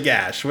teleport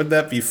Nagash. Wouldn't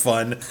that be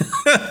fun?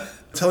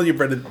 I'm telling you,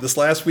 Brendan, this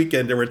last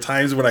weekend, there were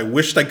times when I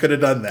wished I could have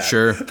done that.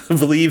 Sure.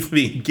 Believe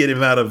me, get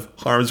him out of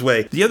harm's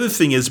way. The other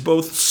thing is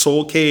both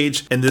Soul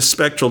Cage and this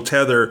Spectral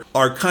Tether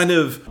are kind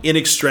of in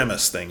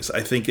extremis things,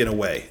 I think, in a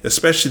way,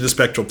 especially the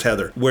Spectral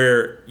Tether,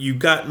 where you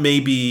got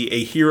maybe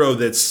a hero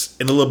that's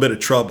in a little bit of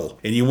trouble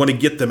and you want to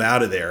get them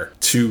out of there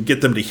to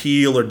get them to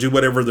heal or do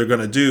whatever they're going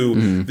to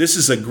do. This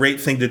is a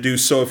great thing to do.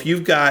 So if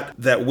you've got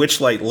that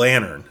Witchlight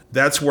Lantern,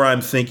 that's where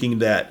I'm thinking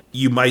that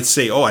you might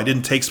say, oh, I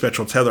didn't take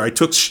Spectral Tether. I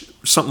took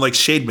something like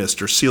Shade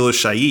Mist or Seal of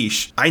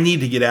Shyish. I need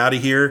to get out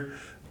of here.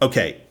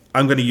 Okay,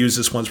 I'm going to use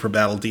this once per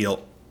battle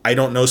deal. I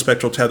don't know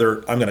Spectral Tether.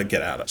 I'm going to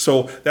get out of it.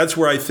 So that's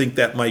where I think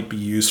that might be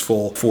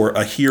useful for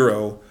a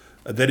hero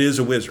that is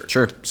a wizard.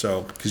 Sure.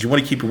 So, because you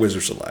want to keep your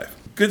wizards alive.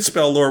 Good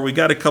spell lore. We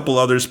got a couple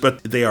others,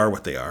 but they are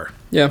what they are.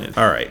 Yeah.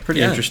 All right.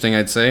 Pretty interesting,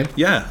 I'd say.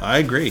 Yeah, I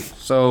agree.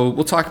 So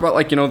we'll talk about,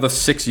 like, the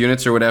 6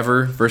 units or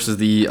whatever versus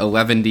the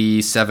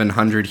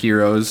 11,700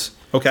 heroes.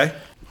 Okay.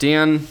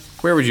 Dan,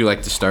 where would you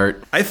like to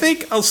start? I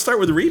think I'll start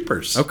with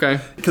Reapers. Okay.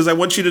 Because I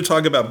want you to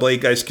talk about Blade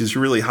Guys because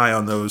you're really high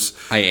on those.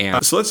 I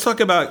am. So let's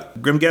talk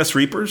about Grimghast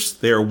Reapers.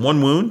 They are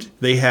 1 wound.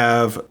 They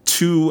have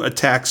 2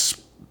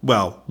 attacks.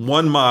 Well,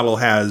 one model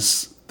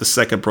has the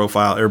second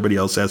profile. Everybody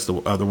else has the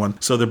other one.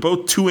 So they're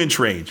both 2-inch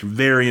range.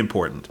 Very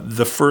important.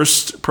 The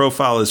first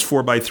profile is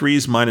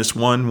 4x3s,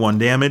 -1, 1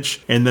 damage.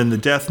 And then the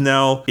Death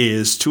Knell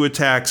is 2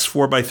 attacks,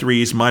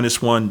 4x3s,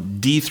 -1,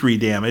 D3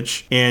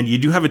 damage. And you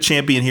do have a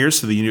champion here,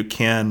 so the unit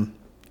can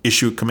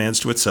issue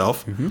commands to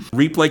itself.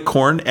 Reap Like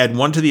Corn, add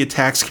 1 to the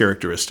attacks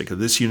characteristic of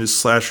this unit's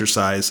slasher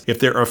size if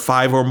there are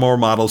 5 or more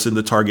models in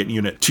the target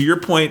unit. To your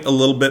point a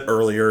little bit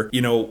earlier,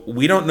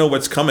 we don't know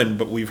what's coming,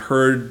 but we've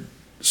heard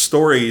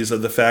stories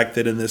of the fact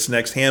that in this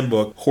next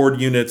handbook,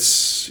 horde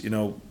units,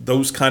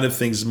 those kind of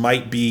things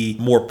might be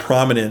more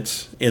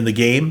prominent in the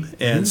game.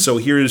 And so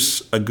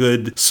here's a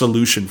good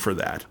solution for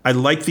that. I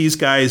like these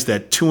guys.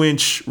 That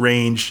 2-inch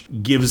range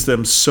gives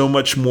them so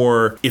much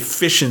more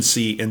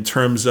efficiency in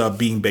terms of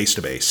being base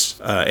to base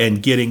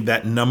and getting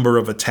that number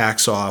of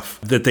attacks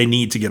off that they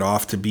need to get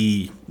off to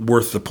be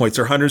worth the points.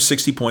 They're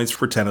 160 points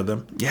for 10 of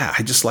them. Yeah,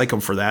 I just like them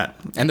for that.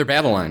 And they're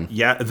battle line.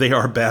 Yeah, they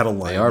are battle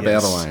line. They are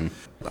battle line.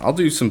 I'll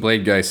do some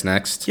Blade Geist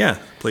next. Yeah,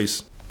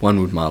 please. 1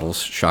 wound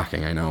models.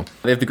 Shocking, I know.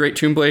 They have the Great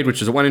Tomb Blade,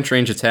 which is a 1-inch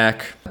range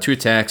attack. 2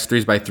 attacks,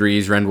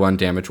 3x3s, rend 1,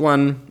 damage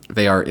 1.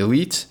 They are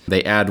elite.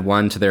 They add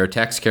 1 to their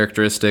attacks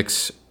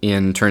characteristics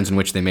in turns in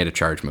which they made a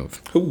charge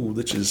move. Ooh,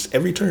 which is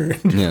every turn.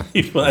 Yeah.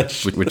 Pretty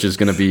much. Which is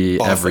going to be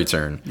Awesome. every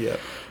turn. Yeah.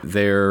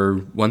 They're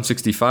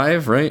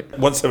 165, right?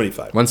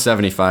 175.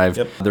 175.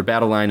 Yep. They're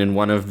battle line in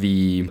one of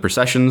the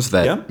processions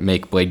that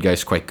make Blade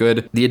Geist quite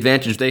good. The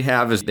advantage they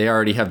have is they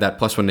already have that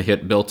 +1 to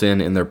hit built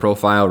in their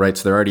profile, right?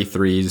 So they're already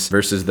 3s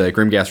versus the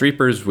Grimgas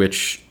Reapers,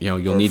 which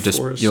you'll need to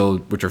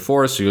which are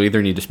 4s, so you'll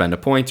either need to spend a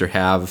point or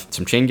have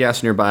some chain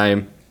gas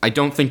nearby. I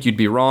don't think you'd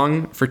be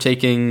wrong for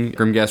taking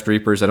Grimgas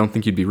Reapers. I don't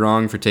think you'd be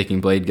wrong for taking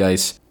Blade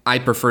Geist. I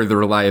prefer the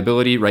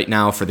reliability right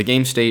now for the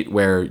game state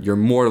where you're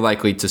more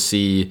likely to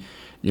see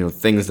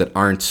things that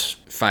aren't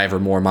 5 or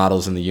more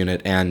models in the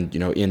unit, and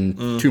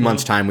in 2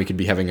 months' time we could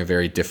be having a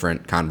very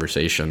different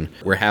conversation.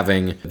 We're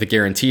having the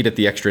guaranteed at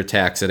the extra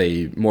attacks at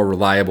a more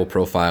reliable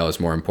profile is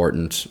more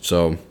important.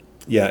 So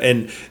yeah,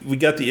 and we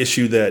got the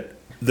issue that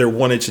they're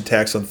 1-inch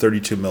attacks on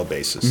 32 mil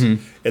bases.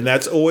 And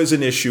that's always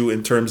an issue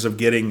in terms of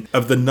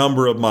the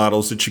number of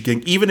models that you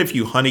can, even if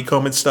you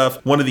honeycomb and stuff.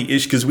 One of the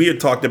issues, because we had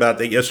talked about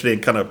that yesterday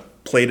and kind of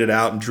played it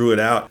out and drew it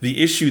out.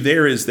 The issue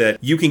there is that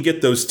you can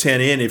get those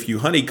 10 in if you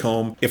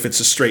honeycomb, if it's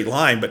a straight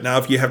line. But now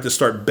if you have to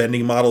start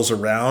bending models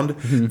around,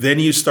 then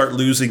you start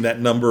losing that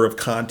number of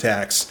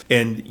contacts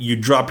and you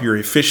drop your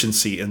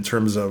efficiency in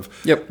terms of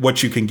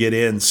what you can get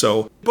in.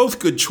 So both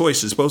good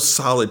choices, both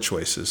solid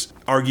choices.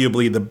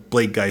 Arguably, the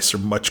Blade Geists are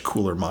much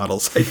cooler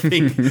models. I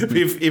think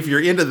if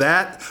you're into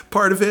that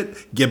part of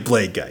it, get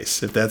Blade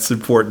Geists if that's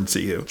important to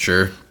you.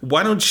 Sure.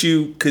 Why don't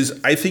you, because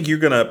I think you're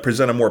going to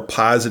present a more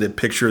positive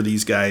picture of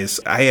these guys.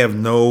 I have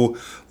no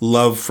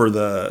love for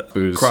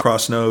the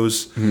cross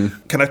nose.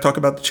 Can I talk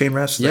about the chain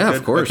rasps? Yeah,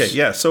 of course. Okay,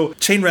 yeah. So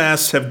chain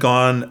rasps have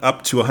gone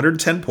up to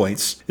 110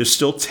 points. There's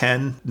still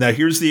 10. Now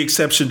here's the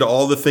exception to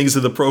all the things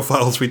in the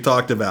profiles we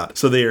talked about.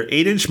 So they are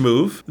 8-inch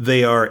move,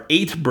 they are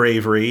 8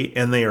 bravery,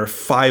 and they are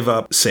 5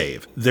 up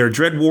save. Their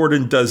Dread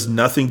Warden does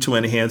nothing to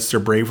enhance their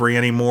bravery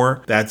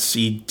anymore.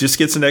 He just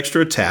gets an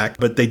extra attack,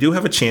 but they do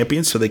have a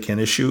champion, so they can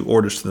issue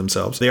orders to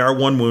themselves. They are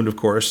 1 wound, of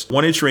course.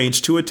 1-inch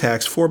range, 2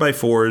 attacks,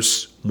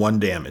 4x4s, 1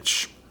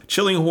 damage.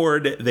 Chilling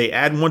Horde, they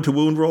add 1 to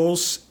wound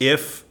rolls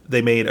if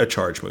they made a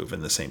charge move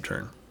in the same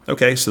turn.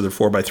 Okay, so they're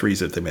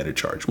 4x3s if they made a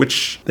charge,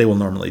 which they will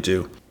normally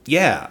do.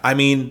 Yeah, I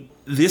mean,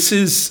 this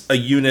is a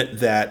unit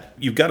that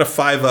you've got a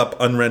 5-up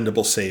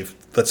unrendable save.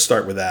 Let's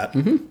start with that.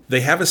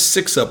 They have a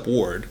 6-up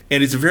ward,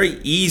 and it's very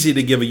easy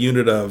to give a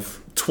unit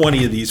of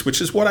 20 of these,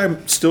 which is what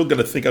I'm still going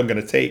to think I'm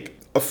going to take,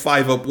 a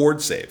 5-up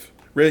ward save.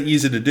 Really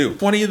easy to do.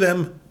 20 of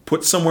them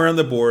put somewhere on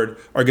the board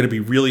are going to be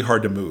really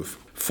hard to move.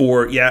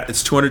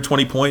 It's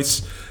 220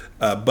 points.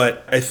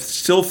 But I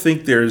still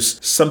think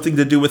there's something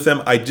to do with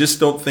them. I just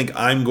don't think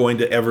I'm going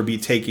to ever be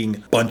taking a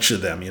bunch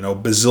of them,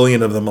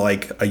 bazillion of them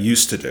like I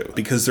used to do,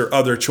 because there are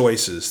other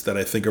choices that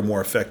I think are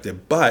more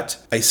effective.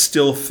 But I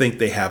still think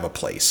they have a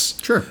place.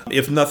 Sure.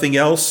 If nothing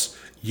else,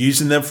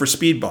 using them for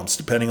speed bumps,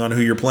 depending on who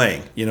you're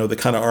playing. The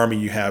kind of army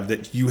you have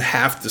that you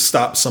have to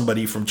stop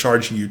somebody from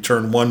charging you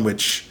turn 1,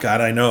 which, God,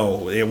 I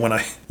know. When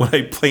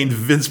I played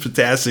Vince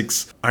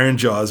Potasic's Iron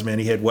Jaws, man,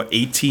 he had,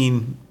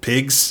 18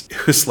 pigs?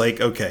 It was like,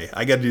 okay,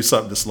 I got to do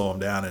something to slow him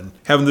down. And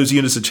having those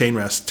units of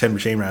 10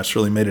 chain rasps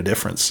really made a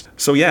difference.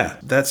 So yeah,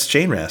 that's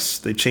chain rasps.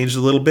 They changed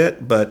a little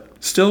bit, but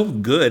still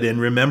good. And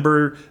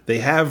remember, they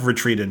have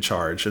retreat and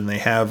charge, and they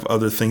have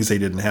other things they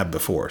didn't have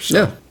before.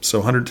 So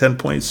 110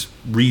 points,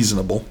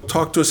 reasonable.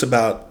 Talk to us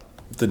about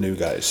the new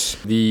guys.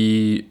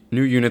 The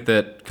new unit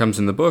that comes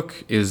in the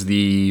book is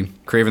the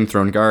Craven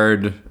Throne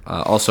Guard,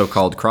 also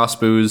called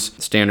Crossbows.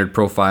 Standard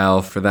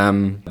profile for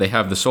them. They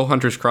have the Soul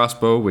Hunter's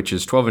Crossbow, which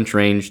is 12-inch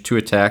range, 2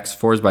 attacks,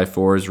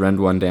 4x4s, rend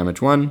 1,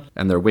 damage 1,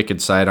 and their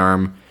Wicked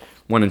Sidearm,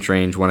 1-inch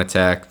range, 1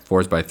 attack,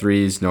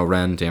 4x3s, no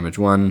rend, damage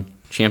 1.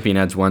 Champion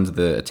adds 1 to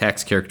the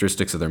attack's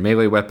characteristics of their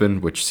melee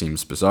weapon, which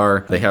seems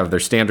bizarre. They have their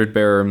standard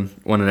bearer.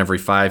 1 in every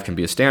 5 can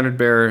be a standard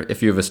bearer.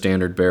 If you have a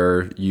standard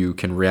bearer, you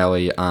can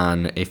rally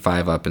on a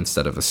 5-up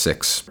instead of a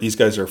 6. These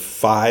guys are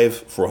 5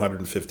 for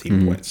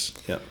 115 points.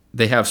 Yeah.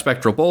 They have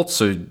spectral bolts,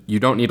 so you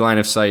don't need line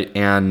of sight,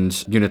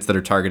 and units that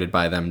are targeted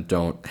by them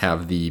don't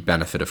have the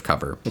benefit of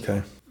cover.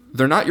 Okay.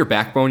 They're not your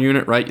backbone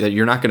unit, right?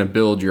 You're not going to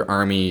build your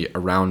army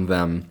around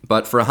them.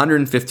 But for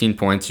 115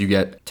 points, you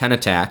get 10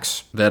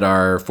 attacks that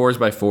are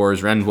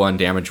 4x4s, rend 1,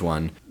 damage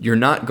 1. You're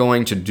not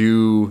going to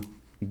do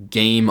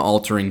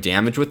game-altering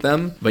damage with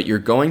them, but you're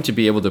going to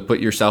be able to put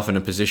yourself in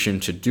a position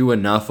to do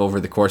enough over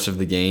the course of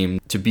the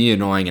game to be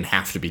annoying and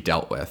have to be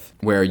dealt with,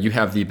 where you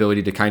have the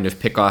ability to kind of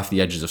pick off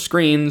the edges of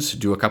screens,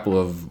 do a couple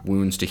of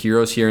wounds to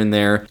heroes here and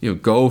there,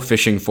 go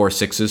fishing for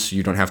 6s so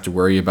you don't have to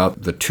worry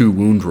about the 2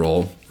 wound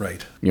roll.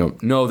 Right.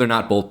 No, they're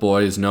not bolt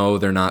boys. No,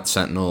 they're not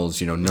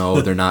sentinels. No,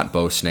 they're not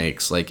bow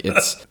snakes. Like,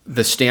 it's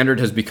the standard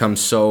has become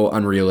so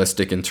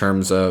unrealistic in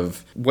terms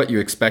of what you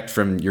expect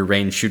from your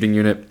ranged shooting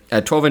unit.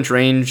 At 12-inch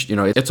range,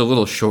 it's a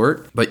little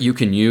short, but you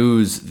can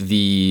use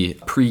the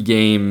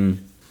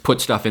pre-game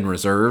put stuff in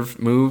reserve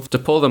move to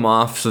pull them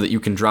off so that you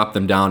can drop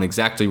them down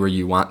exactly where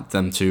you want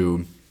them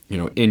to,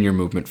 in your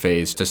movement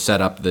phase to set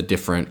up the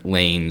different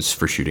lanes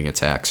for shooting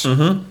attacks.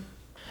 Mm-hmm.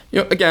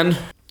 Again,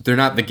 they're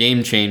not the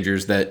game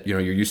changers that you're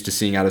used to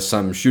seeing out of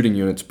some shooting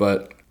units,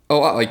 but a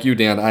lot like you,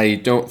 Dan, I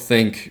don't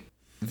think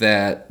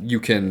that you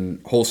can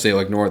wholesale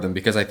ignore them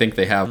because I think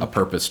they have a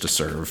purpose to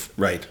serve.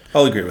 Right.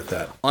 I'll agree with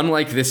that.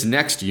 Unlike this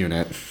next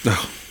unit.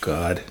 Oh,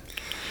 God.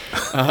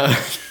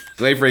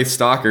 Glaive Wraith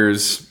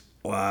Stalkers.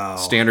 Wow.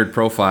 Standard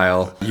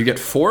profile. You get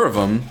 4 of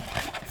them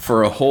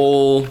for a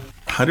whole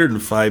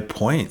 105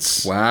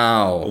 points.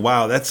 Wow.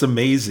 Wow, that's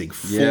amazing.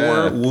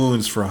 4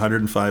 wounds for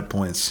 105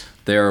 points.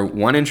 They're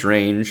 1-inch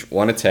range,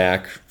 1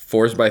 attack,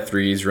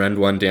 4s/3s, rend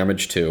 1,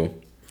 damage 2.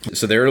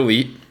 So they're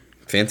elite.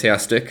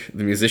 Fantastic.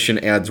 The musician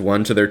adds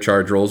 1 to their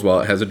charge rolls while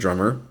it has a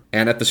drummer.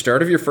 And at the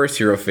start of your first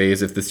hero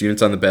phase, if this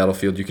unit's on the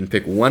battlefield, you can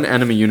pick 1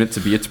 enemy unit to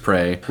be its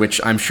prey, which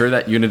I'm sure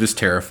that unit is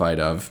terrified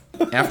of.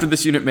 After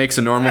this unit makes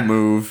a normal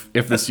move,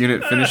 if this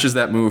unit finishes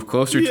that move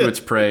closer to its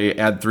prey,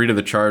 add 3 to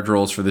the charge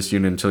rolls for this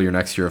unit until your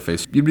next hero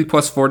phase. You'd be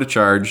 +4 to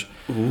charge.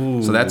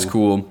 Ooh. So that's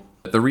cool.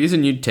 The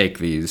reason you'd take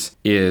these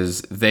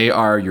is they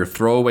are your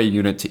throwaway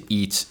unit to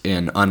eat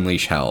in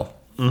Unleash Hell.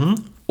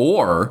 Mm-hmm.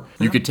 Or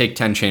you could take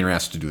 10 Chain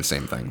Rasps to do the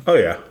same thing. Oh,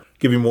 yeah.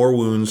 Give you more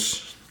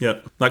wounds.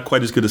 Yep. Not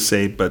quite as good as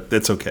save, but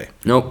that's okay.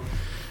 Nope.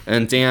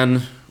 And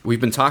Dan,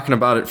 we've been talking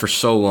about it for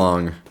so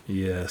long.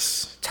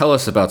 Yes. Tell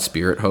us about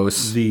Spirit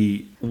Hosts.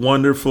 The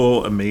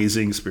wonderful,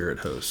 amazing Spirit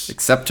Hosts.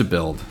 Except to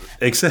build.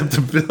 Except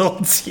to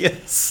build,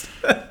 yes.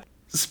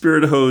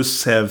 Spirit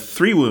Hosts have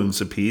 3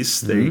 wounds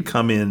apiece. Mm-hmm. They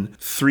come in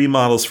 3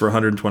 models for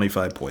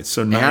 125 points,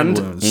 so 9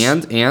 wounds.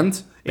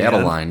 And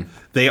battle line.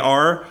 They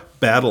are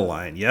battle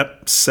line.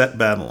 Yep, set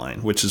battle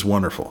line, which is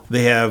wonderful.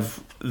 They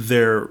have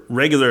their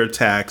regular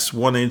attacks,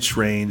 1-inch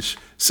range,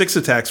 6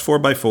 attacks,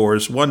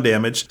 4x4s, 1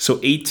 damage, so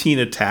 18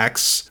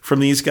 attacks from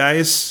these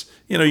guys.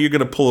 You're going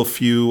to pull a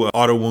few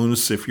auto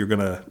wounds if you're going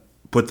to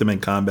put them in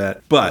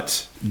combat.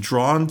 But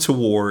Drawn to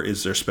War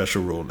is their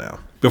special rule now.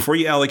 Before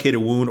you allocate a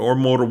wound or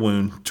mortal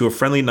wound to a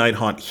friendly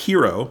Nighthaunt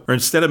hero, or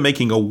instead of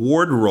making a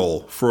ward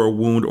roll for a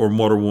wound or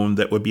mortal wound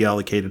that would be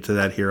allocated to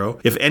that hero,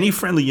 if any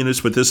friendly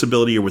units with this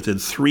ability are within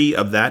 3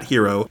 of that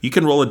hero, you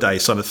can roll a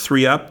dice. On a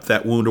 3-up,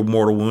 that wound or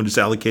mortal wound is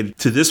allocated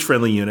to this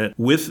friendly unit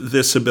with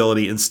this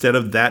ability instead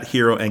of that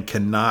hero and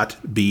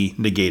cannot be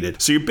negated.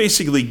 So you're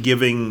basically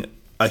giving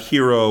a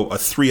hero a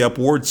 3-up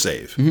ward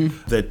save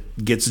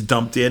that gets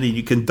dumped in, and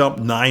you can dump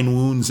 9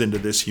 wounds into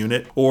this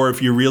unit. Or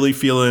if you're really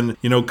feeling,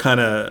 kind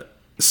of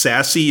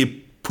sassy,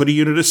 you put a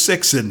unit of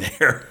 6 in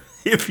there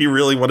if you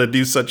really want to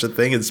do such a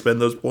thing and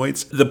spend those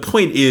points. The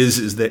point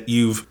is that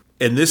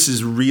and this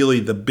is really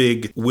the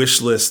big wish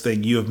list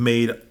thing, you have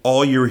made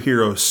all your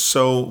heroes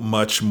so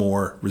much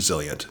more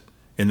resilient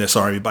in this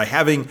army by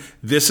having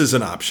this as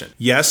an option.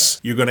 Yes,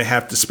 you're going to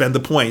have to spend the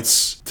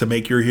points to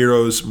make your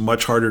heroes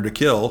much harder to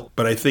kill,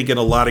 but I think in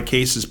a lot of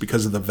cases,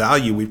 because of the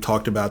value we've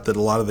talked about that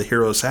a lot of the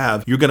heroes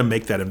have, you're going to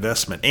make that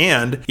investment.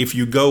 And if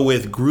you go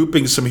with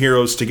grouping some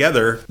heroes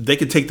together, they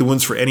can take the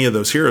wounds for any of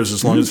those heroes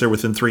as long as they're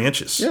within 3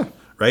 inches. Yeah.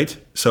 Right?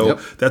 So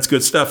that's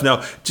good stuff.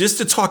 Now, just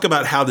to talk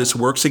about how this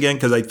works again,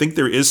 because I think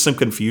there is some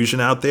confusion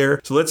out there.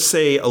 So let's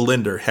say a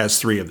Linder has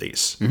 3 of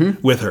these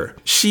with her.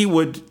 She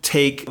would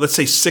take, let's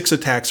say 6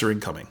 attacks are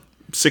incoming.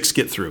 6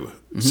 get through.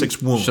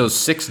 6 wounds. So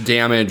 6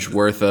 damage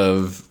worth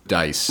of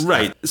dice.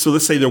 Right. So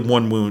let's say they're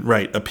 1 wound,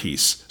 right, a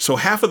piece. So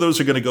half of those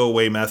are going to go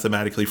away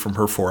mathematically from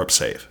her 4-up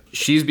save.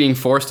 She's being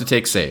forced to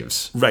take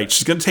saves. Right.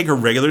 She's going to take her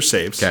regular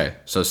saves. Okay.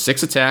 So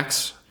 6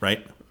 attacks.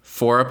 Right.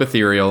 4-up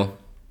ethereal.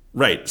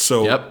 Right.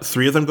 So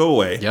 3 of them go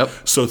away. Yep.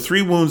 So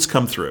 3 wounds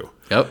come through.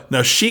 Yep.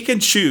 Now she can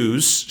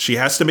choose, she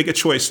has to make a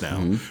choice now,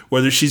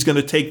 whether she's going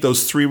to take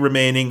those 3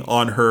 remaining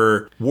on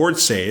her ward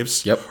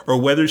saves or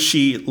whether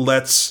she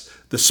lets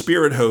the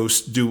Spirit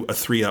Host do a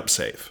 3-up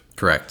save.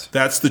 Correct.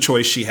 That's the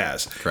choice she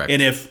has. Correct.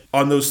 And if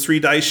on those 3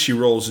 dice she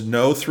rolls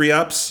no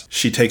 3-ups,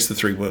 she takes the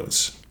 3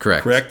 wounds.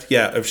 Correct?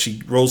 Yeah, if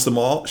she rolls them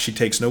all, she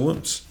takes no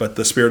wounds, but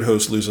the spirit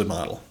host loses a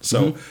model.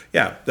 So,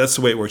 yeah, that's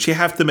the way it works. You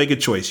have to make a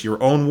choice,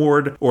 your own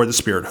ward or the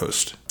spirit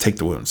host. Take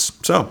the wounds.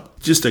 So,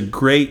 just a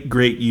great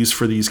use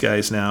for these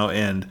guys now,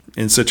 and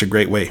in such a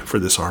great way for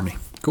this army.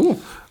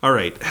 Cool. All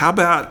right, how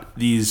about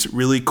these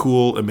really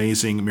cool,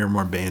 amazing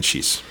Miramar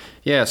Banshees?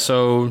 Yeah,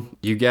 so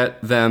you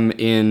get them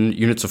in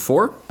units of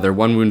 4. They're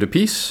 1 wound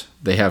apiece.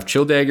 They have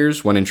chill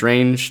daggers, 1 inch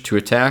range, 2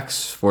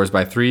 attacks, 4s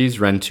by 3s,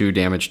 Rend 2,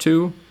 damage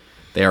 2.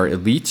 They are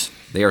elite.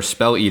 They are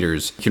spell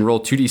eaters. You can roll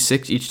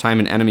 2d6 each time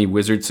an enemy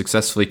wizard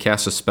successfully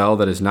casts a spell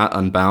that is not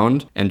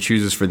unbound and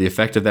chooses for the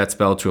effect of that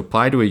spell to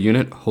apply to a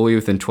unit wholly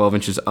within 12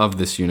 inches of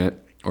this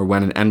unit, or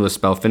when an endless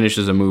spell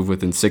finishes a move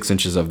within 6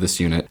 inches of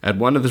this unit. At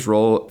 1 of this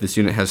roll, this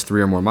unit has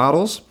 3 or more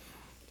models.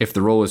 If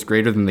the roll is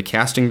greater than the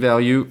casting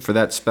value for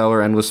that spell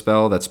or endless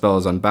spell, that spell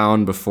is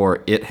unbound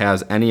before it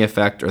has any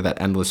effect or that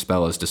endless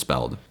spell is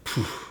dispelled.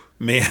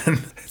 Man,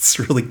 it's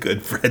really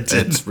good,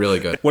 Brendan. It's really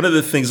good. One of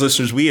the things,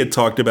 listeners, we had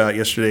talked about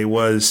yesterday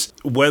was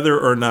whether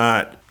or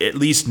not, at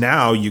least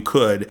now you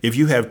could, if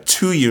you have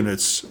 2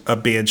 units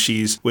of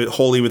Banshees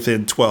wholly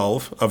within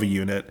 12 of a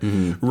unit,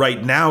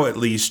 right now at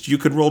least, you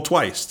could roll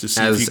twice to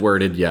see As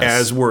worded, yes.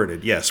 As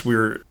worded, yes.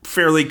 We're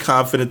fairly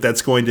confident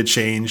that's going to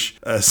change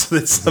so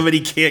that somebody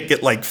can't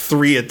get like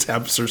 3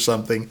 attempts or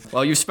something.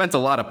 Well, you've spent a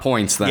lot of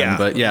points then,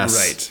 but yes.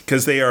 Right,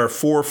 because they are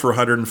 4 for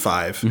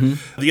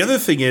 105. The other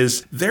thing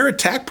is their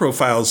attack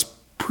profile's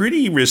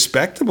pretty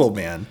respectable,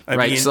 man. I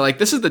mean, so like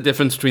this is the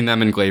difference between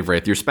them and Glaive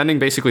Wraith. You're spending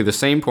basically the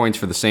same points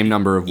for the same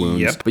number of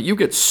wounds, but you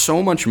get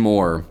so much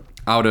more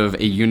out of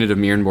a unit of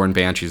Myrnborn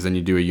Banshees than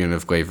you do a unit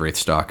of Glaive Wraith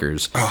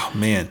Stalkers. Oh,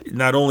 man.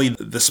 Not only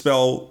the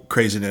spell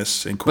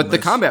craziness and coolness, but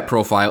the combat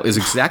profile is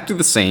exactly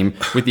the same,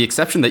 with the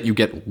exception that you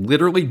get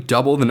literally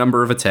double the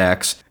number of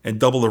attacks. And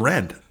double the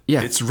rend.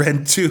 Yeah. It's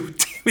rend 2,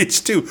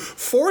 damage 2.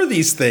 4 of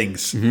these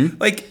things.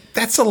 Like,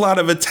 that's a lot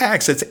of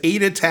attacks. That's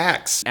 8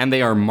 attacks. And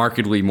they are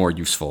markedly more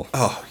useful.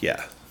 Oh,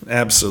 yeah.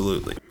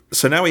 Absolutely.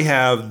 So now we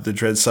have the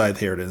Dread Scythe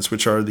Heritance,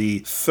 which are the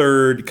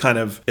third kind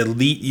of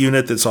elite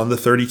unit that's on the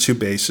 32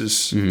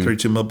 bases,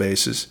 32 mil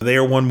bases. They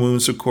are 1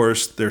 wounds, of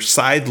course. Their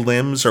side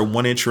limbs are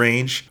 1 inch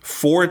range,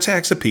 4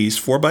 attacks apiece,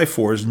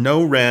 4x4s,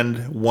 no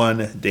rend,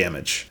 1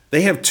 damage.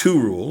 They have 2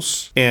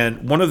 rules,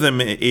 and one of them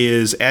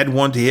is add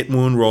 1 to hit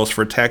wound rolls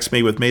for attacks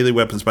made with melee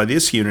weapons by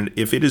this unit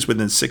if it is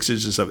within 6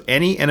 inches of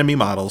any enemy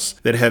models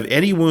that have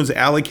any wounds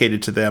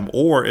allocated to them,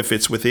 or if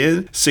it's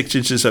within 6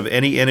 inches of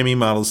any enemy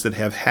models that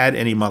have had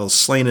any models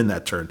slain in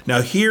that turn.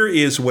 Now, here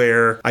is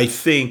where I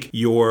think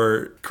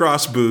your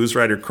crossbows,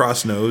 right, or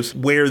crossnose,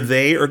 where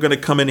they are going to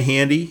come in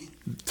handy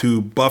to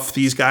buff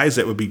these guys.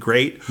 That would be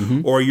great.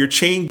 Or your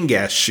chain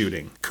gas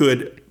shooting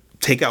could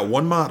take out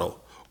 1 model.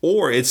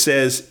 Or it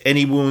says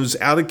any wounds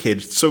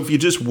allocated. So if you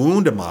just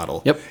wound a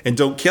model and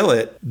don't kill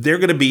it, they're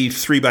going to be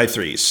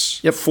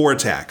 3x3s. 4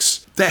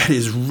 attacks. That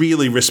is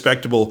really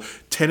respectable.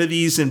 10 of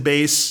these in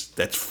base,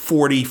 that's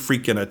 40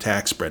 freaking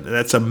attacks, Brendan.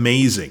 That's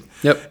amazing.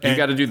 Yep. You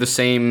got to do the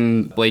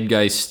same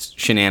Bladegeist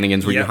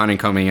shenanigans where you're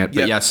honeycombing it.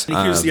 But yes. And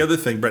here's the other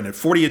thing, Brendan.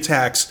 40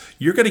 attacks,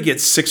 you're going to get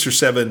 6 or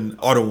 7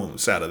 auto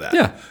wounds out of that.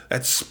 Yeah.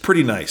 That's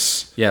pretty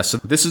nice. Yeah, so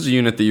this is a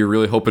unit that you're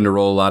really hoping to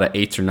roll a lot of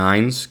 8s or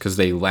 9s because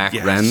they lack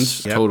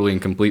rends totally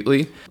and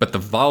completely. But the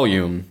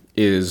volume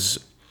is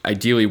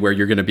ideally where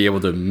you're going to be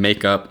able to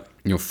make up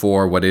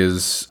for what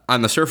is,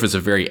 on the surface, a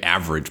very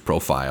average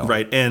profile.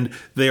 Right, and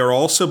they are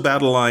also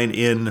battle line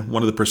in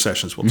one of the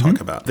processions we'll talk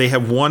about. They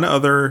have one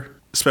other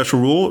special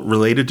rule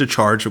related to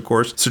charge, of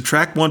course.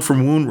 Subtract 1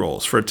 from wound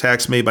rolls for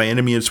attacks made by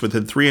enemy units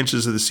within 3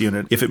 inches of this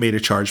unit if it made a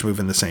charge move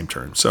in the same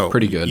turn. So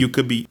pretty good. You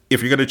could be,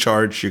 if you're going to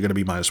charge, you're going to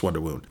be -1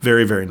 to wound.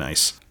 Very, very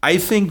nice. I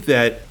think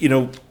that,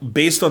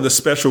 based on the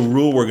special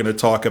rule we're going to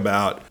talk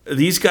about,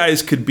 these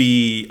guys could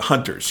be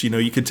hunters.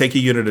 You could take a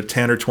unit of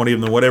 10 or 20 of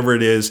them, whatever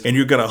it is, and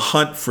you're going to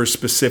hunt for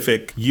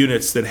specific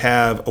units that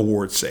have a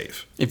ward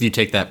save. If you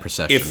take that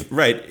procession.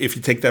 If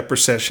you take that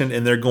procession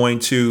and they're going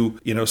to,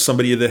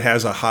 somebody that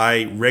has a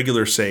high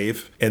regular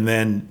save and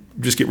then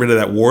just get rid of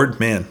that ward,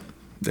 man,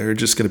 they're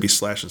just going to be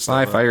slashing stuff.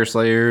 5 Fire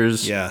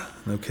Slayers. Yeah,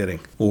 no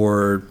kidding.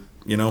 Or,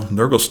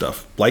 Nurgle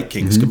stuff. Blight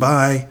Kings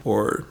goodbye,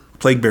 or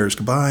Plague Bearers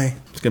goodbye.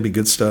 It's going to be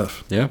good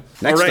stuff. Yeah.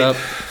 Next up,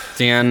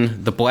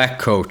 Dan, the Black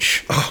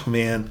Coach. Oh,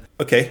 man.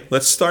 Okay,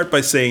 let's start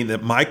by saying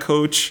that my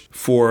coach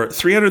for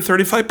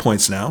 335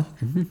 points now,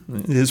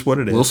 is what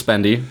it is. A little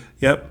spendy.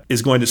 Yep,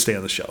 is going to stay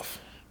on the shelf.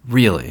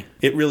 Really?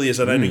 It really is.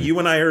 And I know you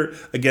and I are,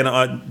 again,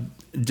 on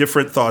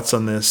different thoughts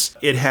on this.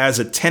 It has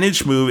a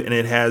 10-inch move and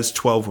it has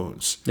 12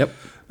 wounds. Yep.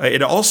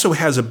 It also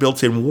has a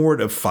built-in ward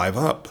of 5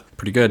 up.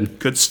 Pretty good.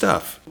 Good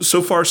stuff.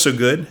 So far, so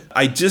good.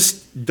 I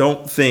just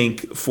don't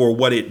think for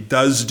what it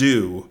does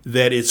do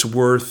that it's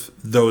worth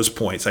those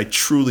points. I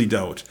truly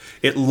don't.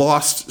 It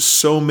lost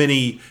so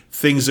many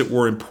things that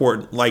were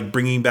important, like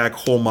bringing back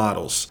whole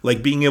models,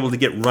 like being able to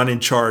get run and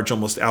charge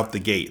almost out the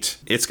gate.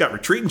 It's got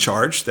retreat and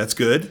charge. That's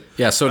good.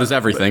 Yeah, so does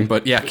everything.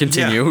 But yeah,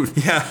 continue.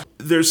 Yeah.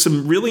 There's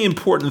some really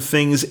important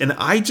things, and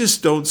I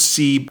just don't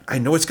see. I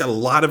know it's got a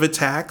lot of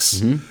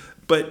attacks.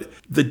 But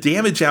the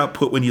damage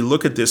output, when you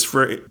look at this,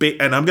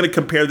 and I'm going to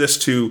compare this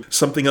to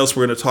something else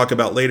we're going to talk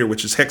about later,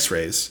 which is Hex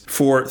Rays.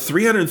 For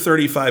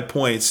 335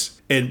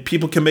 points, and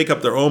people can make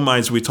up their own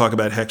minds when we talk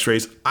about Hex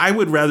Rays, I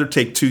would rather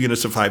take 2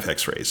 units of 5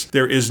 Hex Rays.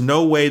 There is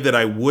no way that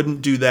I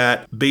wouldn't do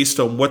that based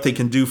on what they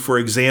can do. For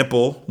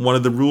example, one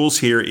of the rules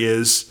here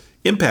is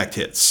impact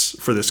hits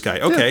for this guy.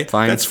 Okay,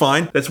 fine. That's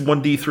fine. That's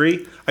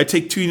 1d3. I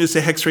take 2 units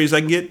of Hex Rays, I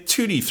can get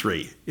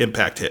 2d3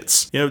 impact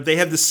hits. They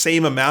have the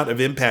same amount of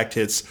impact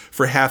hits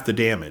for half the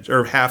damage,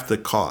 or half the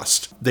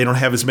cost. They don't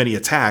have as many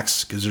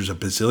attacks, because there's a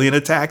bazillion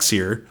attacks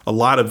here. A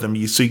lot of them.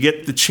 So you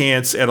get the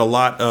chance at a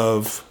lot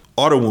of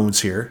auto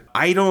wounds here.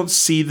 I don't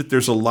see that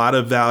there's a lot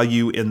of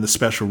value in the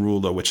special rule,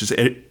 though, which is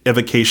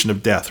evocation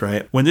of death,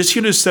 right? When this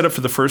unit is set up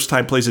for the first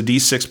time, place a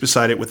d6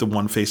 beside it with the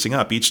 1 facing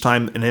up. Each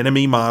time an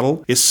enemy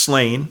model is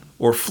slain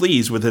or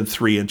flees within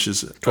 3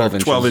 inches,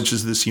 12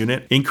 inches of this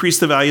unit, increase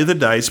the value of the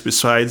dice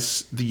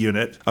besides the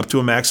unit up to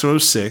a maximum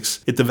of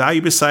 6. If the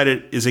value beside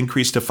it is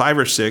increased to 5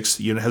 or 6,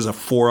 the unit has a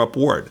 4-up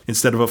ward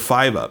instead of a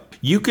 5-up.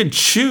 You could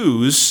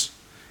choose,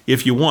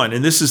 if you want,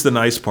 and this is the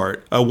nice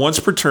part, once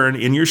per turn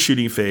in your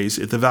shooting phase,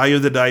 if the value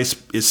of the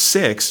dice is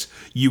 6,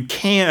 you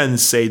can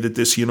say that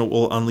this unit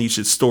will unleash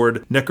its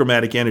stored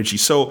necromantic energy.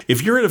 So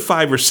if you're at a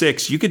 5 or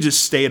 6, you could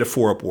just stay at a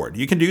 4-up ward.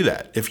 You can do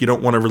that if you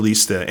don't want to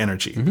release the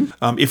energy.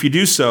 If you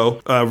do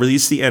so,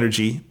 release the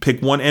energy,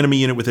 pick 1 enemy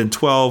unit within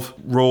 12,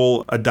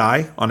 roll a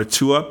die on a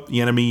 2-up.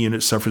 The enemy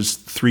unit suffers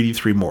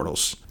 3d3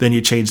 mortals. Then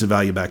you change the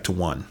value back to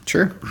 1.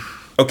 Sure.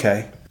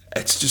 Okay.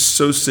 It's just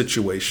so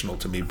situational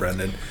to me,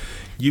 Brendan.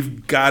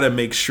 You've got to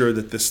make sure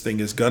that this thing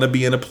is going to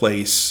be in a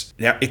place.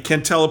 Now, it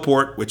can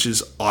teleport, which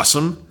is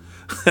awesome,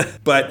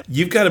 but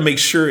you've got to make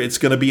sure it's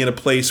going to be in a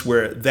place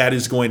where that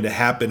is going to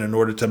happen in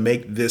order to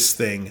make this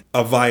thing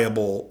a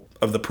viable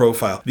of the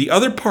profile. The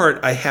other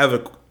part I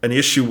have an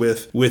issue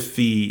with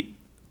the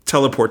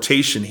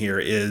teleportation here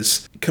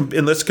is,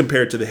 and let's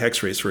compare it to the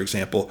Hex Rays, for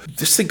example.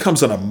 This thing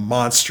comes on a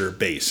monster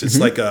base. It's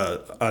like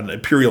an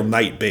Imperial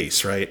Knight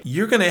base, right?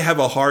 You're going to have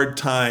a hard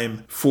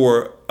time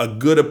for a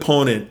good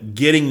opponent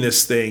getting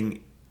this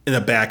thing in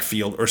a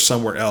backfield or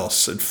somewhere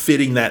else and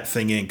fitting that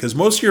thing in, because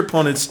most of your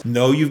opponents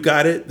know you've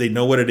got it. They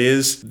know what it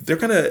is. They're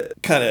going to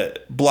kind of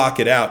block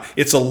it out.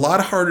 It's a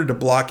lot harder to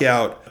block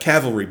out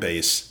cavalry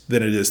base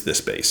than it is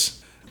this base.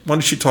 Why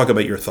don't you talk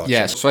about your thoughts?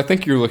 Yes, so I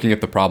think you're looking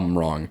at the problem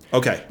wrong.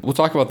 Okay. We'll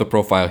talk about the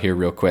profile here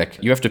real quick.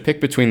 You have to pick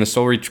between the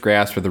Soul Reach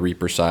Grasp or the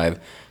Reaper Scythe.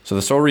 So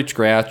the Soul Reach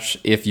Grasp,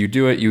 if you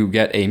do it, you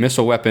get a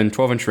missile weapon,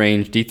 12-inch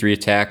range, D3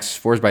 attacks,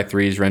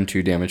 4s/3s, Rend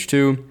 2, damage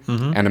 2,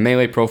 and a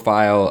melee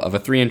profile of a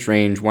 3-inch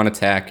range, 1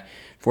 attack,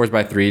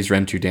 4s/3s,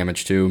 Rend 2,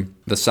 damage 2.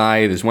 The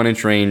Scythe is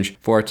 1-inch range,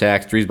 4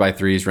 attacks,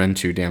 3s/3s, Rend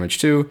 2, damage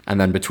 2. And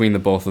then between the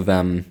both of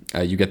them,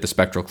 you get the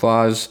Spectral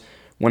Claws,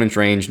 1-inch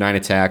range, 9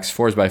 attacks,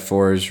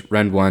 4s/4s,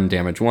 Rend 1,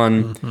 damage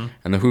 1.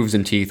 And the Hooves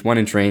and Teeth,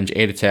 1-inch range,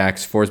 8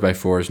 attacks,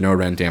 4s/4s, no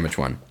Rend, damage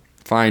 1.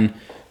 Fine.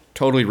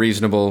 Totally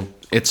reasonable.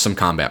 It's some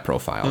combat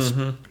profiles.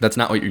 That's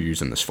not what you're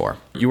using this for.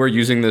 You are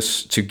using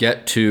this to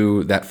get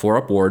to that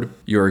 4-up ward.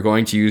 You are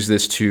going to use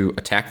this to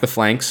attack the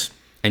flanks,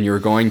 and you're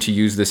going to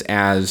use this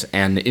as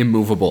an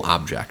immovable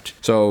object.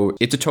 So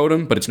it's a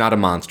totem, but it's not a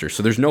monster.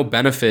 So there's no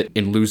benefit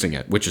in losing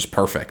it, which is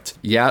perfect.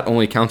 Yeah, it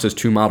only counts as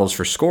 2 models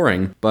for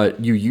scoring, but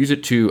you use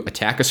it to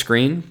attack a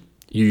screen.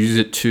 You use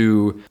it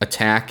to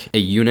attack a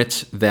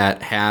unit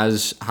that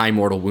has high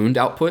mortal wound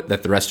output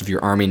that the rest of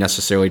your army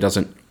necessarily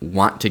doesn't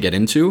want to get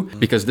into,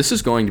 because this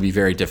is going to be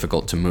very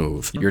difficult to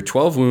move. Your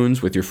 12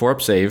 wounds with your 4-up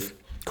save,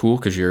 cool,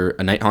 because you're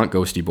a Nighthaunt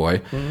ghosty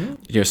boy.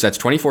 So that's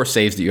 24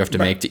 saves that you have to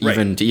make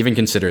to even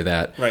consider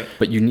that. Right.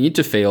 But you need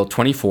to fail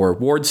 24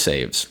 ward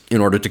saves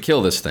in order to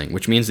kill this thing,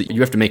 which means that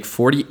you have to make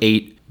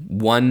 48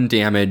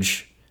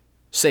 1-damage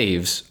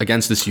saves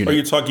against this unit. Are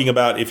you talking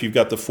about if you've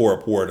got the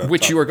 4-up ward on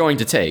which top? You are going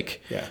to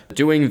take. Yeah.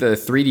 Doing the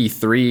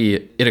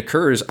 3d3, it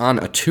occurs on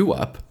a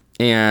 2-up,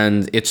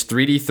 and it's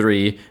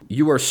 3d3.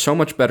 You are so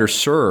much better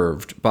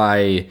served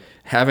by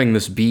having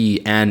this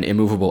be an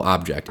immovable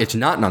object. It's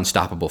not an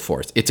unstoppable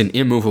force. It's an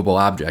immovable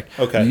object.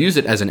 Okay. You use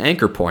it as an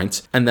anchor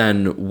point, and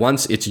then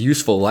once its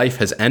useful life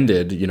has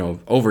ended,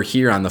 over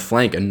here on the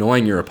flank,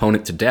 annoying your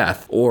opponent to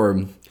death,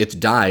 or it's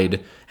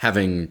died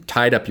having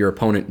tied up your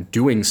opponent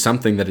doing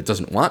something that it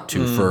doesn't want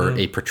to for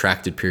a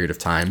protracted period of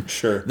time,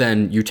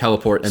 then you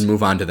teleport and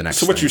move on to the next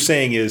So what thing. you're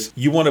saying is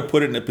you want to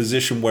put it in a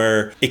position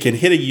where it can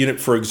hit a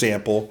unit, for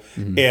example,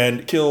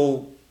 and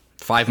kill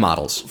 5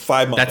 models.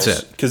 5 models.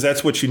 That's it. Because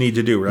that's what you need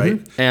to do, right?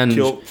 And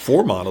kill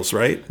 4 models,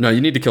 right? No,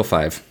 you need to kill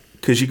 5.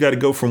 Because you got to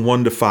go from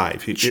 1 to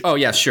 5. Oh,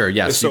 yeah, sure,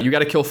 yes. So you got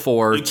to kill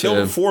 4 You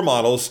kill 4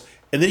 models,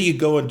 and then you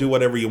go and do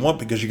whatever you want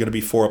because you're going to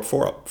be 4-up,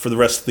 4-up for the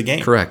rest of the game.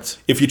 Correct.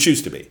 If you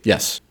choose to be.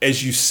 Yes.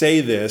 As you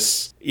say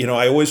this,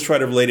 I always try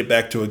to relate it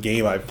back to a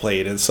game I've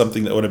played and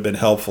something that would have been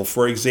helpful.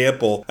 For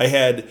example, I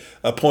had an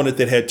opponent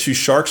that had 2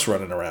 sharks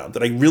running around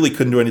that I really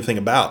couldn't do anything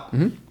about.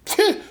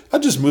 I'll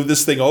just move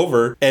this thing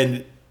over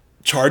and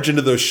charge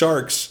into those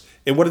sharks,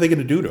 and what are they going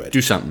to do to it?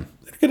 Do something.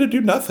 They're going to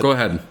do nothing. Go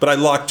ahead. But I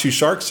locked 2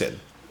 sharks in.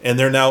 and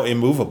they're now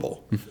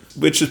immovable,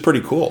 which is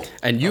pretty cool.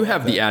 And you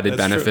have the added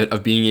That's benefit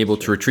of being able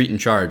to retreat and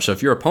charge. So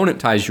if your opponent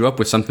ties you up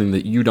with something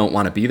that you don't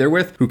want to be there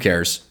with, who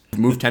cares?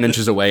 Move 10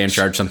 inches away and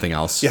charge something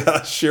else.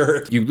 Yeah,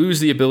 sure. You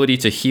lose the ability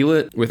to heal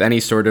it with any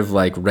sort of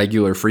like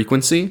regular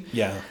frequency.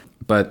 Yeah.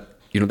 But,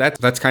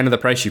 that's kind of the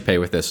price you pay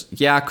with this.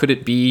 Yeah, could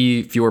it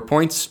be fewer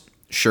points?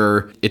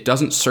 Sure. It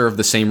doesn't serve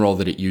the same role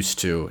that it used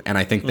to. And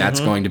I think that's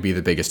going to be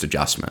the biggest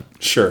adjustment.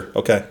 Sure.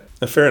 Okay.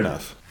 Fair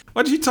enough.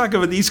 Why don't you talk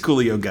about these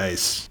Coolio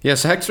guys? Yeah,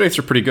 so Hex Wraiths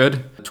are pretty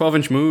good.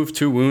 12-inch move,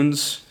 2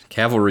 wounds,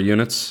 cavalry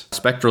units,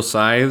 spectral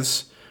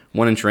scythes,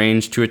 1-inch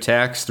range, 2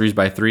 attacks,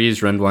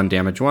 3x3s, rend 1,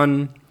 damage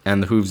 1.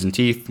 And the hooves and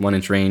teeth,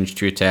 1-inch range,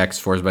 2 attacks,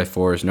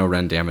 4x4s, no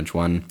rend, damage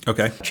 1.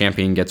 Okay.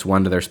 Champion gets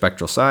 1 to their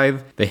spectral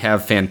scythe. They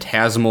have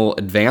phantasmal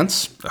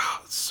advance.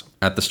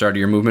 At the start of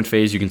your movement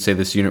phase, you can say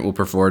this unit will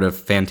perform a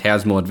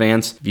phantasmal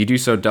advance. If you do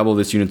so, double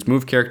this unit's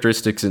move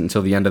characteristics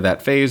until the end of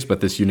that phase,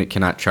 but this unit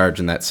cannot charge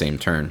in that same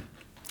turn.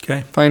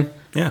 Okay. Fine.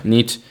 Yeah.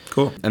 Neat.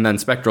 Cool. And then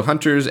Spectral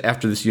Hunters,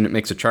 after this unit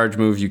makes a charge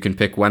move, you can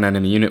pick one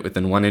enemy unit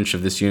within 1 inch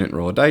of this unit and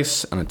roll a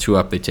dice. On a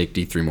 2-up, they take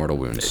D3 mortal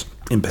wounds.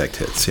 Impact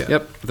hits, yeah.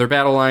 Yep. Their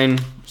battle line,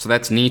 so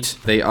that's neat.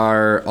 They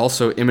are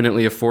also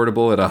imminently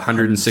affordable at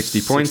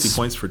 160 points. 60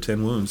 points for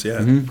 10 wounds,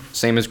 yeah.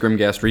 Same as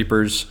Grimghast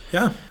Reapers.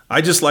 Yeah.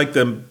 I just like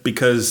them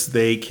because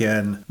they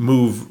can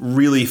move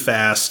really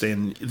fast,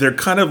 and they're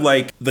kind of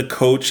like the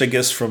coach, I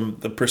guess, from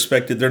the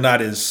perspective. They're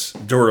not as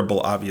durable,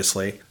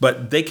 obviously,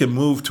 but they can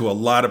move to a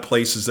lot of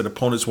places that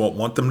opponents won't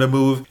want them to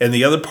move. And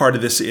the other part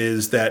of this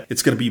is that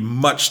it's going to be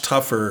much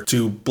tougher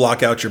to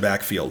block out your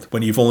backfield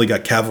when you've only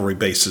got cavalry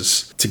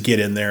bases to get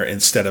in there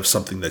instead of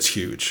something that's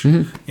huge.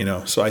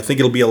 So I think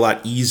it'll be a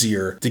lot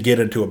easier to get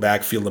into a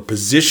backfield and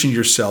position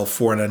yourself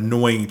for an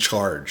annoying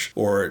charge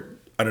or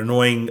an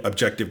annoying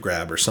objective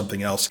grab or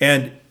something else.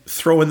 And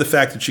throw in the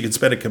fact that you can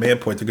spend a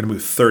command point, they're going to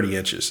move 30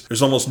 inches.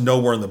 There's almost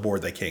nowhere on the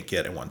board they can't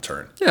get in one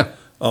turn. Yeah.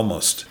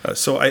 Almost.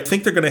 So I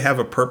think they're going to have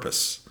a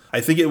purpose. I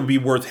think it would be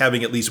worth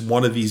having at least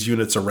one of these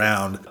units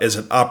around as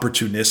an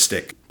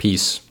opportunistic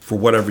Piece. for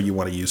whatever you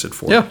want to use it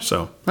for. Yeah.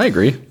 So I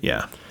agree.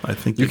 yeah, I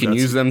think You can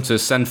use them to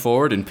send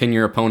forward and pin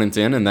your opponent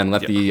in and then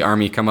let the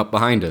army come up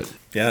behind it.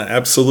 Yeah,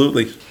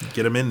 absolutely.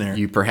 Get them in there.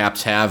 You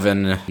perhaps have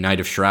a Knight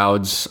of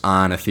Shrouds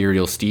on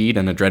Ethereal Steed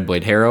and a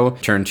Dreadblade Harrow.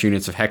 Turn 2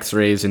 units of Hex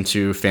Rays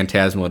into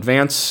Phantasmal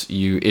Advance.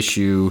 You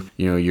issue,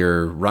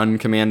 your run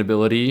command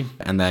ability,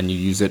 and then you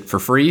use it for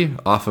free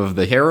off of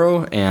the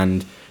Harrow,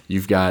 and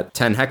you've got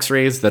 10 Hex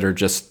Rays that are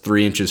just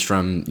 3 inches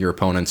from your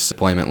opponent's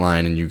deployment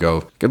line, and you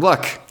go, good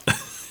luck.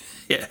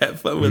 Yeah,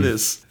 have fun with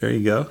this. There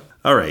you go.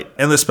 All right,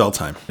 and the spell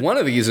time. One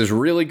of these is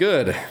really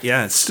good.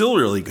 Yeah, it's still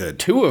really good.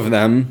 2 of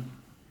them,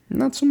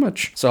 not so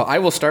much. So I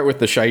will start with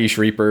the Shyish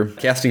Reaper.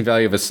 Casting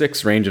value of a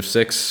 6, range of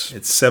 6.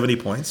 It's 70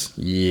 points.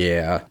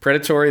 Yeah.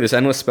 Predatory. This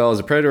endless spell is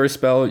a predatory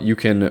spell. You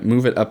can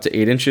move it up to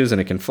 8 inches and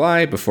it can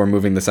fly. Before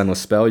moving this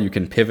endless spell, you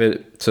can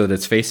pivot so that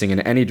it's facing in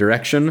any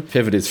direction.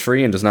 Pivot is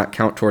free and does not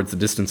count towards the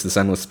distance this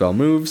endless spell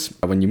moves.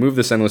 When you move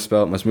this endless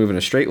spell, it must move in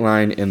a straight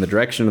line in the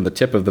direction of the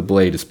tip of the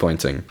blade is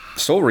pointing.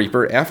 Soul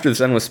Reaper. After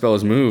this endless spell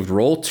is moved,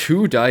 roll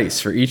 2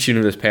 dice for each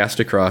unit that's passed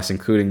across,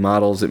 including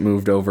models it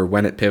moved over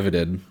when it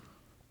pivoted.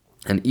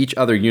 And each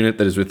other unit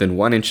that is within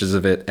 1 inches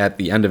of it at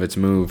the end of its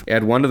move.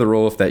 Add 1 to the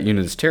roll if that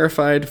unit is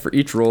terrified. For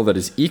each roll that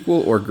is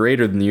equal or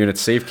greater than the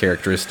unit's save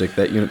characteristic,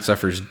 that unit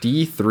suffers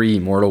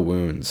D3 mortal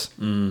wounds.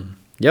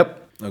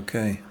 Yep.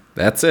 Okay.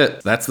 That's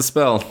it. That's the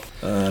spell.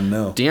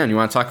 No. Dan, you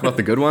want to talk about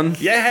the good one?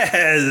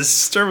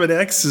 Yes!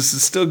 Terminexus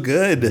is still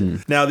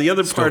good. Now, the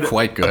other part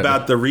quite good.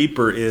 about the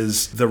Reaper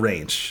is the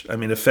range. I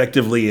mean,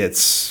 effectively,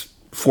 it's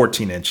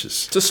 14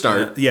 inches. To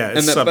start. Yeah,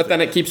 it's but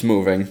then it keeps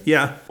moving.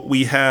 Yeah.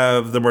 We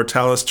have the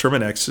Mortalis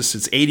Terminexus.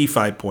 It's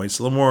 85 points.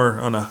 A little more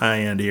on the high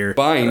end here.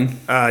 Fine.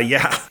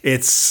 Yeah.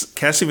 Its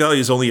casting value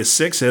is only a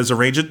 6. It has a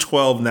range of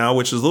 12 now,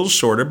 which is a little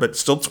shorter, but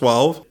still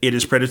 12. It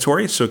is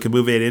predatory, so it can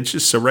move 8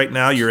 inches. So right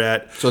now you're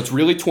at So it's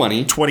really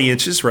 20. 20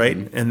 inches, right?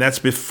 And that's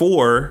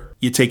before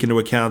you take into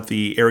account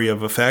the area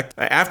of effect.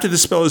 After the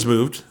spell is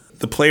moved,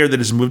 the player that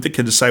has moved it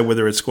can decide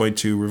whether it's going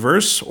to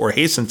reverse or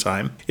hasten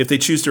time. If they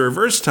choose to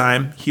reverse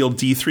time, heal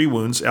D3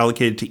 wounds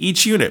allocated to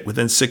each unit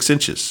within 6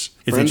 inches.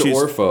 If Friend they choose,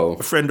 or foe.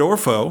 Friend or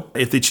foe.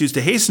 If they choose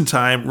to hasten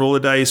time, roll a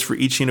dice for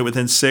each unit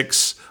within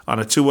 6. On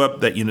a 2-up,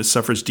 that unit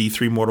suffers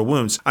D3 mortal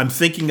wounds. I'm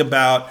thinking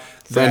about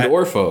that. Friend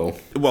or foe.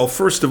 Well,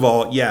 first of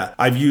all, yeah,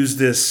 I've used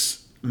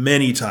this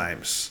many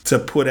times to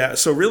put out.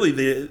 So really,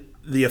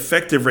 the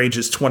effective range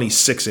is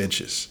 26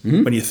 inches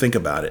when you think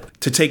about it.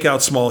 To take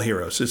out small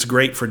heroes, it's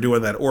great for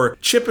doing that. Or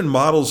chipping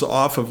models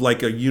off of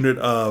like a unit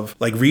of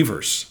like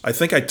Reavers. I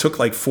think I took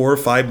like 4 or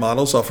 5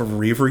 models off of a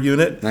Reaver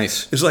unit.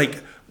 Nice. It's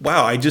like,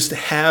 wow, I just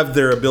have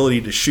their ability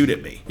to shoot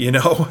at me.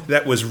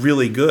 That was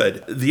really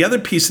good. The other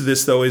piece of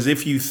this, though, is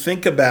if you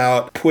think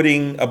about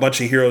putting a bunch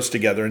of heroes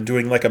together and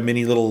doing like a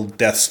mini little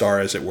Death Star,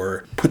 as it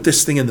were, put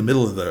this thing in the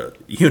middle of the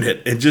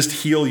unit and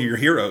just heal your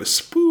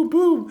heroes. Boom,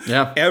 boom.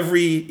 Yeah.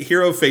 Every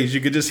hero phase,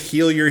 you could just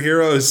heal your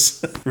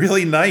heroes.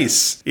 Really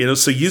nice.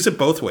 So use it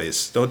both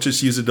ways. Don't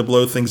just use it to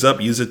blow things up.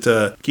 Use it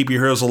to keep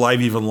your heroes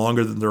alive even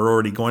longer than they're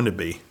already going to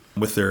be.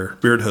 with their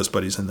Spirit Host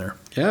buddies in there.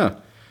 Yeah.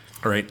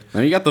 All right. Now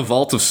you got the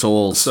Vault of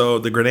Souls. So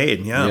the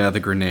grenade, yeah. Yeah, the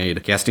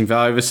grenade. Casting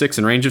value of 6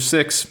 and range of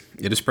 6.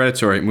 It is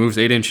predatory. It moves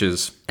 8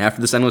 inches.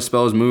 After this endless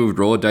spell is moved,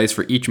 roll a dice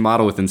for each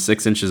model within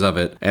 6 inches of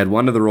it. Add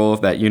 1 to the roll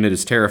if that unit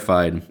is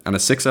terrified. On a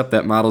 6-up,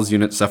 that model's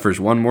unit suffers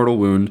 1 mortal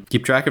wound.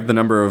 Keep track of the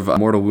number of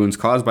mortal wounds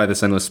caused by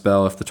this endless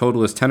spell. If the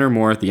total is 10 or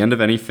more at the end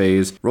of any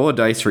phase, roll a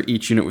dice for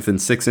each unit within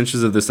 6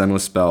 inches of this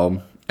endless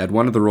spell. Add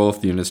 1 to the roll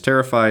if the unit is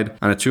terrified.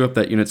 On a 2-up,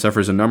 that unit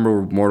suffers a number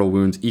of mortal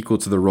wounds equal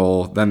to the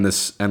roll. Then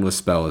this endless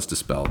spell is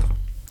dispelled.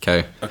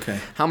 Okay.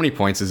 How many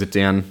points is it,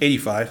 Dan?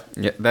 85.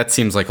 Yeah, that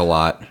seems like a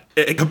lot.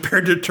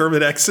 Compared to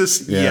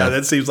Terminexus, yeah,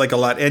 that seems like a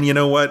lot. And you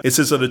know what? It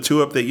says on a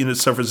 2-up that unit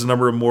suffers a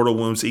number of mortal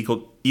wounds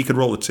equal. You could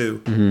roll a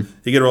 2.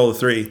 You could roll a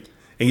 3.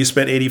 And you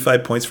spent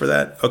 85 points for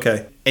that?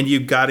 Okay. And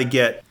you've got to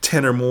get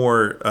 10 or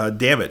more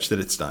damage that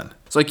it's done.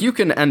 So, like, you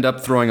can end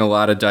up throwing a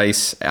lot of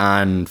dice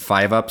on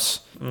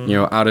 5-ups,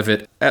 out of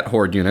it at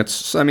Horde units.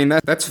 So, I mean,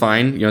 that's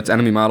fine. It's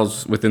enemy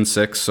models within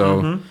 6,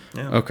 so,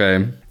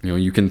 okay.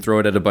 You can throw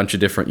it at a bunch of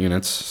different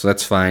units, so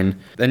that's fine.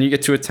 Then you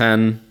get to a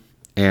 10,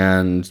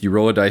 and you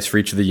roll a dice for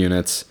each of the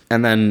units.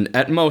 And then,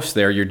 at most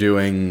there, you're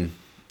doing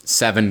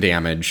 7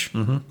 damage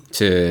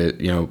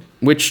to,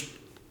 which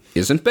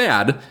isn't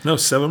bad. No,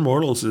 7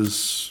 mortals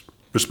is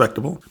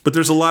respectable. But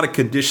there's a lot of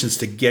conditions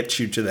to get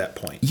you to that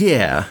point.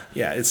 Yeah.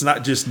 Yeah, it's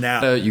not just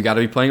now. You got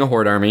to be playing a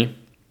Horde army.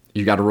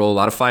 You got to roll a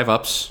lot of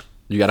 5-ups.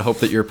 You got to hope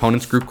that your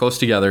opponents group close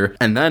together.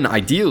 And then,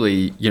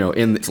 ideally,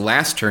 in this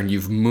last turn,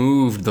 you've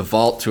moved the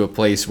vault to a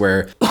place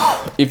where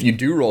if you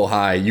do roll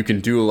high, you can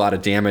do a lot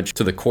of damage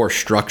to the core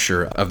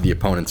structure of the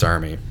opponent's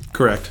army.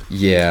 Correct.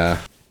 Yeah.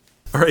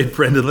 All right,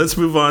 Brendan, let's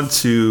move on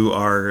to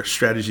our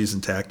strategies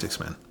and tactics,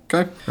 man.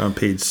 Okay. We're on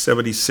page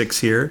 76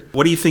 here.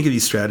 What do you think of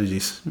these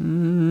strategies? I'm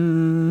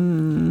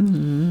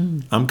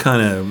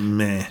kind of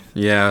meh.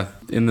 Yeah,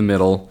 in the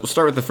middle. We'll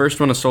start with the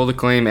first one, Assault the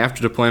Claim.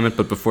 After deployment,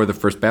 but before the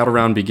first battle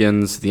round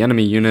begins, the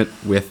enemy unit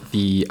with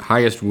the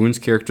highest wounds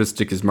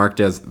characteristic is marked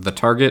as the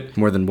target.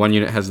 More than one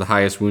unit has the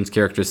highest wounds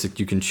characteristic.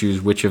 You can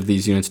choose which of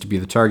these units to be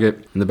the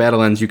target. When the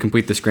battle ends, you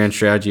complete this grand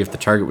strategy if the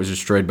target was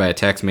destroyed by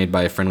attacks made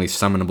by a friendly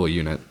summonable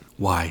unit.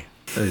 Why?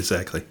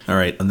 Exactly. All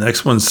right. The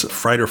next one's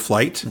Fright or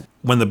Flight.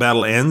 When the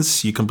battle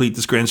ends, you complete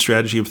this grand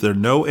strategy if there are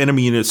no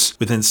enemy units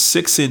within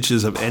 6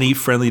 inches of any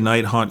friendly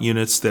Nighthaunt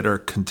units that are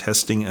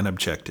contesting an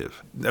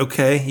objective.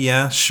 Okay,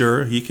 yeah,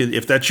 sure. You can,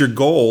 if that's your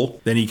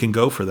goal, then you can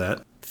go for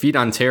that. Feed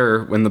on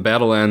Terror. When the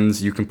battle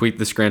ends, you complete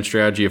this grand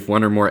strategy if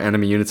 1 or more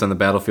enemy units on the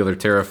battlefield are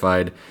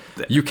terrified.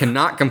 You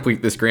cannot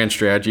complete this grand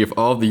strategy if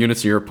all of the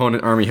units in your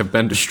opponent army have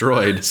been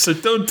destroyed. So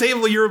don't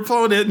table your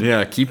opponent.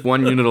 Yeah, keep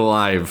 1 unit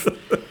alive.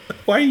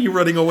 Why are you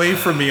running away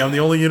from me? I'm the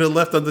only unit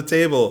left on the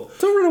table.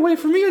 Don't run away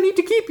from me. I need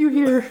to keep you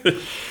here.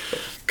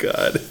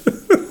 God.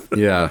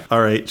 Yeah.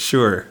 All right,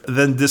 sure.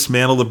 Then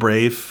Dismantle the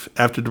Brave.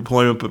 After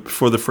deployment, but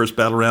before the first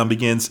battle round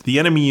begins, the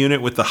enemy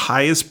unit with the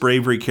highest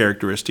bravery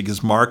characteristic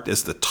is marked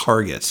as the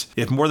target.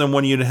 If more than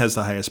one unit has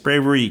the highest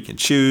bravery, you can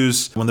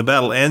choose. When the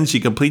battle ends,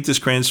 you complete this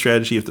grand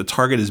strategy if the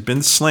target has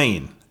been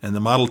slain and the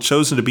model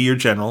chosen to be your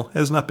general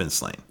has not been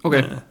slain.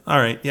 Okay. All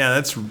right. Yeah,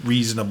 that's a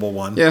reasonable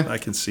one. Yeah. I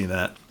can see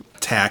that.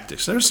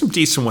 Tactics. There's some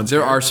decent ones.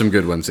 There are some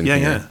good ones in here,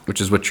 yeah. which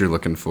is what you're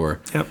looking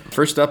for. Yep.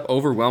 First up,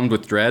 Overwhelmed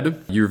with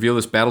Dread. You reveal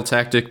this battle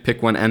tactic,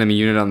 pick 1 enemy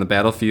unit on the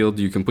battlefield.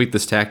 You complete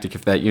this tactic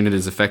if that unit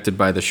is affected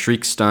by the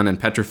Shriek, Stun, and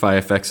Petrify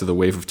effects of the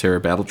Wave of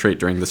Terror battle trait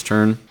during this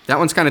turn. That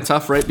one's kind of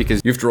tough, right?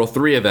 Because you have to roll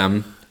 3 of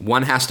them.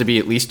 1 has to be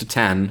at least a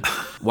 10.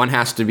 1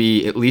 has to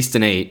be at least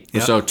an 8.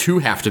 Yep. So 2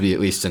 have to be at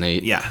least an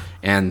 8. Yeah.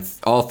 And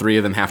all 3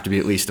 of them have to be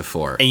at least a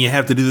 4. And you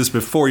have to do this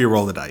before you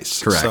roll the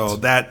dice. Correct. So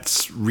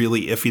that's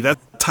really iffy. That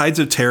Tides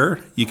of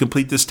Terror. You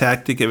complete this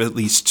tactic if at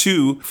least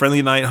 2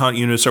 friendly Nighthaunt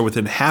units are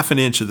within half an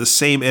inch of the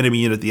same enemy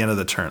unit at the end of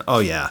the turn. Oh,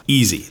 yeah.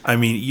 Easy. I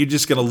mean, you're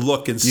just going to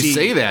look and see. You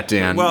say that,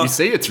 Dan. Well, you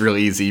say it's real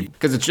easy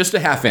because it's just a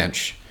half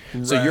inch.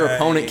 So your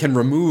opponent can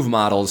remove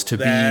models to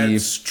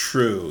That's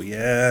true.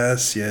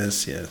 Yes.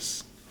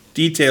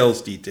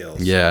 Details.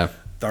 Yeah.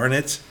 Darn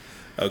it.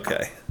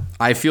 Okay.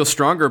 I feel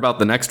stronger about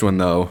the next one,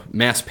 though.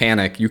 Mass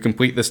Panic. You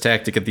complete this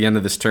tactic at the end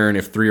of this turn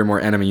if 3 or more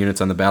enemy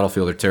units on the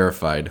battlefield are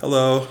terrified.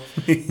 Hello.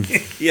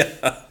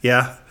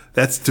 Yeah.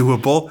 That's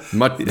doable.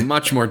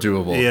 Much more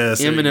doable.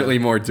 Yes. Imminently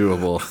more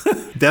doable.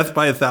 Death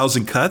by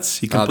 1,000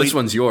 cuts. You complete, this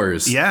one's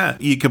yours. Yeah.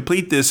 You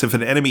complete this if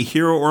an enemy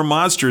hero or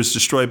monster is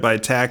destroyed by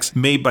attacks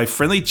made by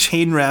friendly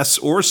chain wraths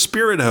or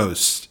spirit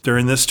hosts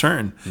during this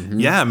turn. Mm-hmm.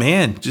 Yeah,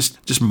 man.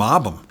 Just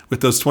mob them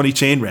with those 20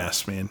 chain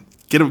wraths, man.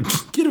 Get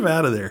him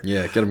out of there.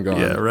 Yeah, get him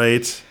going. Yeah,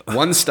 right.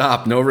 1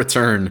 stop, no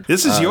return.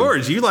 This is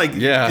yours. You like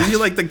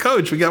the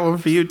coach. We got one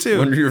for you too.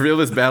 When you reveal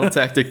this battle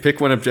tactic, pick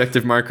 1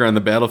 objective marker on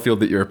the battlefield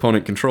that your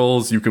opponent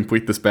controls. You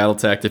complete this battle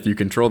tactic if you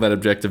control that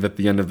objective at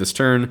the end of this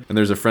turn, and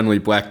there's a friendly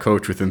black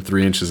coach within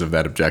 3 inches of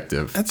that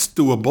objective. That's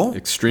doable.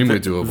 Extremely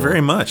doable.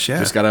 Very much, yeah.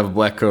 Just gotta have a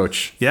black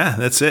coach. Yeah,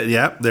 that's it.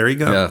 Yeah, there you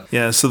go.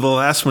 Yeah, so the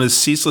last one is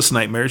Ceaseless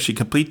Nightmares. You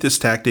complete this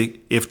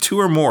tactic if 2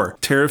 or more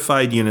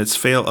terrified units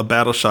fail a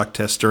battle shock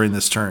test during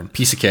this turn.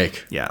 Piece of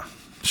cake. Yeah,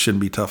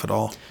 shouldn't be tough at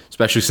all.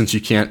 Especially since you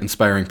can't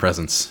Inspiring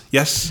Presence.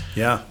 Yes.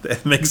 Yeah.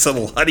 That makes it a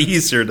lot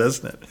easier,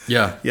 doesn't it?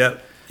 Yeah. Yeah.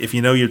 If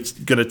you know you're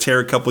going to tear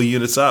a couple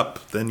units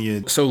up, then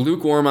you... So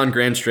lukewarm on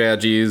grand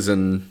strategies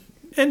and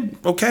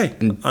okay.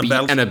 On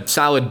battle... and a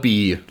solid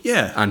B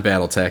on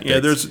battle tactics. Yeah,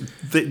 there's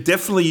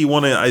definitely you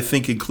want to, I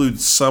think,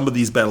 include some of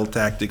these battle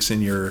tactics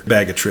in your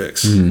bag of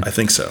tricks. I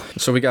think so.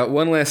 So we got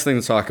one last thing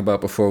to talk about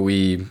before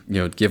we,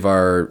 give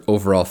our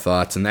overall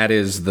thoughts, and that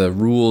is the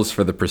rules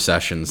for the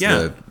processions.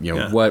 Yeah.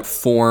 What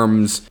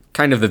forms,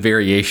 kind of the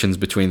variations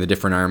between the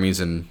different armies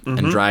and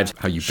drives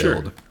how you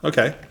build.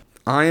 Okay.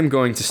 I am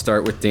going to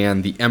start with,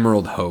 Dan, the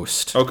Emerald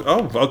Host.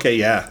 Okay,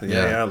 yeah,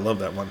 I love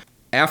that one.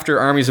 After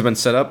armies have been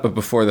set up, but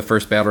before the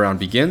first battle round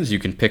begins, you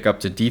can pick up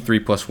to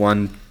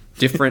D3+1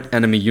 different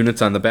enemy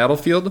units on the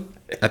battlefield.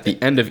 At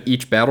the end of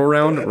each battle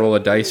round, roll a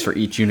dice for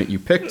each unit you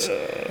picked.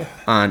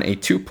 On a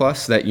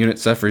 2+, that unit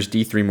suffers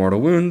D3 mortal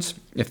wounds.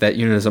 If that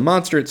unit is a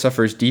monster, it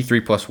suffers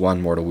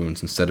D3+1 mortal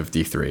wounds instead of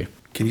D3.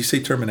 Can you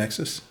say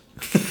Terminexus?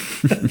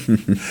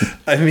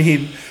 I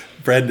mean...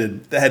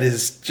 Brendan, that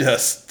is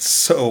just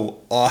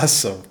so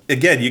awesome.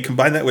 Again, you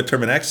combine that with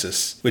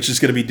Terminexus, which is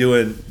going to be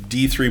doing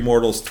D3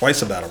 mortals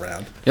twice a battle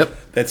round. Yep.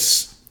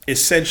 That's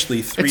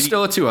essentially 3D... It's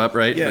still a 2-up,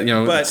 right?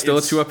 Yeah, but it's still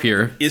a 2-up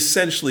here.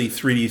 Essentially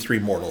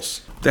 3D3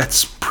 mortals.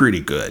 That's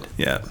pretty good.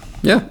 Yeah.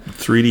 Yeah.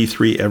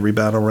 3D3 every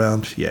battle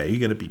round. Yeah, you're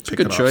going to be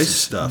picking off some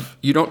stuff.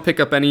 You don't pick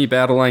up any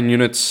battle line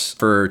units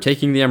for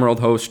taking the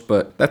Emerald Host,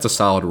 but that's a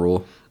solid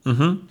rule.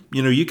 Mm-hmm.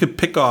 You could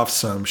pick off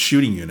some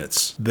shooting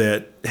units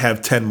that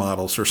have 10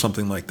 models or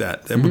something like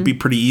that. That would be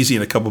pretty easy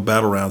in a couple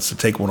battle rounds to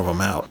take one of them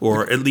out,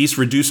 or at least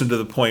reduce them to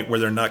the point where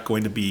they're not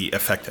going to be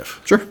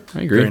effective. Sure,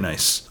 I agree. Very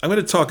nice. I'm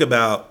going to talk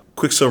about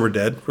Quicksilver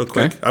Dead real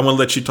quick. Okay. I want to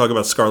let you talk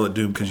about Scarlet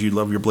Doom because you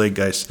love your Blade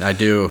Geist. I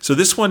do. So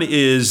this one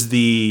is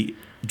the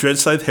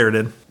Dreadscythe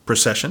Harridan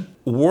procession.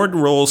 Ward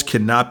rolls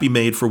cannot be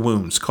made for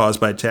wounds caused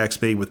by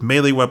attacks made with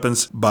melee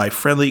weapons by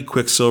friendly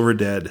Quicksilver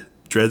Dead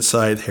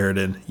Dreadscythe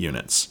Harridan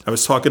units. I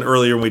was talking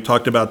earlier when we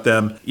talked about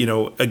them,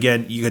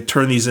 again, you could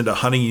turn these into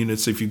hunting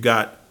units if you've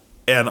got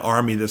an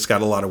army that's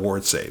got a lot of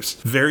ward saves.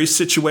 Very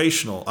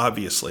situational,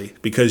 obviously,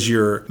 because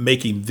you're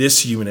making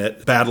this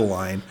unit battle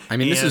line. I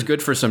mean, this is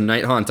good for some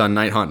Nighthaunt on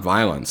Nighthaunt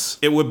violence.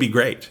 It would be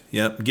great.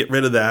 Yeah, get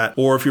rid of that.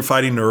 Or if you're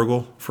fighting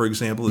Nurgle, for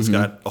example, it's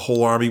got a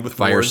whole army with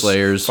Fire wards.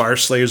 Slayers. Fire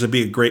Slayers would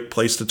be a great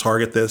place to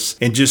target this.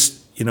 And just,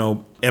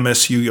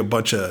 MSU a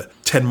bunch of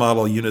 10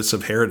 model units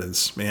of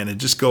Harridans, man, and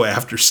just go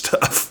after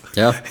stuff.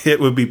 Yeah. It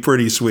would be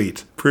pretty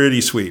sweet. Pretty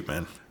sweet,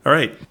 man. All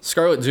right.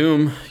 Scarlet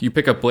Doom, you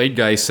pick up Blade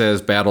Geist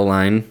as battle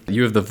line.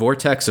 You have the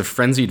Vortex of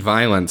Frenzied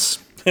Violence.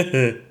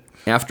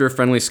 After a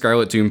friendly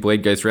Scarlet Doom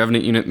Blade Geist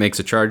Revenant unit makes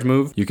a charge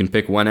move, you can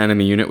pick one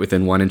enemy unit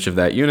within 1 inch of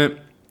that unit.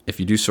 If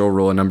you do so,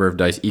 roll a number of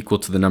dice equal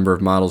to the number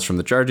of models from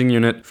the charging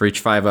unit. For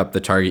each 5-up,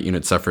 the target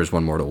unit suffers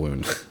 1 mortal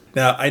wound.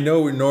 Now, I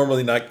know we're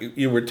normally not...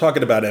 we're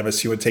talking about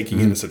MSU and taking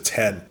units of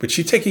 10, but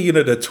you take a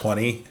unit of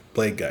 20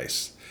 Blade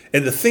Geist.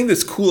 And the thing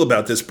that's cool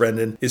about this,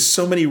 Brendan, is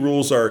so many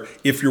rules are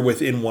if you're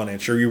within 1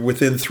 inch or you're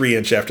within 3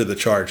 inch after the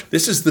charge.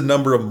 This is the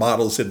number of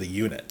models in the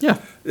unit. Yeah.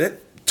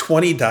 That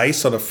 20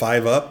 dice on a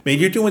 5-up. I mean,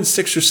 you're doing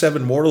 6 or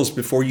 7 mortals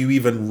before you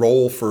even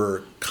roll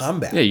for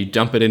combat. Yeah, you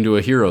dump it into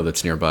a hero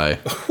that's nearby.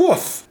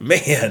 Woof,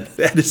 man,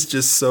 that is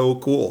just so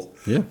cool.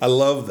 Yeah. I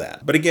love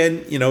that. But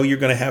again, you're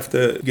going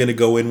to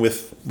go in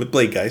with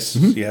Blade Geist. So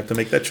you have to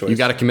make that choice. You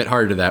got to commit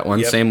hard to that one.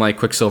 Yep. Same like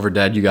Quicksilver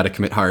Dead, you got to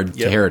commit hard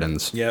to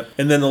Harridans. Yep.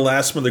 And then the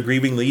last one, the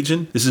Grieving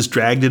Legion. This is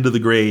dragged into the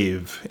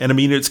grave.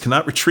 Enemy units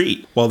cannot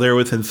retreat while they're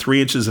within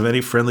 3 inches of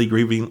any friendly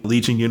Grieving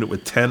Legion unit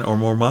with 10 or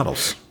more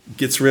models.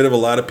 Gets rid of a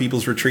lot of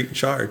people's retreat and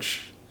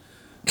charge.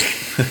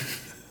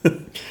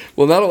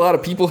 Well, not a lot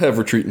of people have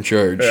retreat and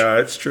charge. Yeah,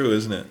 it's true,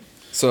 isn't it?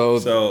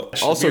 So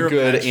also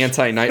good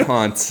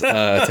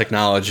anti-Nighthaunt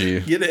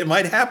technology. Yeah, it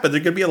might happen. There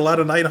could be a lot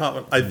of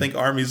Nighthaunt, I think,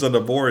 armies on the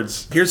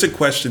boards. Here's a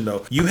question,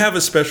 though. You have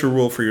a special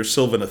rule for your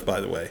Sylvaneth,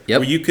 by the way,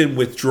 where you can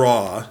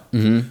withdraw,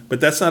 but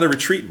that's not a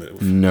retreat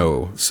move.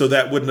 No. So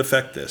that wouldn't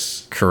affect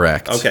this.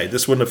 Correct. Okay,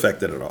 this wouldn't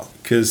affect it at all,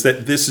 because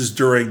this is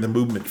during the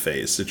movement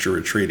phase that you're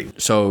retreating.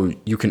 So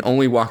you can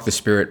only walk the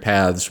spirit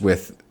paths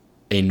with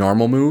a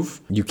normal move.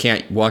 You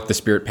can't walk the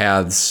spirit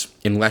paths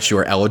unless you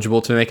are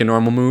eligible to make a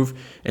normal move,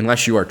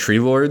 unless you are Tree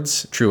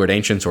Lords, Tree Lord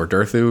Ancients, or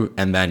Durthu,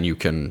 and then you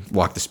can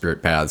walk the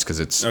spirit paths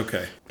because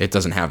it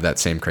doesn't have that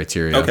same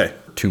criteria. Okay.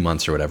 2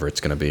 months or whatever it's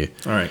going to be.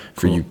 All right.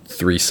 For you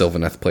 3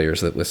 Sylvaneth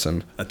players that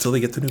listen. Until they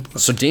get the new book.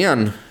 So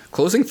Dan,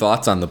 closing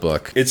thoughts on the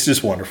book. It's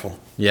just wonderful.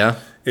 Yeah?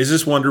 It's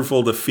just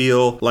wonderful to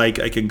feel like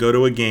I can go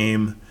to a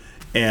game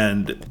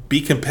and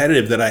be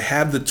competitive, that I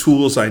have the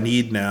tools I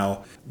need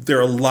now. There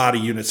are a lot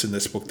of units in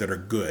this book that are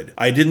good.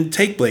 I didn't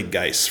take Blade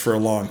Geist for a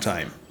long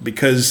time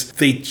because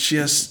they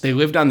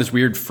lived on this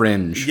weird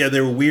fringe. Yeah, they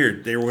were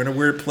weird. They were in a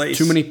weird place.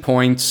 Too many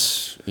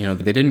points. They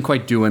didn't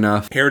quite do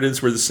enough.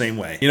 Harridans were the same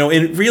way.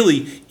 And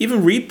really,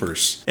 even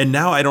Reapers. And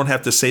now I don't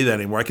have to say that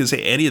anymore. I can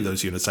say any of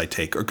those units I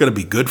take are going to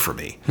be good for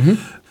me.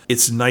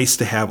 it's nice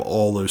to have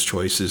all those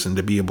choices and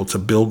to be able to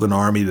build an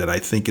army that I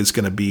think is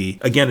going to be,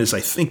 again, as I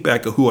think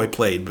back of who I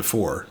played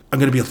before, I'm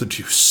going to be able to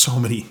do so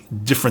many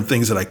different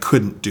things that I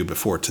couldn't do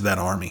before to that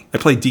army. I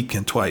played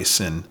Deepkin twice,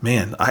 and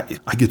man, I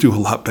could do a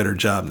lot better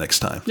job next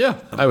time. Yeah,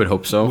 I would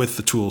hope so. With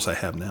the tools I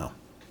have now.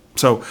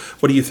 So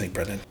what do you think,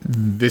 Brendan?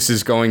 This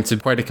is going to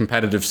be quite a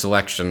competitive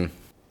selection.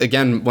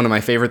 Again, one of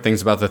my favorite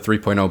things about the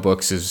 3.0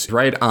 books is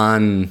right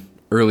on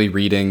early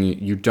reading,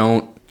 you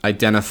don't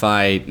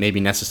identify maybe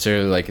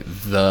necessarily like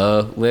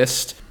the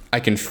list. I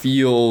can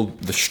feel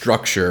the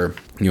structure,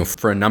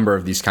 for a number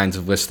of these kinds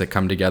of lists that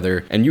come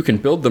together, and you can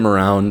build them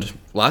around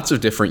lots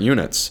of different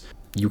units.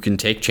 You can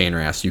take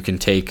Chainras, you can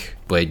take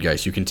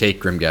Bladegeist, you can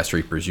take Grimghast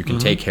Reapers, you can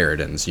take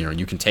Harridans,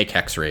 you can take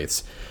Hex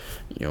Wraiths.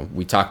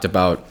 We talked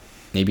about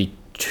maybe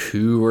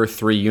 2 or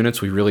 3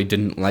 units we really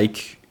didn't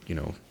like,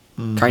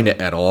 kind of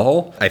at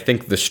all. I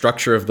think the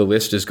structure of the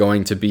list is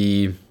going to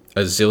be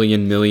a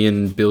zillion,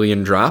 million,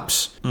 billion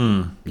drops.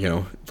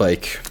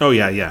 Like... Oh,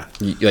 yeah.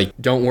 Like,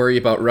 don't worry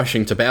about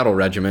rushing to Battle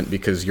Regiment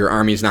because your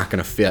army's not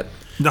going to fit.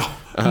 No.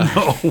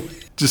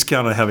 Just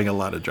count on having a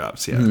lot of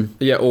drops, yeah.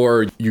 Yeah,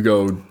 or you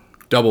go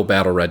double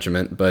Battle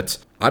Regiment, but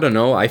I don't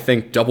know. I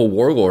think double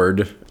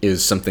Warlord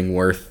is something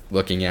worth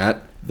looking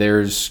at.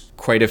 There's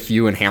quite a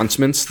few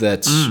enhancements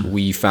that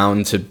we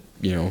found to,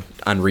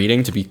 on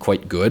reading to be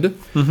quite good.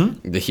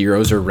 The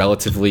heroes are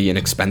relatively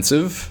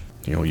inexpensive.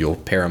 You'll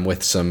pair them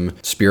with some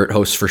spirit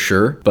hosts for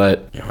sure,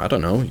 but I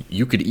don't know.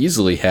 You could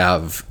easily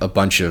have a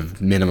bunch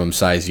of minimum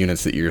size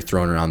units that you're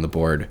throwing around the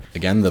board.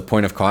 Again, the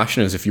point of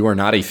caution is if you are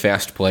not a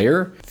fast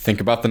player,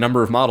 think about the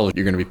number of models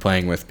you're going to be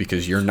playing with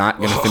because you're not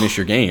going to finish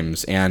your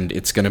games and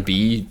it's going to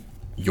be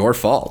your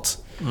fault.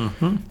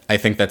 I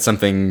think that's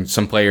something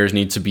some players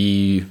need to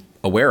be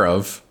aware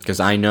of because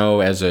I know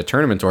as a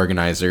tournament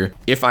organizer,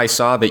 if I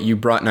saw that you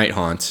brought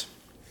Nighthaunt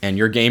and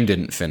your game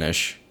didn't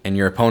finish, and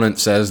your opponent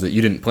says that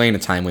you didn't play in a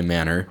timely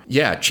manner,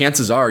 yeah,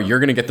 chances are you're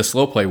going to get the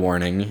slow play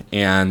warning,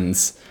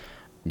 and,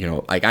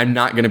 I'm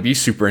not going to be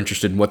super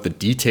interested in what the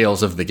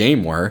details of the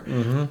game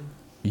were.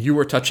 You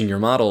were touching your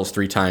models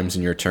 3 times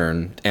in your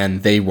turn,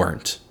 and they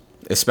weren't.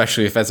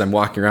 Especially if as I'm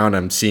walking around,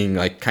 I'm seeing,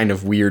 kind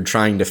of weird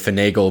trying to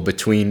finagle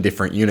between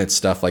different unit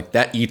stuff.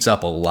 That eats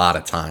up a lot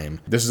of time.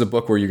 This is a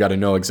book where you got to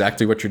know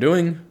exactly what you're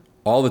doing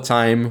all the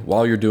time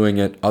while you're doing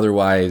it.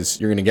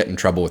 Otherwise, you're going to get in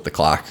trouble with the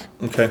clock.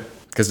 Okay.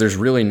 Because there's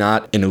really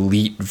not an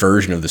elite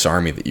version of this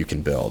army that you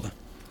can build.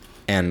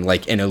 And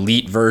an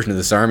elite version of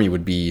this army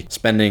would be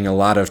spending a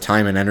lot of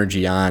time and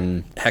energy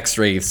on Hex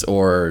Wraiths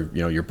or,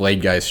 your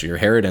Bladegeist or your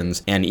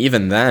Harridans. And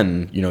even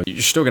then, you're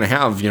still going to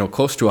have,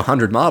 close to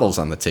 100 models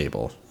on the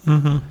table.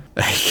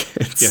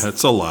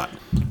 It's a lot.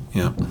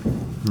 Yeah.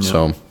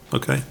 So...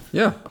 Okay.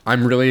 Yeah.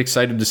 I'm really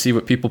excited to see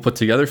what people put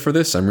together for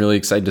this. I'm really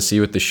excited to see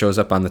what this shows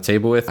up on the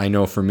table with. I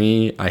know for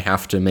me, I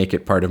have to make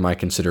it part of my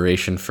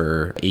consideration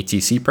for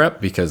ATC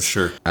prep because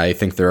I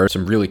think there are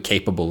some really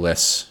capable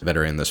lists that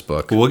are in this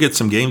book. Well, we'll get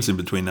some games in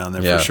between now and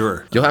then for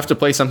sure. You'll have to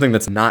play something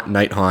that's not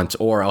Nighthaunt,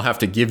 or I'll have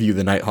to give you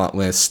the Nighthaunt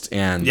list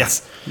and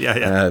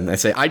and I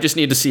say, I just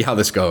need to see how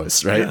this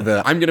goes, right?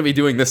 Yeah. I'm going to be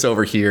doing this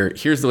over here.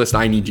 Here's the list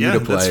I need you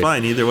to play. That's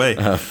fine. Either way.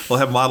 We'll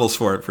have models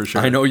for it for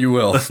sure. I know you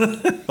will.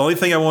 The only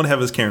thing I won't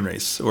have is Cairn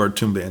Race or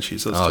Tomb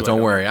Banshees.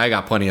 Don't worry. I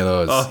got plenty of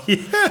those. Oh,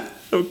 yeah.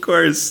 Of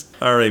course.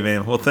 All right,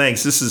 man. Well,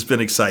 thanks. This has been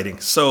exciting.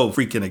 So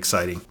freaking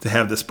exciting to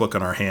have this book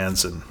on our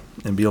hands and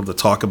be able to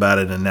talk about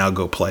it and now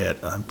go play it.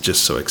 I'm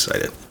just so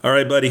excited. All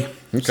right, buddy.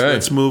 Okay. So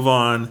let's move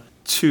on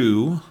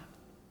to...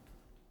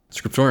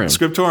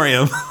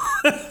 Scriptorium.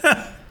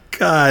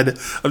 God,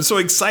 I'm so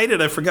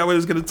excited. I forgot what I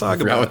was going to talk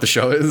about. Forgot what the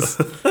show is.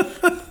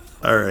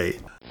 All right.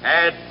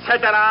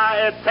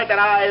 Etc.,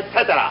 etc.,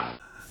 etc.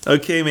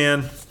 Okay,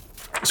 man.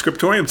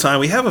 Scriptorium time.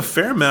 We have a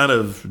fair amount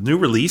of new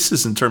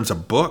releases in terms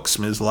of books.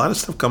 I mean, there's a lot of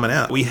stuff coming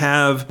out. We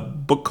have a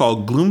book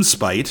called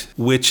Gloomspite,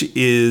 which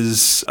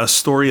is a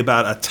story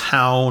about a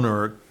town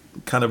or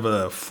kind of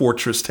a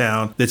fortress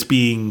town that's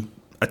being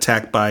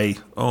attacked by,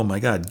 oh my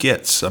God,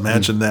 Gits.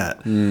 Imagine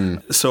that.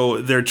 So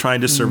they're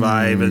trying to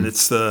survive, and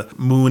it's the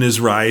moon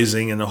is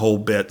rising and the whole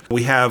bit.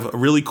 We have a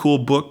really cool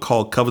book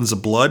called Covens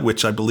of Blood,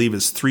 which I believe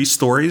is 3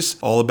 stories,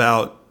 all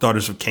about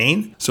Daughters of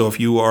Cain. So if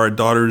you are a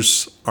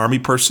Daughters Army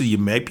person, you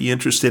might be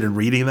interested in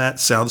reading that.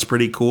 Sounds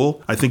pretty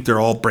cool. I think they're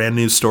all brand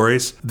new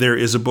stories. There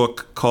is a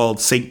book called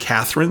St.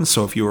 Catherine.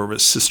 So if you are a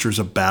Sisters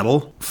of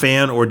Battle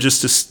fan or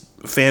just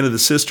a fan of the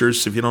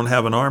Sisters, if you don't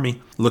have an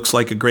army, looks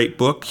like a great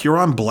book.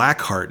 Huron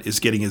Blackheart is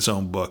getting his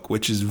own book,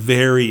 which is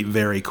very,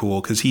 very cool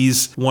because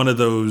he's one of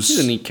those...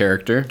 He's a neat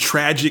character.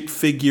 Tragic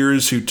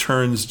figures who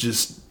turns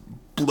just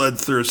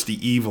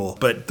bloodthirsty evil.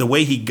 But the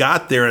way he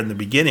got there in the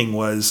beginning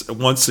was,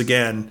 once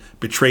again,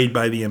 betrayed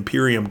by the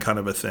Imperium kind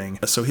of a thing.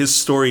 So his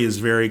story is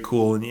very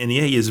cool. And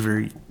yeah, he's a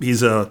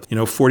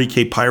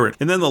 40K pirate.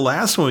 And then the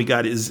last one we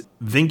got is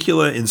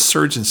Vincula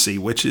Insurgency,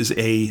 which is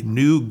a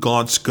new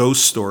Gaunt's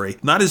Ghost story.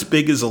 Not as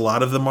big as a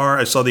lot of them are.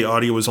 I saw the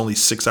audio was only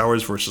 6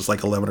 hours versus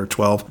like 11 or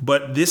 12.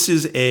 But this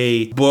is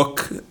a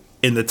book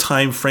in the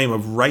time frame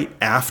of right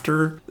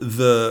after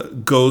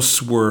the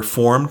ghosts were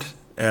formed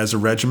as a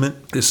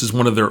regiment. This is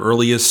one of their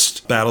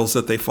earliest battles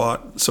that they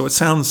fought. So it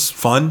sounds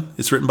fun.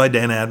 It's written by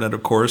Dan Abnett,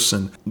 of course.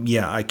 And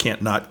yeah, I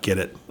can't not get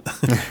it.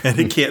 And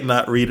I can't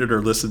not read it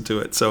or listen to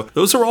it. So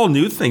those are all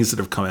new things that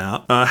have come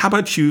out. How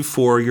about you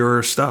for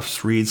your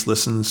stuff? Reads,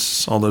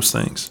 listens, all those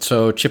things.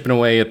 So chipping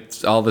away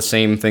at all the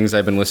same things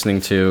I've been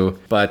listening to,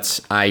 but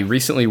I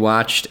recently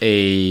watched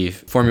a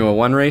Formula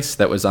One race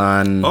that was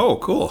on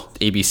cool.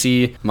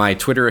 ABC. My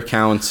Twitter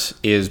account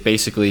is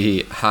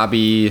basically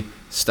hobby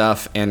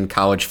stuff and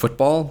college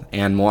football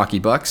and Milwaukee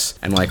Bucks.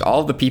 And like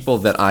all the people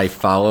that I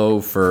follow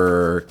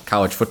for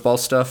college football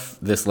stuff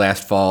this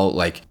last fall,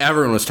 like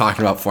everyone was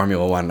talking about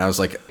Formula One. And I was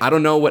like, I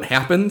don't know what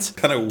happened.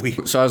 Kind of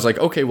weird. So I was like,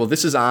 okay, well,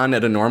 this is on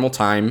at a normal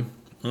time.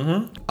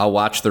 I'll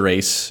watch the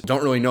race.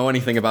 Don't really know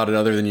anything about it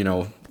other than, you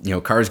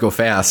know, cars go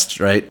fast,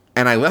 right?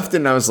 And I left it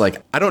and I was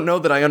like, I don't know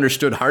that I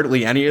understood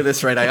hardly any of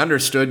this, right? I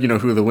understood,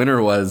 who the winner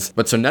was.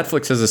 But so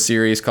Netflix has a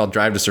series called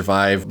Drive to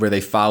Survive where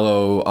they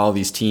follow all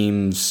these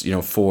teams,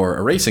 for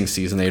a racing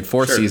season. They had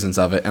 4 seasons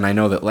of it. And I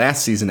know that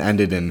last season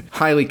ended in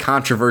highly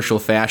controversial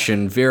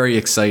fashion, very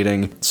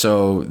exciting.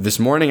 So this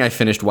morning I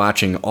finished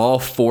watching all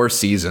 4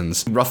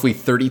 seasons, roughly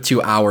 32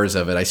 hours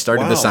of it. I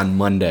started this on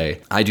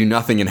Monday. I do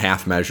nothing in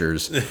half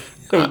measures.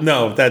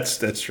 No, that's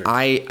true.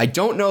 I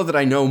don't know that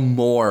I know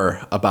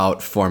more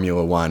about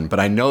Formula One, but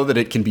I know that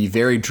it can be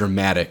very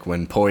dramatic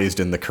when poised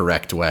in the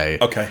correct way.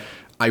 Okay.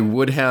 I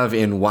would have,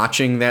 in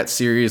watching that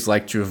series,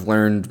 liked to have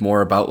learned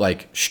more about,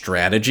 like,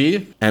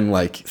 strategy and,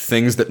 like,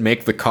 things that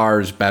make the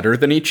cars better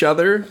than each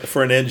other.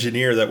 For an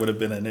engineer, that would have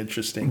been an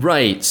interesting...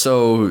 Right.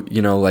 So,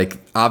 like,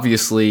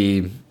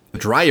 obviously...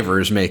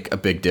 drivers make a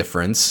big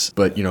difference,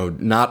 but,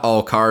 not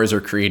all cars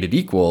are created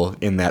equal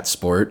in that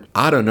sport.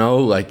 I don't know,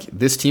 like,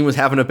 this team was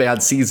having a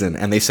bad season,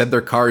 and they said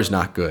their car is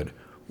not good.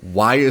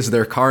 Why is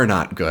their car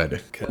not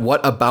good? Okay.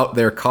 What about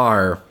their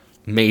car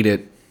made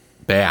it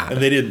bad?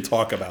 And they didn't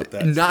talk about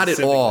that. Not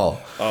at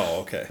all. Oh,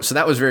 okay. So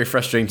that was very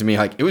frustrating to me.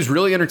 Like, it was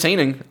really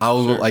entertaining.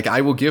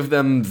 I will give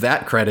them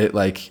that credit.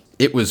 Like,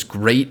 it was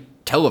great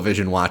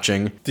television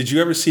watching. Did you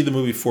ever see the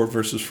movie Ford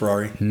versus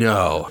Ferrari?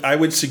 No. I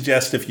would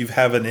suggest if you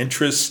have an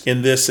interest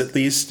in this at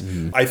least,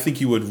 I think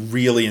you would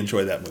really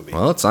enjoy that movie.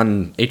 Well, it's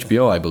on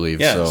HBO, I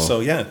believe. Yeah,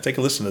 so take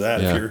a listen to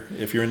that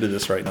if you're into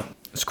this right now.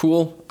 It's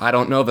cool. I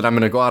don't know that I'm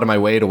going to go out of my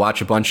way to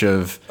watch a bunch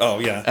of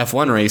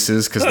F1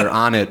 races because they're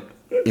on at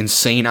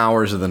insane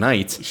hours of the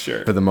night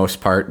for the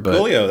most part. But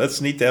Coolio, that's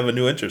neat to have a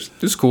new interest.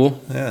 It's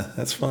cool. Yeah,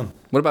 that's fun.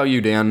 What about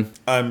you, Dan?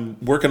 I'm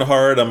working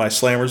hard on my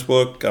Slammers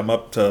book. I'm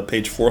up to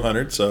page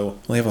 400, so I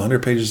only have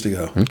 100 pages to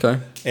go. Okay.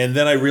 And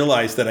then I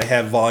realized that I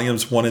have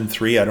volumes 1 and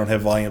 3. I don't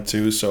have volume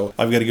 2, so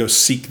I've got to go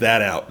seek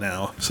that out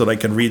now so that I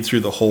can read through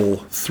the whole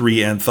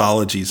 3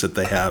 anthologies that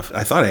they have.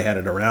 I thought I had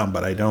it around,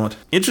 but I don't.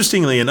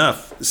 Interestingly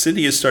enough,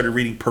 Cindy has started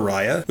reading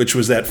Pariah, which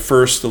was that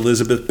first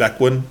Elizabeth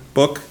Beckwin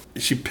book.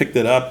 She picked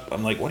it up.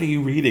 I'm like, what are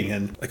you reading?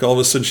 And like all of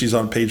a sudden she's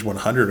on page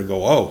 100 and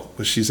go, oh,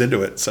 well, she's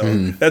into it. So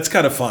that's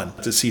kind of fun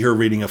to see her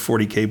reading a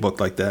 40K book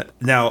like that.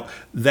 Now,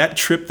 that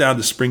trip down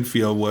to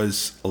Springfield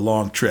was a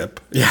long trip,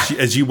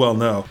 as you well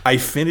know. I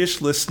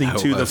finished listening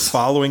to the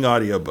following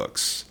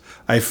audiobooks.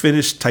 I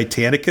finished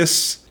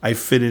Titanicus, I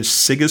finished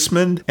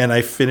Sigismund, and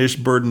I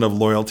finished Burden of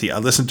Loyalty. I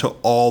listened to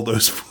all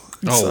those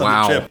books on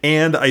the trip.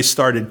 And I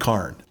started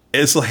Karn.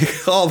 It's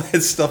like all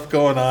that stuff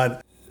going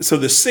on. So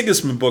the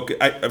Sigismund book,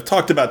 I've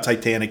talked about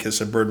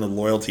Titanicus and Burden of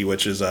Loyalty,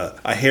 which is a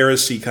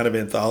heresy kind of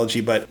anthology,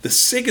 but the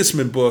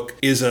Sigismund book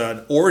is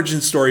an origin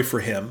story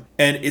for him.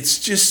 And it's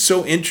just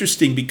so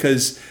interesting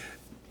because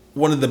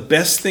one of the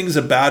best things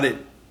about it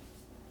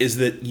is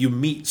that you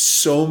meet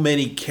so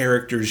many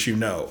characters you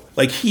know.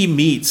 Like he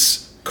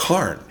meets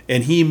Karn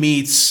and he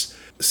meets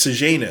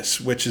Sejanus,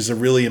 which is a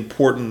really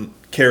important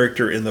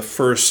character in the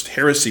first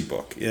heresy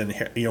book in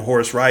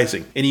Horus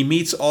Rising, and he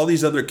meets all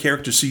these other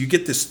characters, so you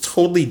get this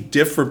totally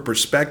different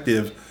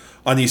perspective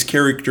on these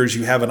characters.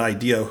 You have an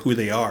idea of who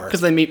they are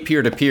because they meet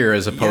peer to peer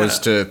as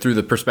opposed to through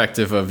the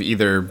perspective of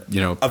either of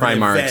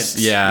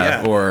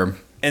Primarchs, or.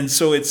 And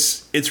so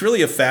it's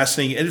really a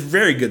fascinating and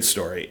very good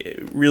story,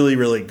 really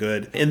really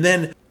good. And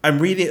then I'm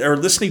reading or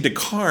listening to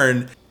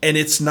Karn, and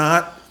it's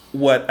not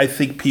what I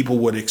think people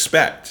would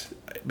expect.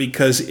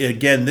 Because,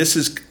 again, this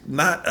is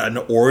not an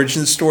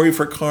origin story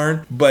for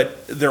Karn,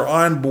 but they're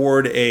on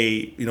board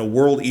a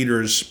World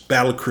Eater's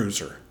battle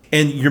cruiser.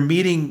 And you're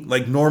meeting,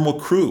 like, normal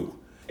crew.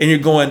 And you're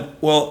going,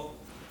 well,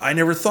 I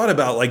never thought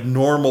about, like,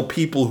 normal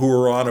people who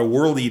are on a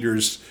World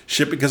Eater's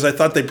ship because I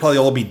thought they'd probably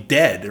all be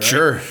dead. Right?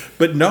 Sure.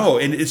 But no,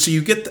 and so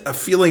you get a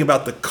feeling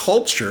about the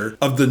culture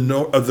of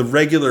the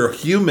regular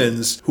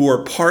humans who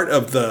are part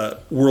of the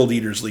World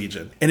Eater's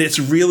Legion. And it's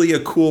really a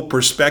cool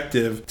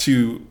perspective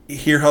to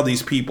hear how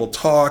these people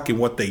talk and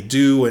what they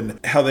do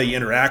and how they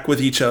interact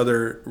with each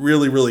other.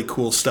 Really, really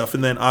cool stuff.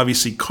 And then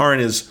obviously Karn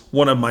is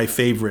one of my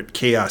favorite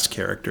Chaos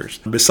characters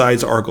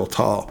besides Argel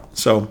Tal.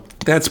 So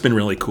That's been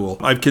really cool.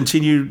 I've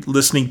continued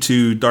listening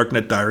to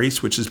Darknet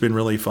Diaries, which has been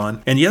really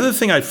fun. And the other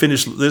thing I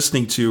finished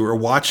listening to or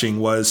watching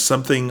was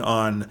something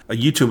on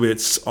YouTube.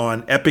 It's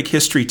on Epic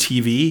History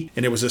TV,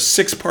 and it was a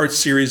 6-part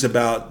series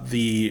about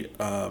the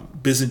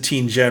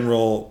Byzantine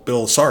general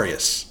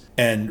Belisarius.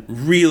 And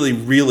really,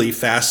 really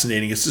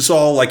fascinating. It's just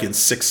all like in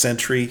 6th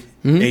century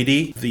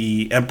AD.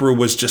 The emperor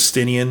was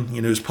Justinian.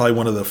 He was probably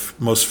one of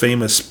the most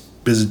famous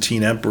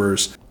Byzantine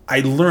emperors. I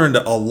learned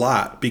a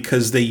lot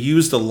because they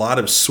used a lot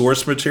of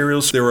source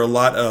materials. There were a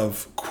lot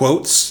of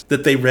quotes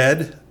that they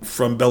read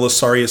from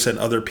Belisarius and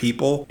other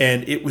people.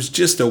 And it was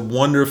just a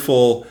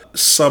wonderful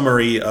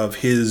summary of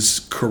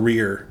his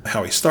career,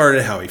 how he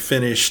started, how he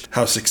finished,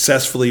 how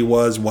successful he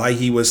was, why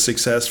he was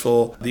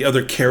successful, the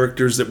other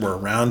characters that were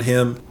around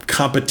him,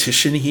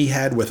 competition he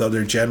had with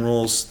other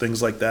generals,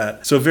 things like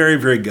that. So very,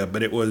 very good.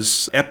 But it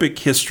was Epic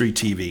History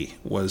TV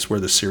was where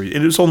the series,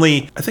 and it was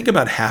only, I think,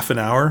 about half an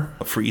hour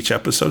for each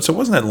episode. So it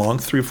wasn't that long,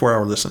 3 or 4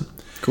 hour listen.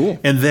 Cool.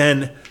 And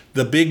then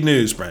the big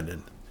news,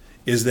 Brendan,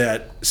 is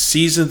that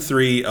season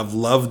 3 of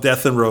Love,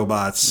 Death, and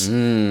Robots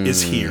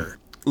is here.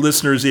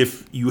 Listeners,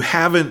 if you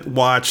haven't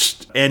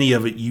watched any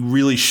of it, you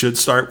really should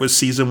start with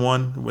season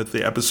 1, with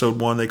the episode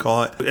 1, they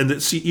call it. And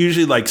it's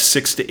usually like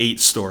 6 to 8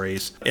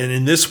 stories. And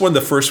in this one, the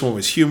first one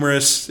was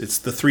humorous. It's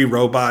the 3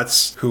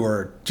 robots who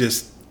are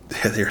just...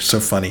 they're so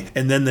funny.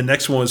 And then the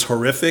next one was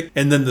horrific.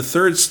 And then the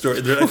third story,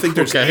 I think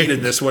there's 8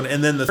 in this one.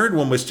 And then the third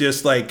one was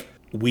just like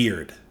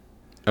weird.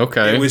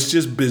 Okay. It was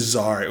just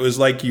bizarre. It was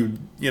like you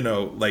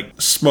like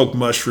smoke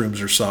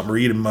mushrooms or something, or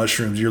eating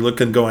mushrooms. You're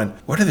looking going,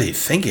 what are they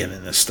thinking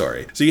in this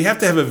story? So you have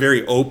to have a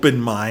very open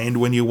mind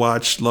when you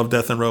watch Love,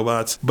 Death, and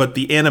Robots. But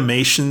the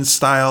animation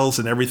styles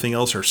and everything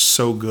else are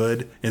so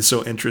good and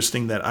so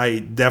interesting that I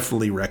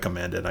definitely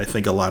recommend it. I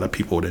think a lot of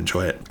people would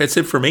enjoy it. That's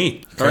it for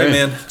me. Okay. All right,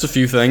 man. It's a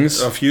few things.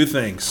 A few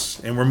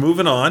things. And we're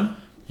moving on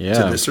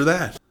to this or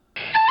that.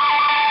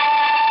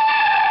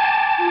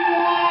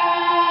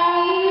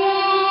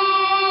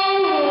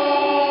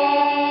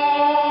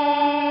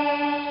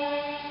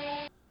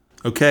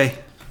 Okay,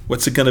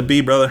 what's it gonna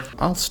be, brother?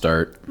 I'll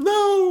start.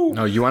 No.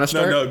 No, you want to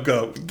start? No,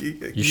 go.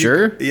 You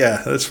sure?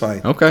 Yeah, that's fine.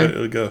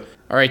 Okay. Go.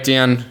 All right,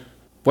 Dan.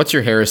 What's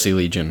your Heresy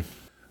Legion?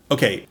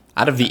 Okay.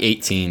 Out of the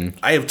 18.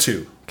 I have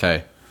 2.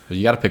 Okay. So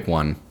you got to pick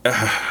one.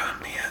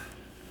 Man.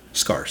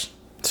 Scars.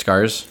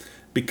 Scars?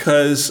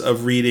 Because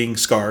of reading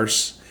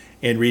Scars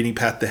and reading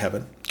Path to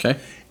Heaven. Okay.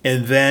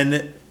 And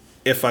then,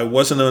 if I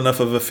wasn't enough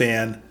of a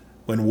fan,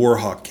 when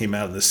Warhawk came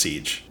out of the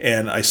Siege,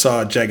 and I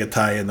saw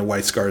Jagatai and the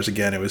White Scars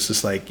again, it was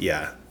just like,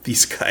 yeah,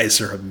 these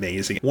guys are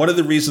amazing. One of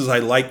the reasons I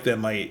like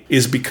them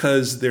is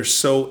because they're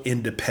so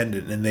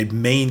independent, and they've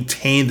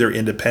maintained their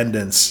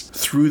independence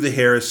through the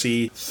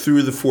Heresy,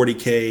 through the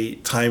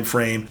 40K time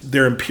frame.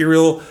 They're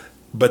Imperial,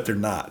 but they're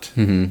not.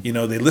 Mm-hmm.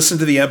 They listen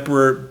to the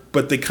Emperor,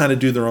 but they kind of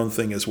do their own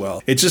thing as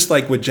well. It's just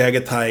like with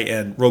Jagatai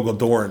and Rogel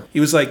Dorn. He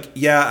was like,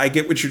 yeah, I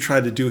get what you're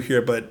trying to do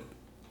here, but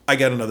I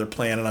got another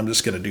plan, and I'm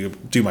just going to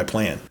do my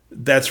plan.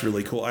 That's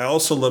really cool. I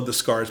also love the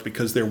Scars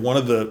because they're one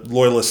of the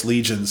Loyalist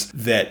legions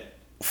that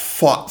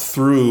fought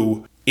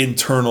through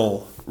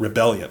internal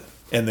rebellion,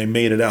 and they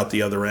made it out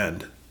the other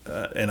end.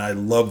 And I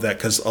love that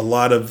because a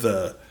lot of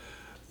the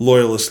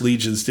Loyalist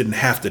legions didn't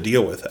have to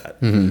deal with that,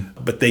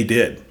 but they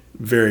did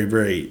very,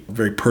 very,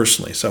 very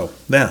personally. So,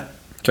 yeah.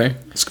 Okay.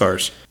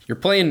 Scars. You're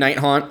playing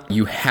Nighthaunt.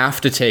 You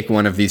have to take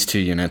one of these 2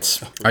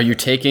 units. Are you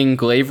taking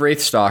Glaive Wraith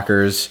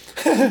Stalkers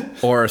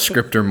or a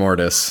Scriptor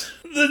Mortis?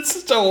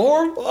 That's such a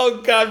horrible...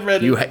 Oh, God,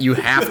 Reddy. You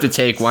have to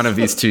take one of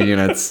these 2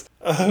 units.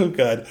 Oh,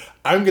 God.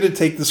 I'm going to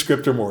take the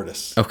Scriptor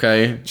Mortis.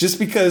 Okay. Just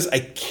because I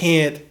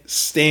can't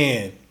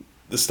stand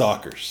the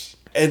Stalkers.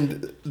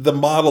 And the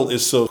model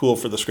is so cool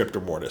for the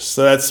Scriptor Mortis.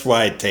 So that's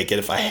why I'd take it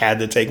if I had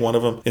to take one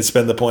of them and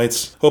spend the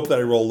points. Hope that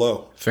I roll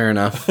low. Fair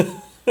enough.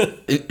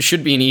 It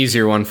should be an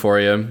easier one for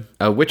you.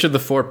 Which of the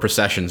 4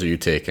 processions are you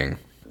taking?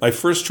 My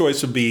first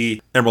choice would be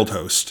Emerald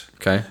Host.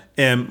 Okay.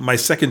 And my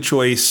second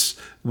choice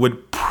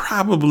would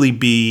probably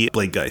be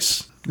Blade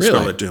Geist. Really?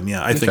 Scarlet Doom.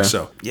 Yeah, I think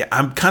so. Yeah,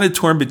 I'm kind of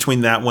torn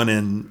between that one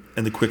and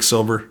the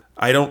Quicksilver.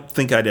 I don't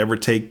think I'd ever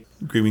take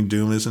Grieving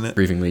Doom, isn't it?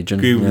 Grieving Legion.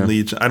 Grieving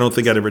Legion. I don't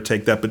think I'd ever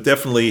take that, but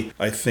definitely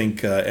I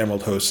think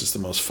Emerald Host is the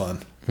most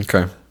fun.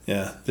 Okay.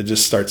 Yeah, to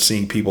just start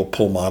seeing people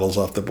pull models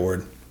off the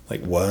board.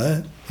 Like,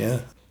 what?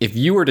 Yeah. If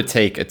you were to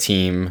take a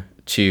team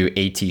to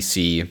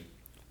ATC,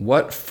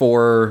 what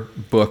 4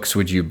 books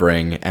would you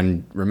bring?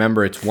 And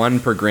remember, it's 1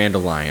 per Grand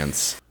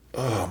Alliance.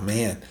 Oh,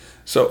 man.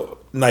 So,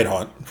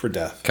 Nighthaunt for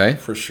death. Okay.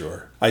 For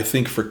sure. I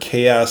think for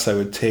chaos, I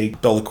would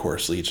take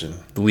Bellacor's Legion.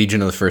 The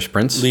Legion of the First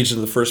Prince? Legion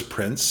of the First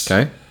Prince.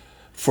 Okay.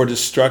 For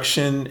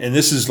destruction, and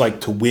this is like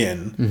to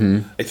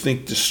win, I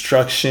think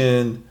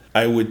destruction,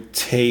 I would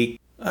take,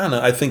 I don't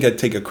know, I think I'd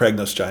take a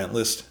Kragnos Giant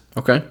list.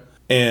 Okay.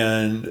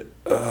 And,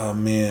 oh,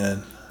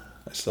 man.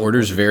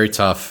 Order's very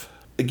tough.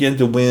 Again,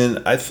 to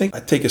win, I think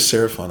I'd take a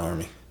Seraphon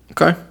army.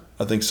 Okay.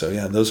 I think so,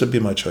 yeah. Those would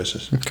be my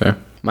choices. Okay.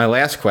 My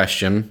last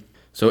question.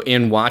 So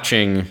in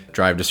watching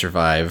Drive to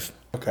Survive,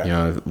 okay,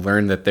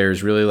 learn that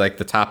there's really like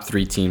the top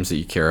 3 teams that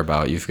you care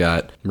about. You've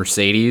got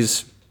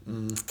Mercedes,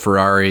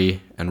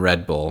 Ferrari, and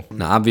Red Bull.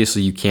 Now,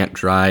 obviously, you can't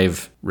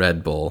drive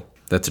Red Bull.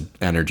 That's an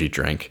energy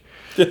drink.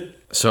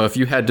 So if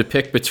you had to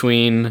pick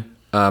between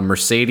a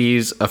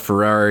Mercedes, a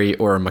Ferrari,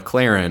 or a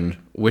McLaren,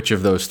 which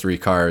of those 3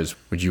 cars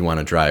would you want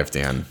to drive,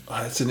 Dan?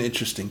 Oh, that's an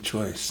interesting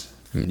choice.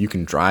 I mean, you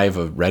can drive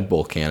a Red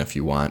Bull can if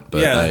you want,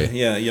 but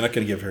yeah, you're not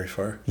going to get very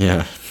far.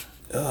 Yeah.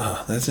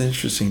 Oh, that's an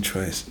interesting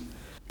choice.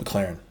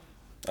 McLaren,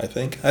 I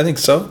think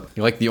so.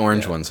 You like the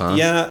orange ones, huh?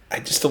 Yeah, I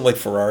just don't like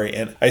Ferrari,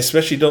 and I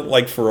especially don't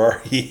like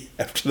Ferrari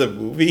after the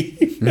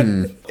movie.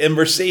 And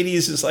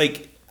Mercedes is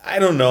like, I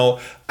don't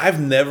know. I've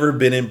never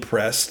been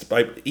impressed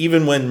by,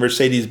 even when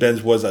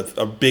Mercedes-Benz was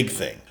a big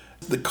thing.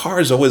 The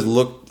cars always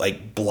looked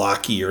like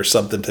blocky or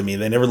something to me.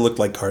 They never looked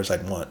like cars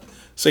I'd want.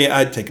 So yeah,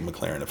 I'd take a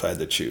McLaren if I had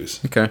to choose.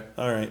 Okay.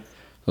 All right.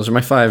 Those are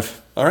my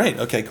 5. All right.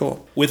 Okay,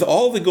 cool. With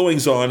all the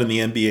goings on in the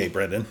NBA,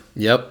 Brendan.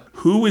 Yep.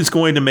 Who is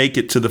going to make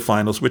it to the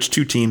finals? Which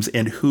 2 teams,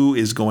 and who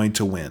is going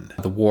to win?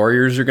 The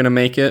Warriors are going to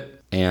make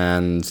it,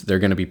 and they're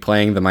going to be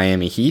playing the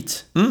Miami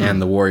Heat,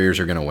 and the Warriors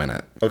are going to win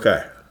it.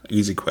 Okay.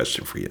 Easy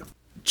question for you.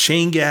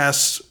 Chain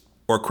gas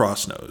or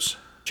cross nose?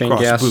 Chain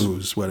cross gas.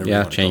 booze, whatever. Yeah,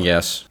 you want to chain call it.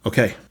 gas.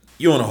 Okay.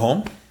 You own a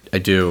home? I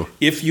do.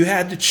 If you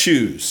had to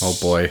choose, Oh,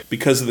 boy.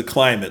 because of the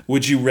climate,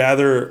 would you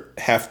rather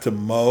have to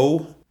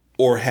mow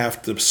or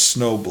have to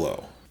snow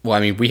blow? Well, I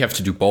mean, we have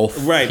to do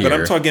both. Right, here. but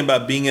I'm talking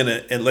about being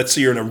and let's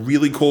say you're in a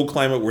really cold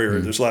climate where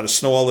there's a lot of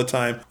snow all the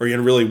time, or you're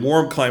in a really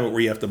warm climate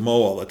where you have to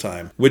mow all the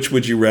time. Which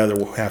would you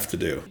rather have to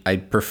do? I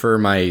prefer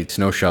my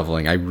snow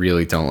shoveling. I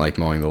really don't like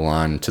mowing the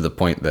lawn to the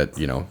point that,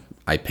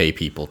 I pay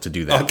people to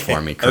do that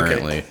for me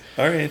currently. Okay.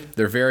 All right.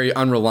 They're very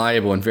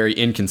unreliable and very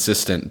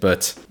inconsistent,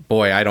 but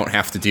boy, I don't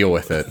have to deal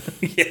with it.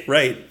 Yeah,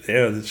 right.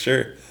 Yeah,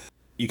 sure.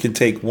 You can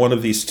take one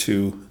of these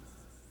 2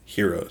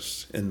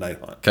 heroes in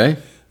Nighthaunt. Okay.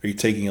 Are you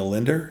taking a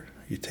Linder?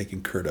 Are you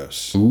taking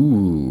Kurdos?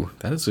 Ooh,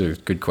 that is a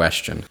good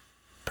question.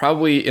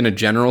 Probably in a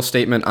general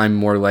statement, I'm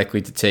more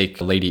likely to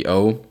take Lady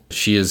O.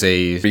 She is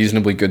a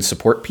reasonably good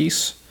support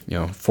piece.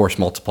 Force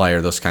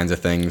multiplier, those kinds of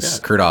things.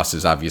 Yeah. Kurdos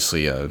is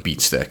obviously a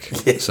beat stick.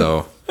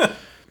 So.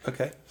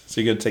 Okay. So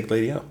you're going to take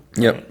Lady O.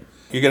 Yep. Right.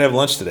 You're going to have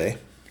lunch today.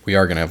 We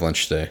are going to have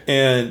lunch today.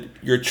 And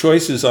your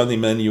choices on the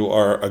menu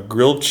are a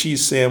grilled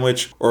cheese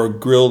sandwich or a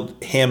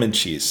grilled ham and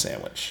cheese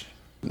sandwich.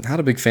 Not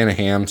a big fan of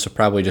ham, so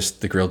probably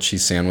just the grilled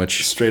cheese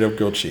sandwich. Straight up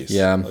grilled cheese.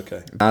 Yeah.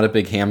 Okay. Not a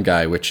big ham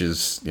guy, which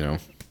is,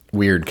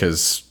 weird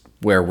because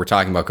where we're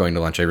talking about going to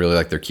lunch, I really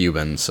like their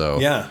Cuban, so.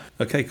 Yeah.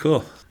 Okay, cool.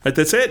 All right,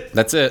 that's it.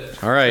 That's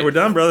it. All right. Okay, we're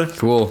done, brother.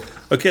 Cool.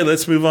 Okay,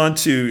 let's move on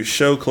to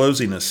show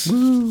closiness.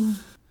 Woo.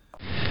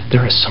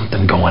 There is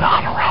something going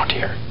on around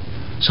here.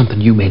 Something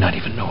you may not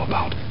even know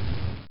about.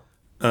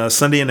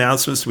 Sunday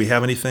announcements. Do we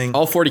have anything?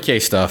 All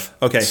 40K stuff.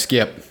 Okay.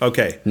 Skip.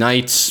 Okay.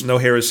 Nights. No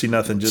heresy,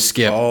 nothing. Just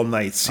skip. All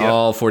nights. Yep.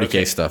 All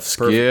 40K stuff.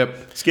 Skip.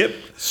 Perfect. Skip.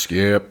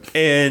 Skip.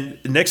 And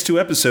the next 2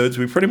 episodes,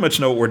 we pretty much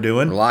know what we're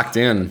doing. We're locked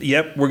in.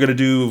 Yep. We're going to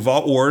do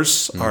Vault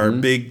Wars, our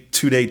big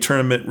 2-day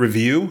tournament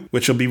review,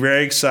 which will be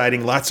very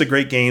exciting. Lots of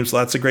great games,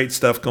 lots of great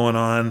stuff going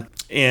on.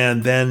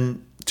 And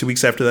then 2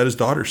 weeks after that is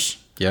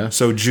Daughters. Yeah.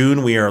 So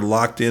June, we are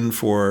locked in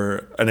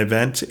for an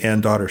event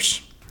and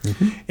Daughters.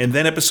 And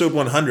then episode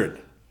 100.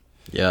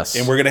 Yes.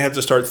 And we're going to have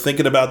to start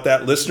thinking about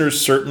that.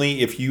 Listeners,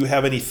 certainly, if you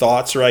have any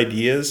thoughts or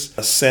ideas,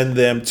 send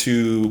them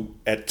to,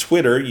 at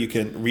Twitter, you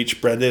can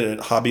reach Brendan at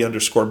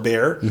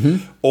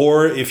hobby_bear.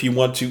 Or if you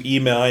want to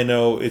email, I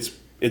know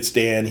it's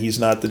Dan, he's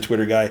not the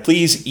Twitter guy.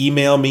 Please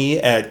email me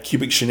at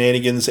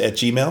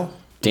cubicshenanigans@gmail.com.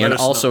 Dan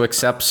also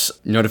accepts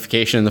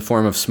notification in the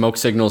form of smoke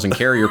signals and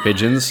carrier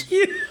pigeons.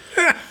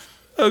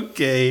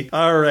 Okay.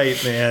 All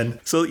right, man.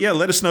 So, yeah,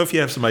 let us know if you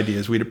have some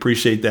ideas. We'd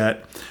appreciate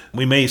that.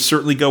 We may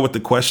certainly go with the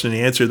question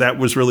and answer. That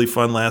was really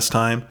fun last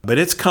time, but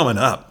it's coming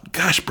up.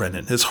 Gosh,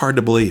 Brendan, it's hard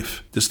to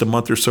believe. Just a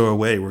month or so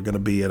away, we're going to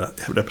be at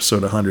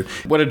episode 100.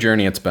 What a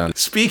journey it's been.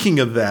 Speaking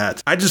of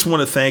that, I just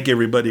want to thank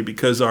everybody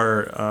because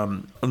our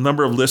a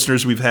number of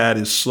listeners we've had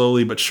is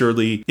slowly but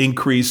surely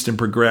increased and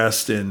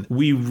progressed, and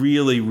we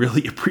really,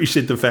 really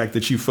appreciate the fact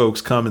that you folks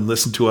come and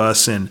listen to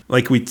us. And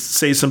like we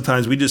say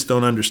sometimes, we just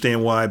don't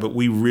understand why, but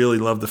we really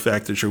love the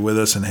fact that you're with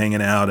us and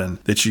hanging out, and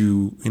that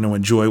you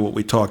enjoy what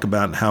we talk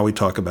about and how we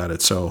talk about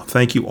it. So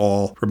thank you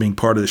all for being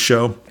part of the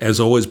show. As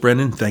always,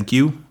 Brendan, thank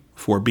you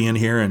for being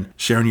here and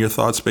sharing your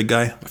thoughts, big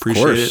guy.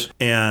 Appreciate it.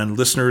 And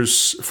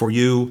listeners, for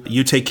you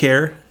take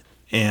care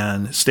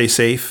and stay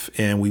safe,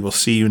 and we will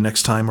see you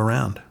next time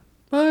around.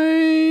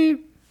 Bye.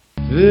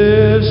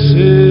 This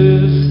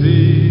is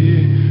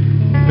the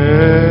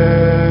end.